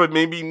out, but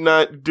maybe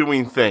not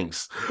doing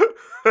things.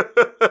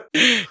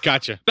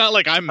 Gotcha. Not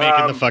like I'm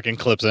making the fucking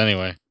clips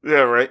anyway.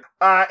 Yeah, right.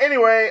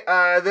 Anyway,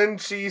 then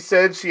she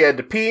said she had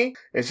to pee,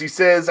 and she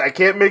says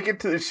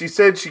she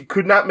said she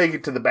could not make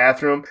it to the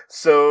bathroom,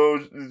 so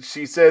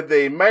she said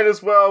they might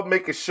as well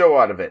make a show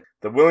out of it.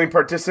 The willing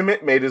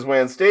participant made his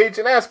way on stage,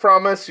 and as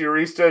promised,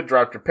 Eurista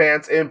dropped her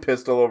pants and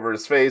pissed all over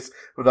his face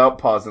without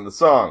pausing the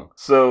song.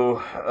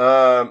 So,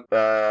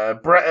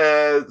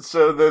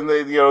 so then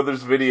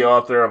there's video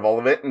out there of all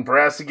of it, and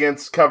Brass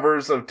Against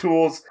covers of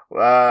Tool's,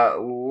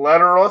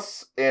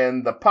 Lateros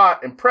and The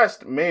Pot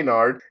impressed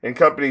Maynard and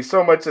company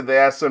so much that they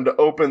asked them to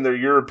open their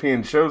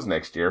European shows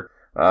next year.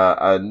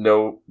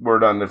 No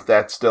word on if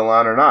that's still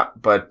on or not,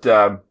 but,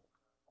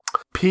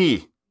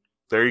 P.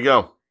 There you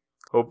go.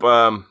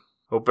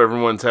 Hope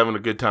everyone's having a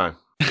good time.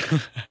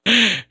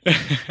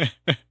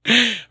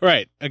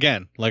 Right.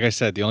 Again, like I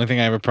said, the only thing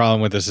I have a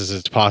problem with this is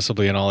it's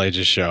possibly an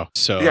all-ages show.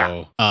 So,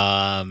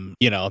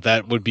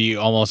 that would be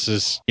almost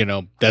as,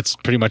 that's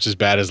pretty much as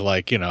bad as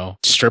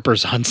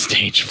strippers on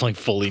stage like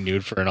fully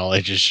nude for an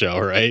all-ages show,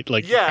 right?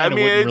 Like,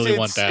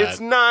 it's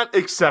not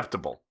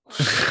acceptable.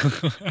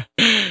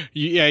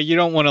 Yeah, you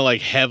don't want to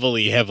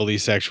heavily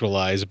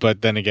sexualize,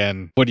 but then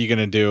again, what are you going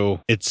to do?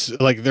 It's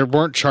like there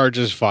weren't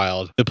charges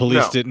filed. The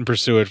police didn't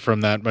pursue it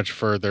from that much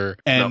further.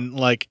 And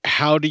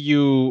how do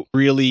you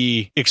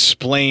really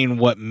explain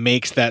what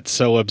makes that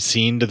so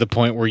obscene to the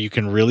point where you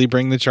can really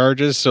bring the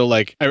charges? So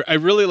I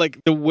really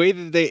like the way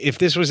that if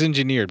this was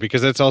engineered,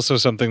 because that's also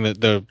something that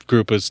the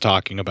group was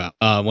talking about.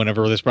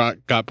 Whenever this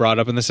got brought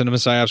up in the Cinema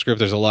Psyops group,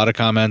 there's a lot of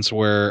comments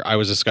where I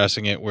was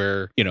discussing it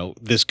where,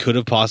 this could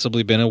have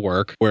possibly been a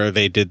work where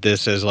they did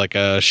this as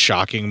a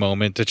shocking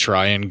moment to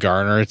try and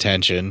garner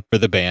attention for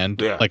the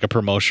band, like a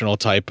promotional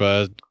type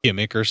of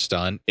gimmick or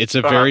stunt. It's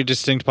a very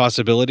distinct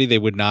possibility. They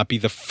would not be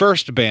the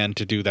first band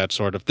to do that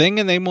sort of thing,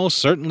 and they most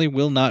certainly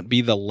will not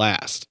be the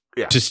last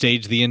to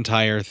stage the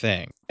entire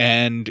thing.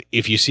 And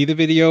if you see the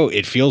video,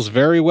 it feels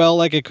very well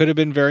like it could have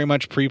been very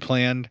much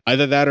pre-planned.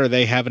 Either that or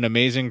they have an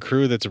amazing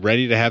crew that's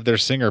ready to have their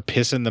singer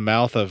piss in the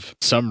mouth of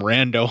some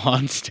rando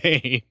on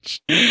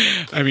stage.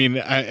 I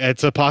mean,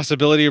 it's a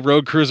possibility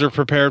road crews are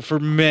prepared for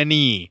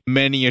many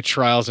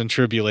trials and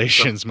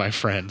tribulations, my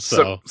friend.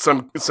 So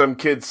some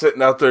kids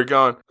sitting out there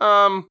going,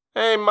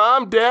 hey,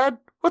 Mom, Dad,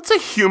 what's a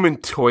human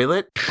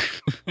toilet?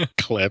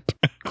 Clip.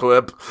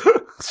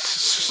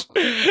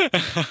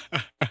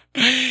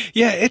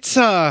 Yeah, it's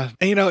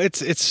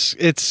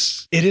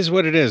it is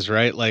what it is,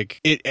 right? Like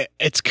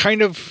it's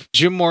kind of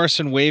Jim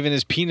Morrison waving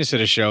his penis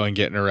at a show and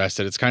getting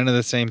arrested. It's kind of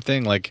the same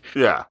thing.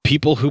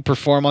 People who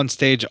perform on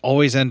stage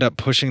always end up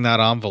pushing that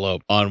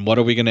envelope on what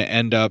are we going to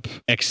end up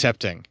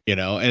accepting,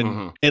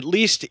 and at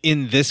least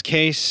in this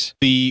case,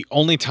 the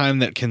only time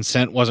that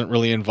consent wasn't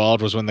really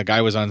involved was when the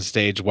guy was on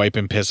stage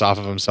wiping piss off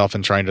of himself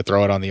and trying to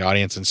throw it on the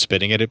audience and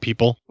spitting it at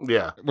people.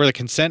 Yeah. Where the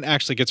consent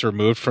actually gets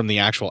removed from the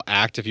actual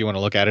act, if you want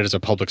to look at it as a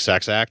public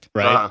sex act,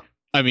 right?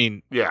 I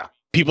mean,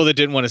 people that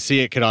didn't want to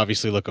see it could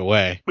obviously look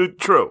away.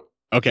 True.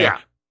 Okay. Yeah.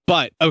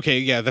 But,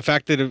 the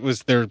fact that it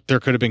was there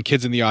could have been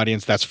kids in the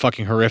audience, that's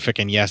fucking horrific.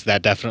 And yes,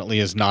 that definitely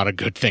is not a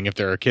good thing if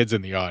there are kids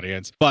in the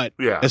audience. But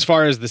as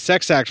far as the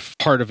sex act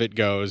part of it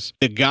goes,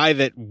 the guy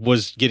that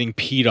was getting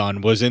peed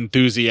on was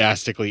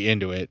enthusiastically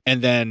into it.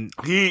 And then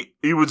he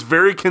was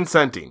very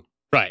consenting.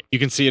 Right. You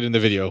can see it in the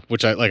video,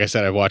 which like I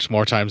said, I've watched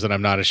more times than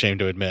I'm not ashamed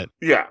to admit.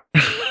 Yeah.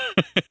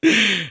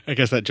 I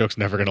guess that joke's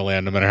never going to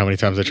land no matter how many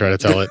times I try to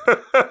tell it.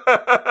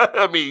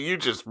 I mean, you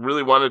just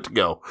really want it to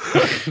go.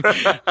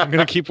 I'm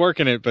going to keep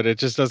working it, but it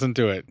just doesn't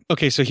do it.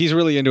 Okay, so he's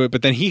really into it,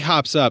 but then he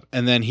hops up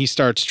and then he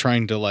starts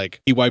trying to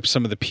like, he wipes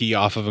some of the pee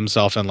off of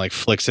himself and like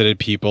flicks it at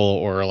people,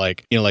 or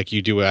like, you know, like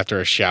you do after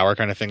a shower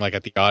kind of thing, like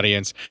at the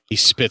audience. He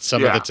spits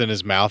some of that's in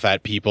his mouth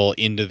at people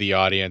into the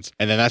audience.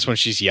 And then that's when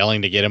she's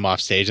yelling to get him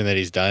off stage and that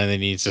he's done and that he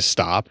needs to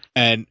stop.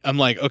 And I'm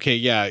like, okay,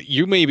 yeah,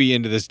 you may be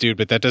into this dude,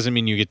 but that doesn't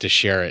mean you get to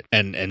share it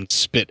and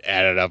spit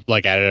at it up,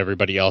 like at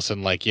everybody else,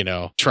 and like, you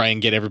know, try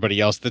and get everybody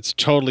else that's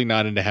totally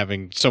not into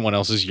having someone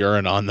else's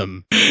urine on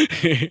them.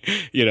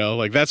 You know,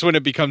 like that's when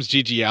it becomes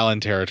G.G. Allen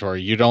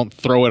territory. You don't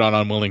throw it on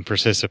unwilling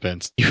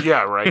participants.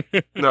 Yeah, right.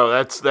 No,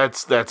 that's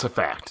a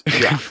fact.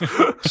 Yeah.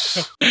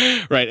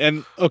 Right.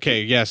 And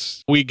okay,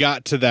 yes, we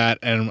got to that,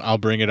 and I'll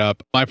bring it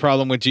up. My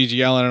problem with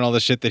G.G. Allen and all the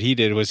shit that he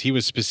did was he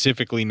was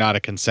specifically not a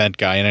consent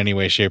guy in any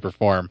way, shape, or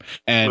form.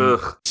 And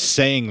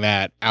saying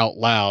that out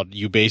loud,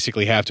 you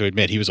basically have to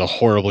admit he was a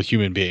horrible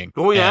human being.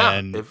 Oh yeah.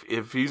 And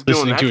if he's doing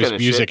listening that to his kind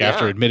of music shit,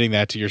 after admitting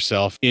that to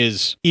yourself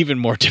is even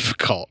more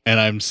difficult. And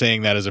I'm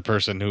saying that as a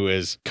person who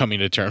is coming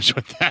to terms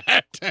with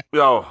that.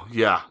 Oh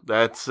yeah,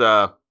 that's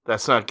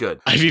not good.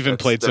 I've even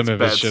played some of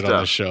his shit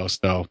on the show.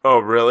 So oh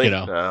really? You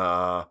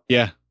know,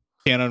 yeah,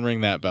 can't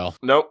unring that bell.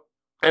 Nope,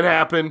 it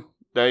happened.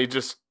 Now you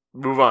just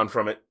move on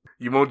from it.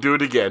 You won't do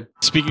it again.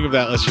 Speaking of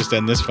that, let's just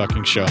end this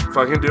fucking show.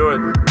 Fucking do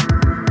it.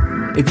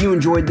 If you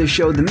enjoyed this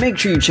show, then make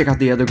sure you check out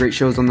the other great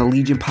shows on the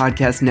Legion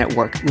Podcast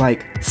Network,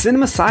 like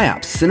Cinema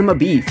Psyops, Cinema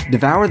Beef,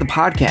 Devour the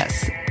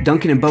Podcast,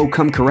 Duncan and Bo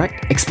Come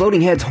Correct,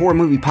 Exploding Heads Horror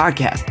Movie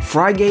Podcast,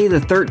 Friday the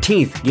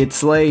 13th, Get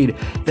Slayed,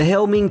 The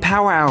Helming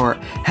Power Hour,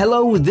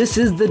 Hello, This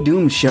is the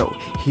Doom Show,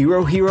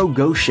 Hero Hero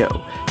Go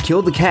Show,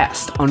 Kill the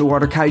Cast,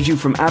 Underwater Kaiju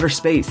from Outer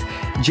Space,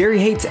 Jerry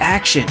Hates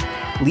Action,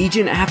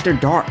 Legion After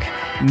Dark,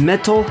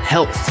 Mental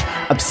Health,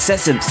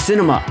 Obsessive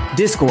Cinema,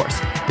 Discourse,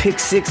 Pick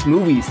Six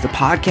Movies, the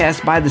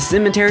podcast by The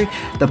Cemetery,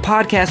 the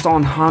podcast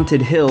on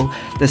Haunted Hill,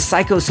 the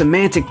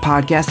Psychosemantic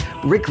Podcast,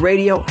 Rick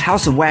Radio,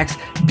 House of Wax,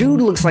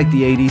 Dude Looks Like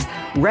the 80s,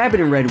 Rabbit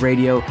and Red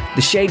Radio,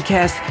 the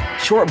Shadecast,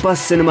 Short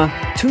Bus Cinema,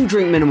 Two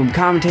Drink Minimum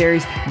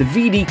Commentaries, the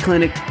VD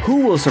Clinic,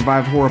 Who Will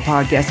Survive Horror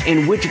Podcast,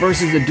 and Witch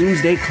vs. the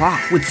Doomsday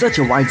Clock. With such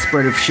a wide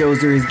spread of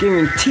shows, there is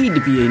guaranteed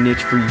to be a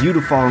niche for you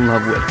to fall in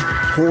love with.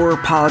 Horror,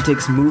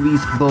 politics,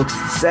 movies, books,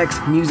 sex,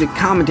 music,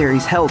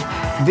 commentaries, health,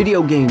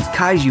 video games,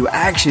 kaiju,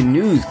 action,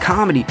 news,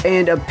 comedy,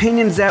 and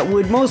opinions that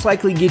would most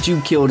likely get you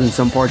killed in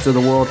some parts of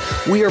the world.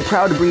 We are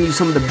proud to bring you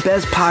some of the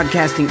best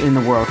podcasting in the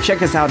world.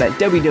 Check us out at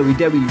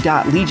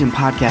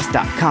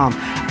www.legionpodcast.com,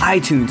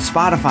 iTunes,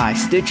 Spotify,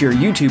 Stitcher,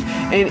 YouTube,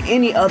 and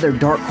any other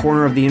dark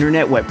corner of the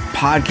internet where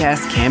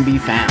podcasts can be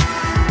found.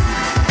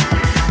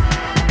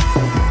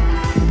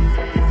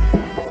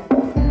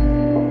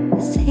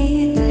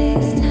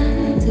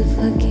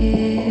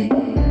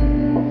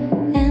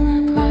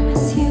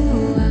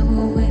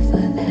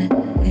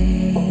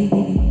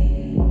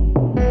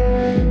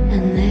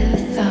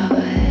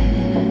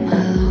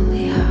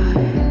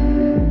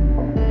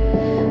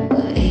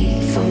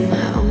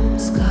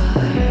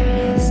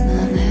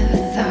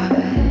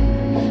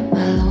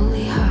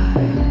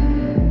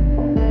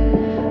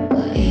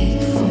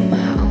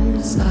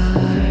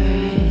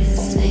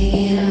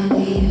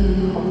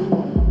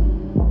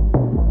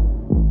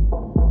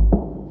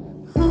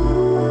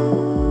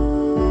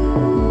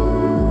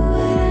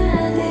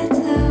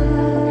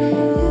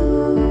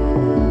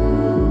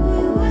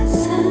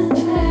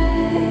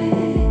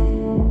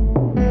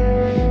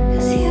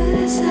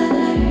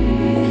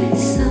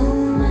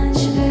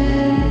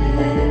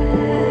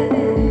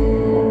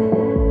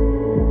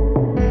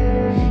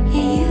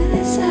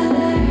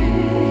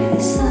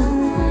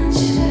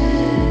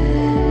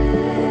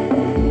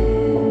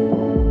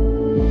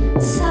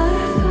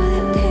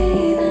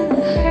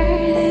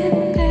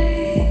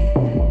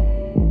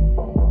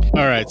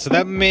 So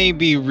that may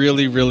be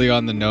really, really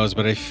on the nose,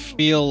 but I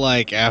feel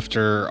like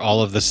after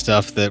all of the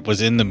stuff that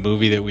was in the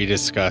movie that we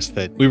discussed,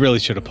 that we really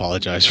should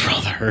apologize for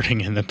all the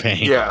hurting and the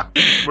pain. Yeah,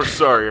 we're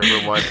sorry,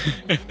 everyone.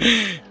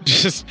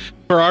 Just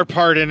for our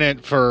part in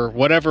it, for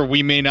whatever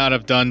we may not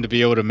have done to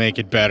be able to make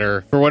it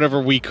better, for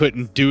whatever we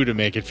couldn't do to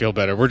make it feel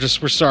better. We're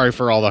sorry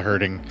for all the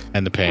hurting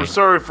and the pain. We're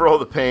sorry for all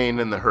the pain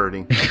and the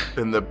hurting,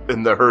 and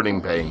the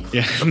hurting pain.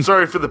 Yeah. I'm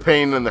sorry for the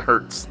pain and the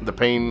hurts. The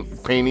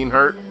painting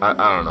hurt. I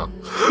don't know.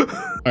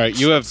 All right,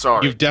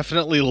 you've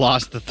definitely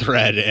lost the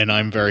thread, and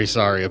I'm very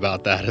sorry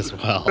about that as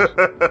well.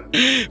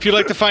 If you'd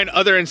like to find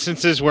other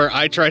instances where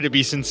I try to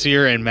be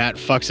sincere and Matt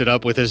fucks it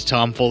up with his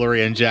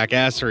tomfoolery and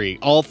jackassery,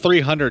 all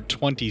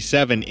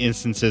 327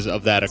 instances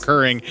of that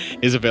occurring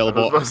is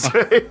available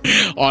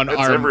on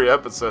our every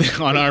episode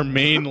on our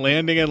main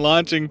landing and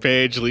launching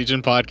page,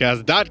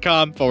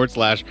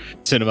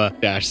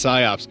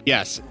 legionpodcast.com/cinema-psyops.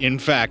 Yes, in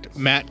fact,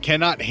 Matt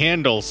cannot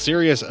handle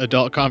serious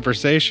adult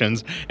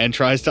conversations and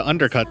tries to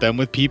undercut them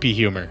with pee-pee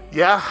humor.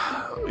 Yeah,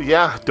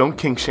 don't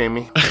kink shame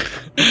me.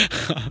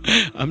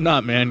 I'm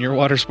not, man. Your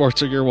water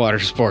sports are your water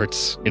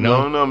sports. You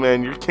know? No,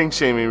 man. You're kink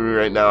shaming me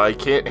right now. I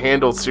can't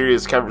handle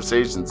serious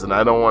conversations, and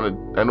I don't want to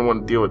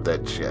deal with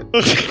that shit.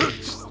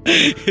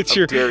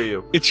 Dare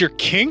you? It's your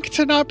kink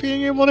to not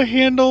being able to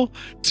handle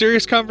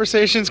serious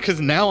conversations,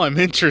 because now I'm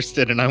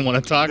interested and I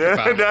want to talk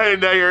about it.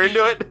 Now you're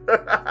into it.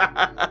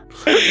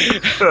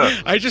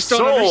 I just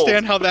don't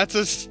understand how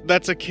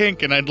that's a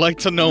kink, and I'd like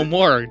to know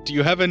more. Do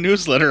you have a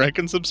newsletter I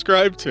can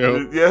subscribe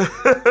to? Yeah.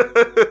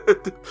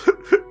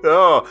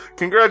 Oh,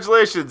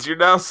 congratulations! You're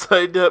now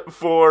signed up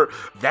for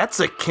That's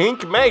a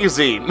Kink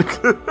magazine.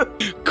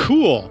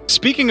 Cool.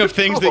 Speaking of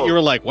things that you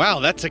were like, wow,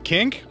 that's a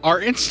kink,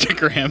 our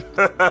Instagram.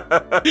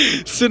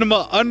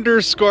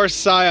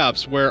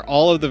 Cinema_psyops, where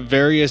all of the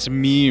various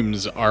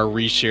memes are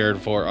reshared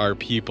for our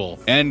people.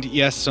 And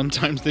yes,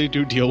 sometimes they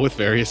do deal with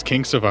various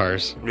kinks of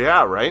ours.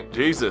 Yeah, right?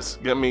 Jesus.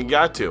 I mean,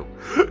 got to.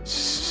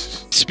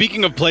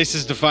 Speaking of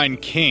places to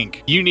find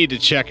kink, you need to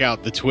check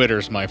out the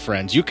Twitters, my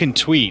friends. You can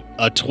tweet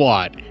a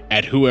twat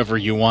at whoever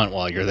you want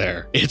while you're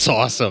there. It's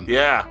awesome.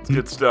 Yeah, it's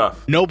good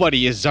stuff.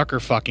 Nobody is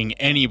Zucker-fucking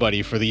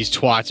anybody for these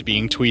twats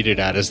being tweeted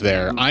at us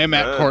there. I am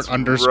at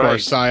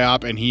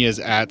Court_psyop, and he is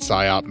at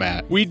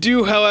PsyopMatt. We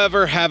do,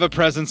 however, have a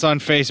presence on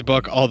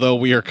Facebook, although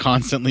we are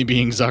constantly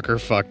being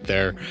Zucker-fucked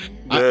there.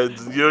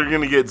 You're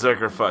going to get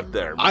Zucker-fucked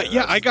there.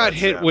 I got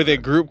hit with a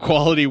group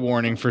quality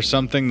warning for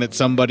something that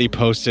somebody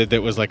posted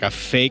that was like a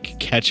fake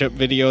ketchup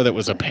video that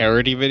was a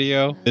parody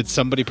video that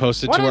somebody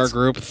posted to our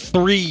group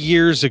 3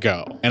 years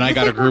ago. And I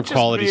got a group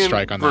quality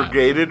strike on that.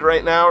 Brigaded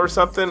right now or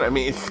something? I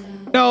mean...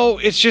 No,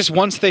 it's just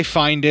once they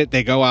find it,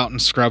 they go out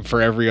and scrub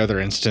for every other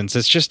instance.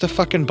 It's just a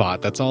fucking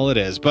bot. That's all it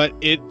is. But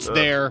it's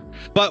there.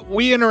 But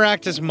we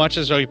interact as much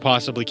as we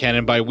possibly can.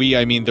 And by we,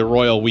 I mean the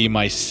royal we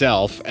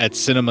myself at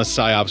Cinema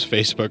Psyops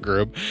Facebook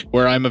group,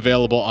 where I'm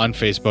available on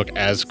Facebook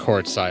as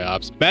Court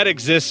Psyops. Matt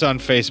exists on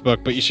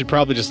Facebook, but you should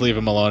probably just leave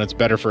him alone. It's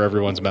better for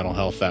everyone's mental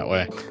health that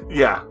way.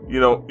 Yeah,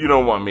 you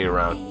don't want me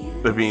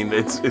around. I mean,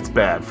 it's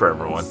bad for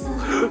everyone.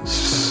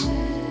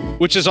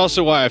 Which is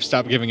also why I've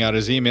stopped giving out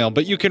his email.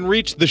 But you can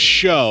reach the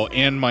show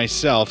and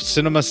myself,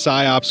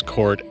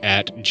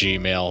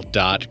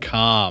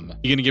 cinemapsyopscourt@gmail.com.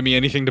 You gonna give me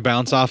anything to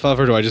bounce off of,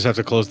 or do I just have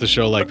to close the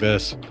show like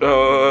this?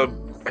 I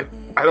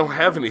don't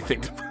have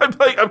anything.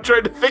 I'm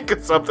trying to think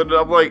of something, and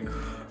I'm like,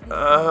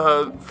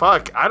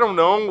 fuck, I don't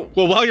know.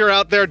 Well, while you're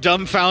out there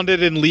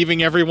dumbfounded and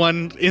leaving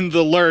everyone in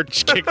the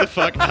lurch, kick the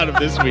fuck out of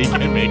this week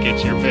and make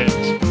it your pitch.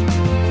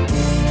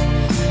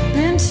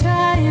 Been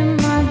trying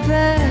my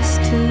best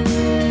to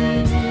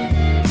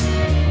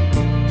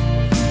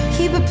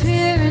keep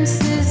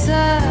appearances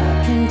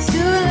up and to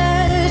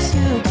let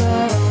you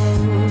go,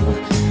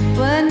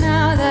 but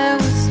now that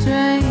we're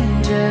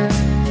strangers,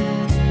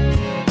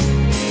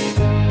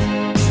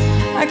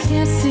 I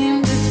can't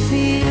seem to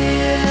feel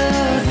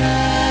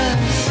the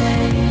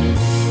same.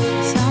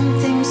 Some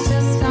things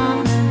just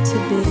aren't meant to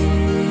be.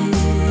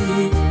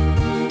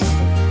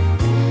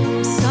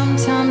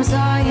 Sometimes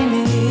all you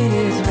need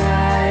is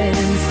right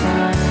in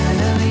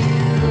front of you.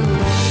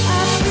 I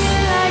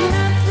feel like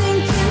nothing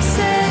can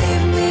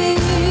save me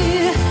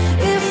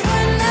if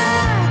we're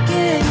not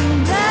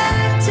getting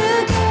back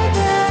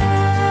together.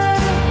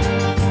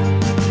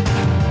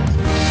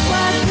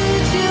 Why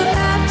did you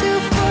have to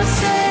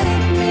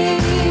forsake me?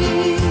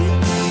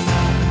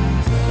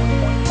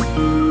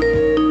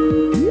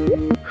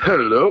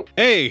 Hello.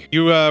 Hey,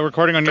 you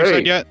recording on your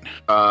side yet?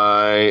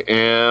 I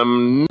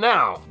am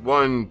now.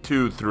 1,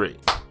 2, 3.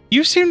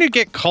 You seem to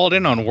get called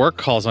in on work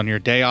calls on your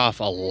day off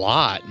a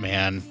lot,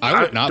 man.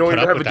 I would not don't put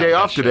even up have with a that day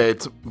off shit. today.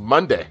 It's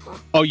Monday.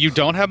 Oh, you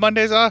don't have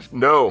Mondays off?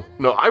 No,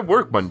 I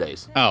work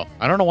Mondays. Oh,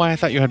 I don't know why I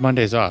thought you had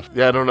Mondays off.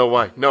 Yeah, I don't know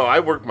why. No, I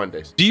work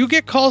Mondays. Do you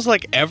get calls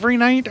like every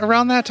night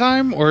around that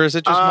time, or is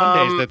it just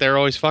Mondays that they're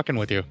always fucking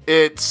with you?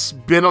 It's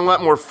been a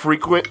lot more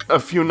frequent a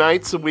few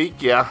nights a week,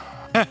 yeah.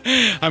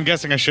 I'm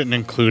guessing I shouldn't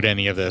include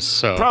any of this,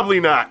 so... Probably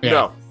not, Yeah.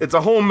 no. It's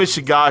a whole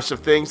mishigash of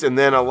things, and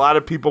then a lot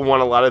of people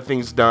want a lot of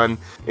things done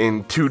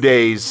in 2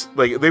 days.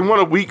 Like, they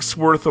want a week's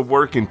worth of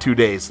work in 2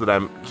 days that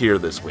I'm here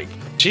this week.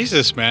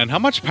 Jesus, man, how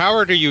much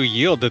power do you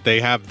yield that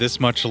they have this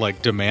much,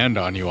 like, demand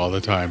on you all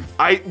the time?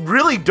 I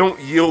really don't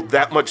yield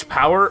that much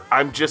power.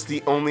 I'm just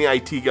the only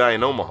IT guy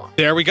in Omaha.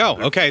 There we go.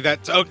 Okay,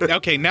 that's...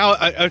 Okay, now...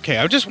 Okay,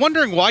 I'm just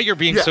wondering why you're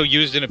being so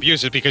used and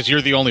abused. It's because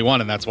you're the only one,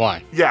 and that's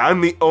why. Yeah,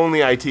 I'm the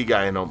only IT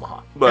guy in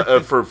Omaha.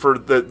 But for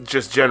the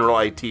just general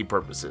IT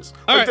purposes.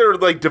 There are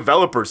like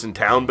developers in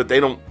town, but they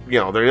don't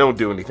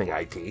do anything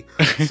IT.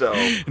 So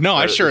No,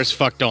 I sure as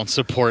fuck don't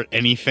support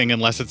anything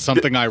unless it's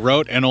something I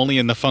wrote and only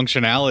in the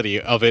functionality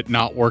of it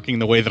not working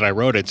the way that I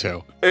wrote it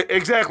to.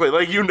 Exactly.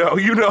 Like, you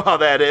know how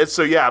that is.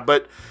 So yeah,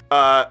 but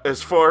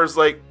as far as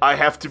like, I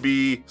have to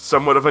be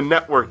somewhat of a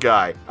network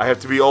guy. I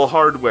have to be all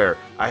hardware.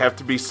 I have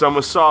to be some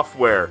of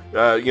software,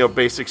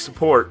 basic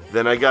support.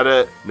 Then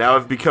now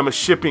I've become a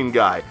shipping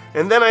guy.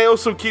 And then I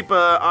also keep an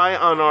eye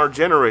on our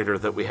generator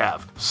that we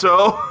have.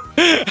 So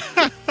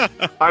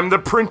I'm the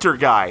printer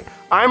guy.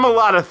 I'm a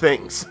lot of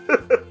things.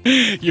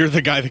 You're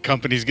the guy the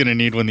company's going to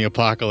need when the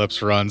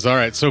apocalypse runs. All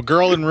right, so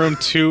Girl in Room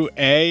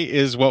 2A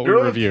is what we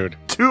reviewed.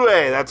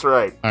 2A, that's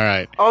right. All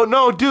right. Oh,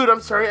 no, dude,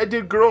 I'm sorry. I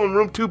did girl in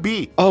room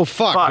 2B. Oh,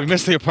 fuck. We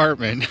missed the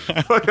apartment.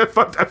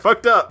 I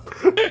fucked up.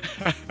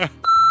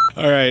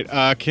 All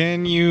right.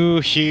 Can you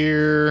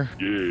hear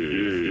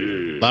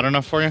loud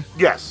enough for you?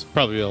 Yes.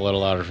 Probably a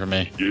little louder for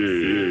me.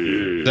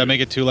 Does that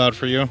make it too loud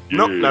for you?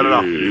 Nope, not at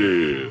all.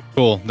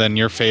 Cool. Then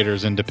your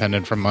fader's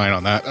independent from mine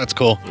on that. That's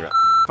cool. Yeah.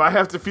 If I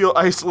have to feel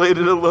isolated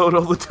and alone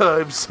all the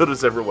time, so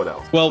does everyone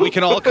else. Well, we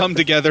can all come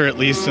together at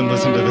least and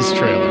listen to this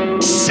trailer.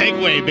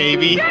 Segway,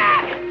 baby.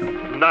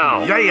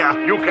 Now, yeah.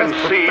 you can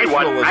see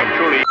what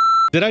actually...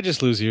 Did I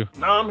just lose you?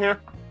 No, I'm here.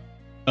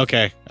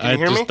 Okay. Can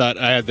you hear me? Thought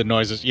I had the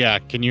noises. Yeah,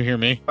 can you hear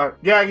me?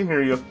 Yeah, I can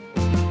hear you.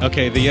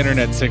 Okay, the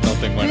internet signal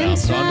thing went out,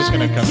 so I'm just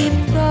going to come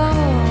in.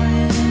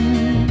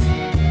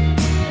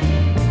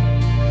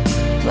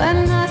 But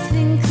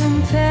nothing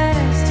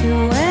compares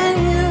to when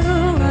you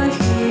are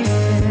here.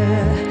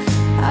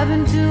 I've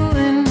been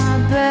doing my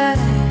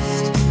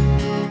best,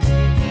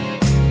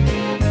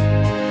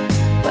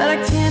 but I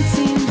can't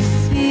seem to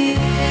feel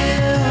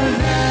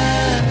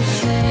the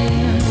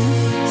same.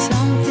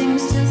 Some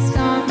things just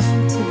aren't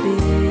meant to be.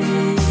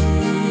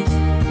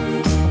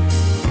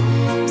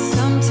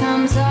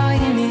 Sometimes all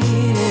you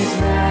need is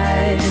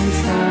right in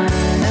front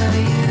of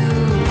you.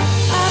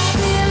 I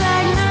feel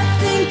like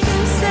nothing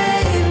can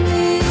save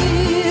me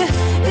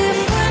if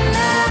we're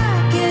not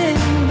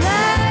getting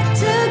back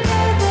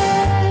together.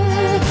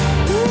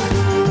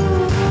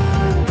 Ooh,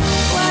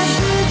 why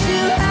did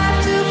you have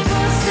to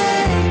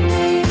forsake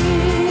me?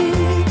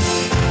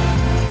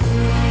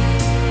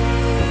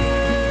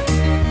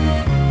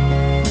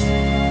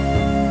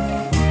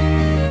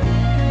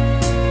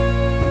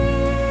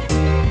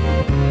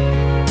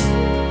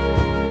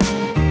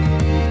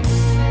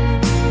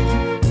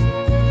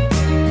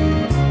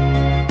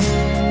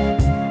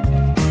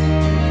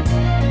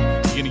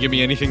 You gonna give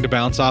me anything to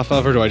bounce off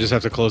of, or do I just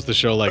have to close the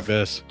show like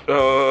this?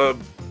 I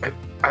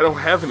don't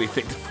have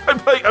anything.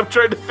 I'm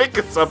trying to think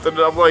of something,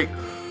 and I'm like,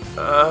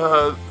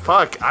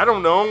 fuck, I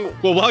don't know.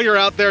 Well, while you're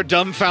out there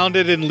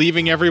dumbfounded and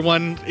leaving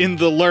everyone in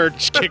the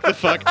lurch, kick the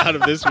fuck out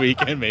of this week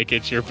and make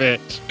it your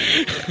bitch.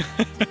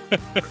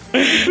 What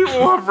do you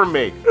want from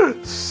me?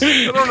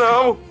 I don't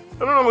know.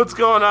 I don't know what's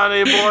going on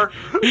anymore.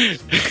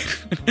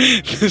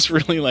 This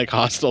really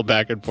hostile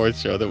back and forth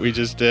show that we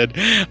just did,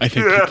 I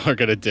think people are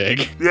gonna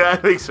dig. Yeah, I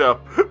think so.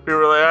 We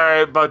were like, all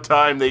right, about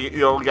time they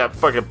got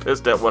fucking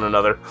pissed at one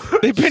another.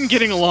 They've been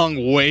getting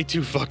along way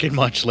too fucking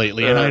much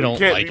lately, and I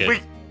don't like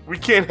it. We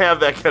can't have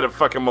that kind of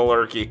fucking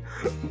malarkey.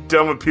 I'm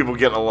done with people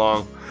getting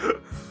along.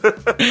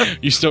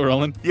 You still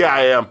rolling? Yeah,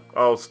 I am.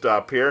 I'll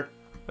stop here.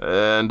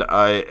 And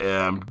I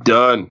am done.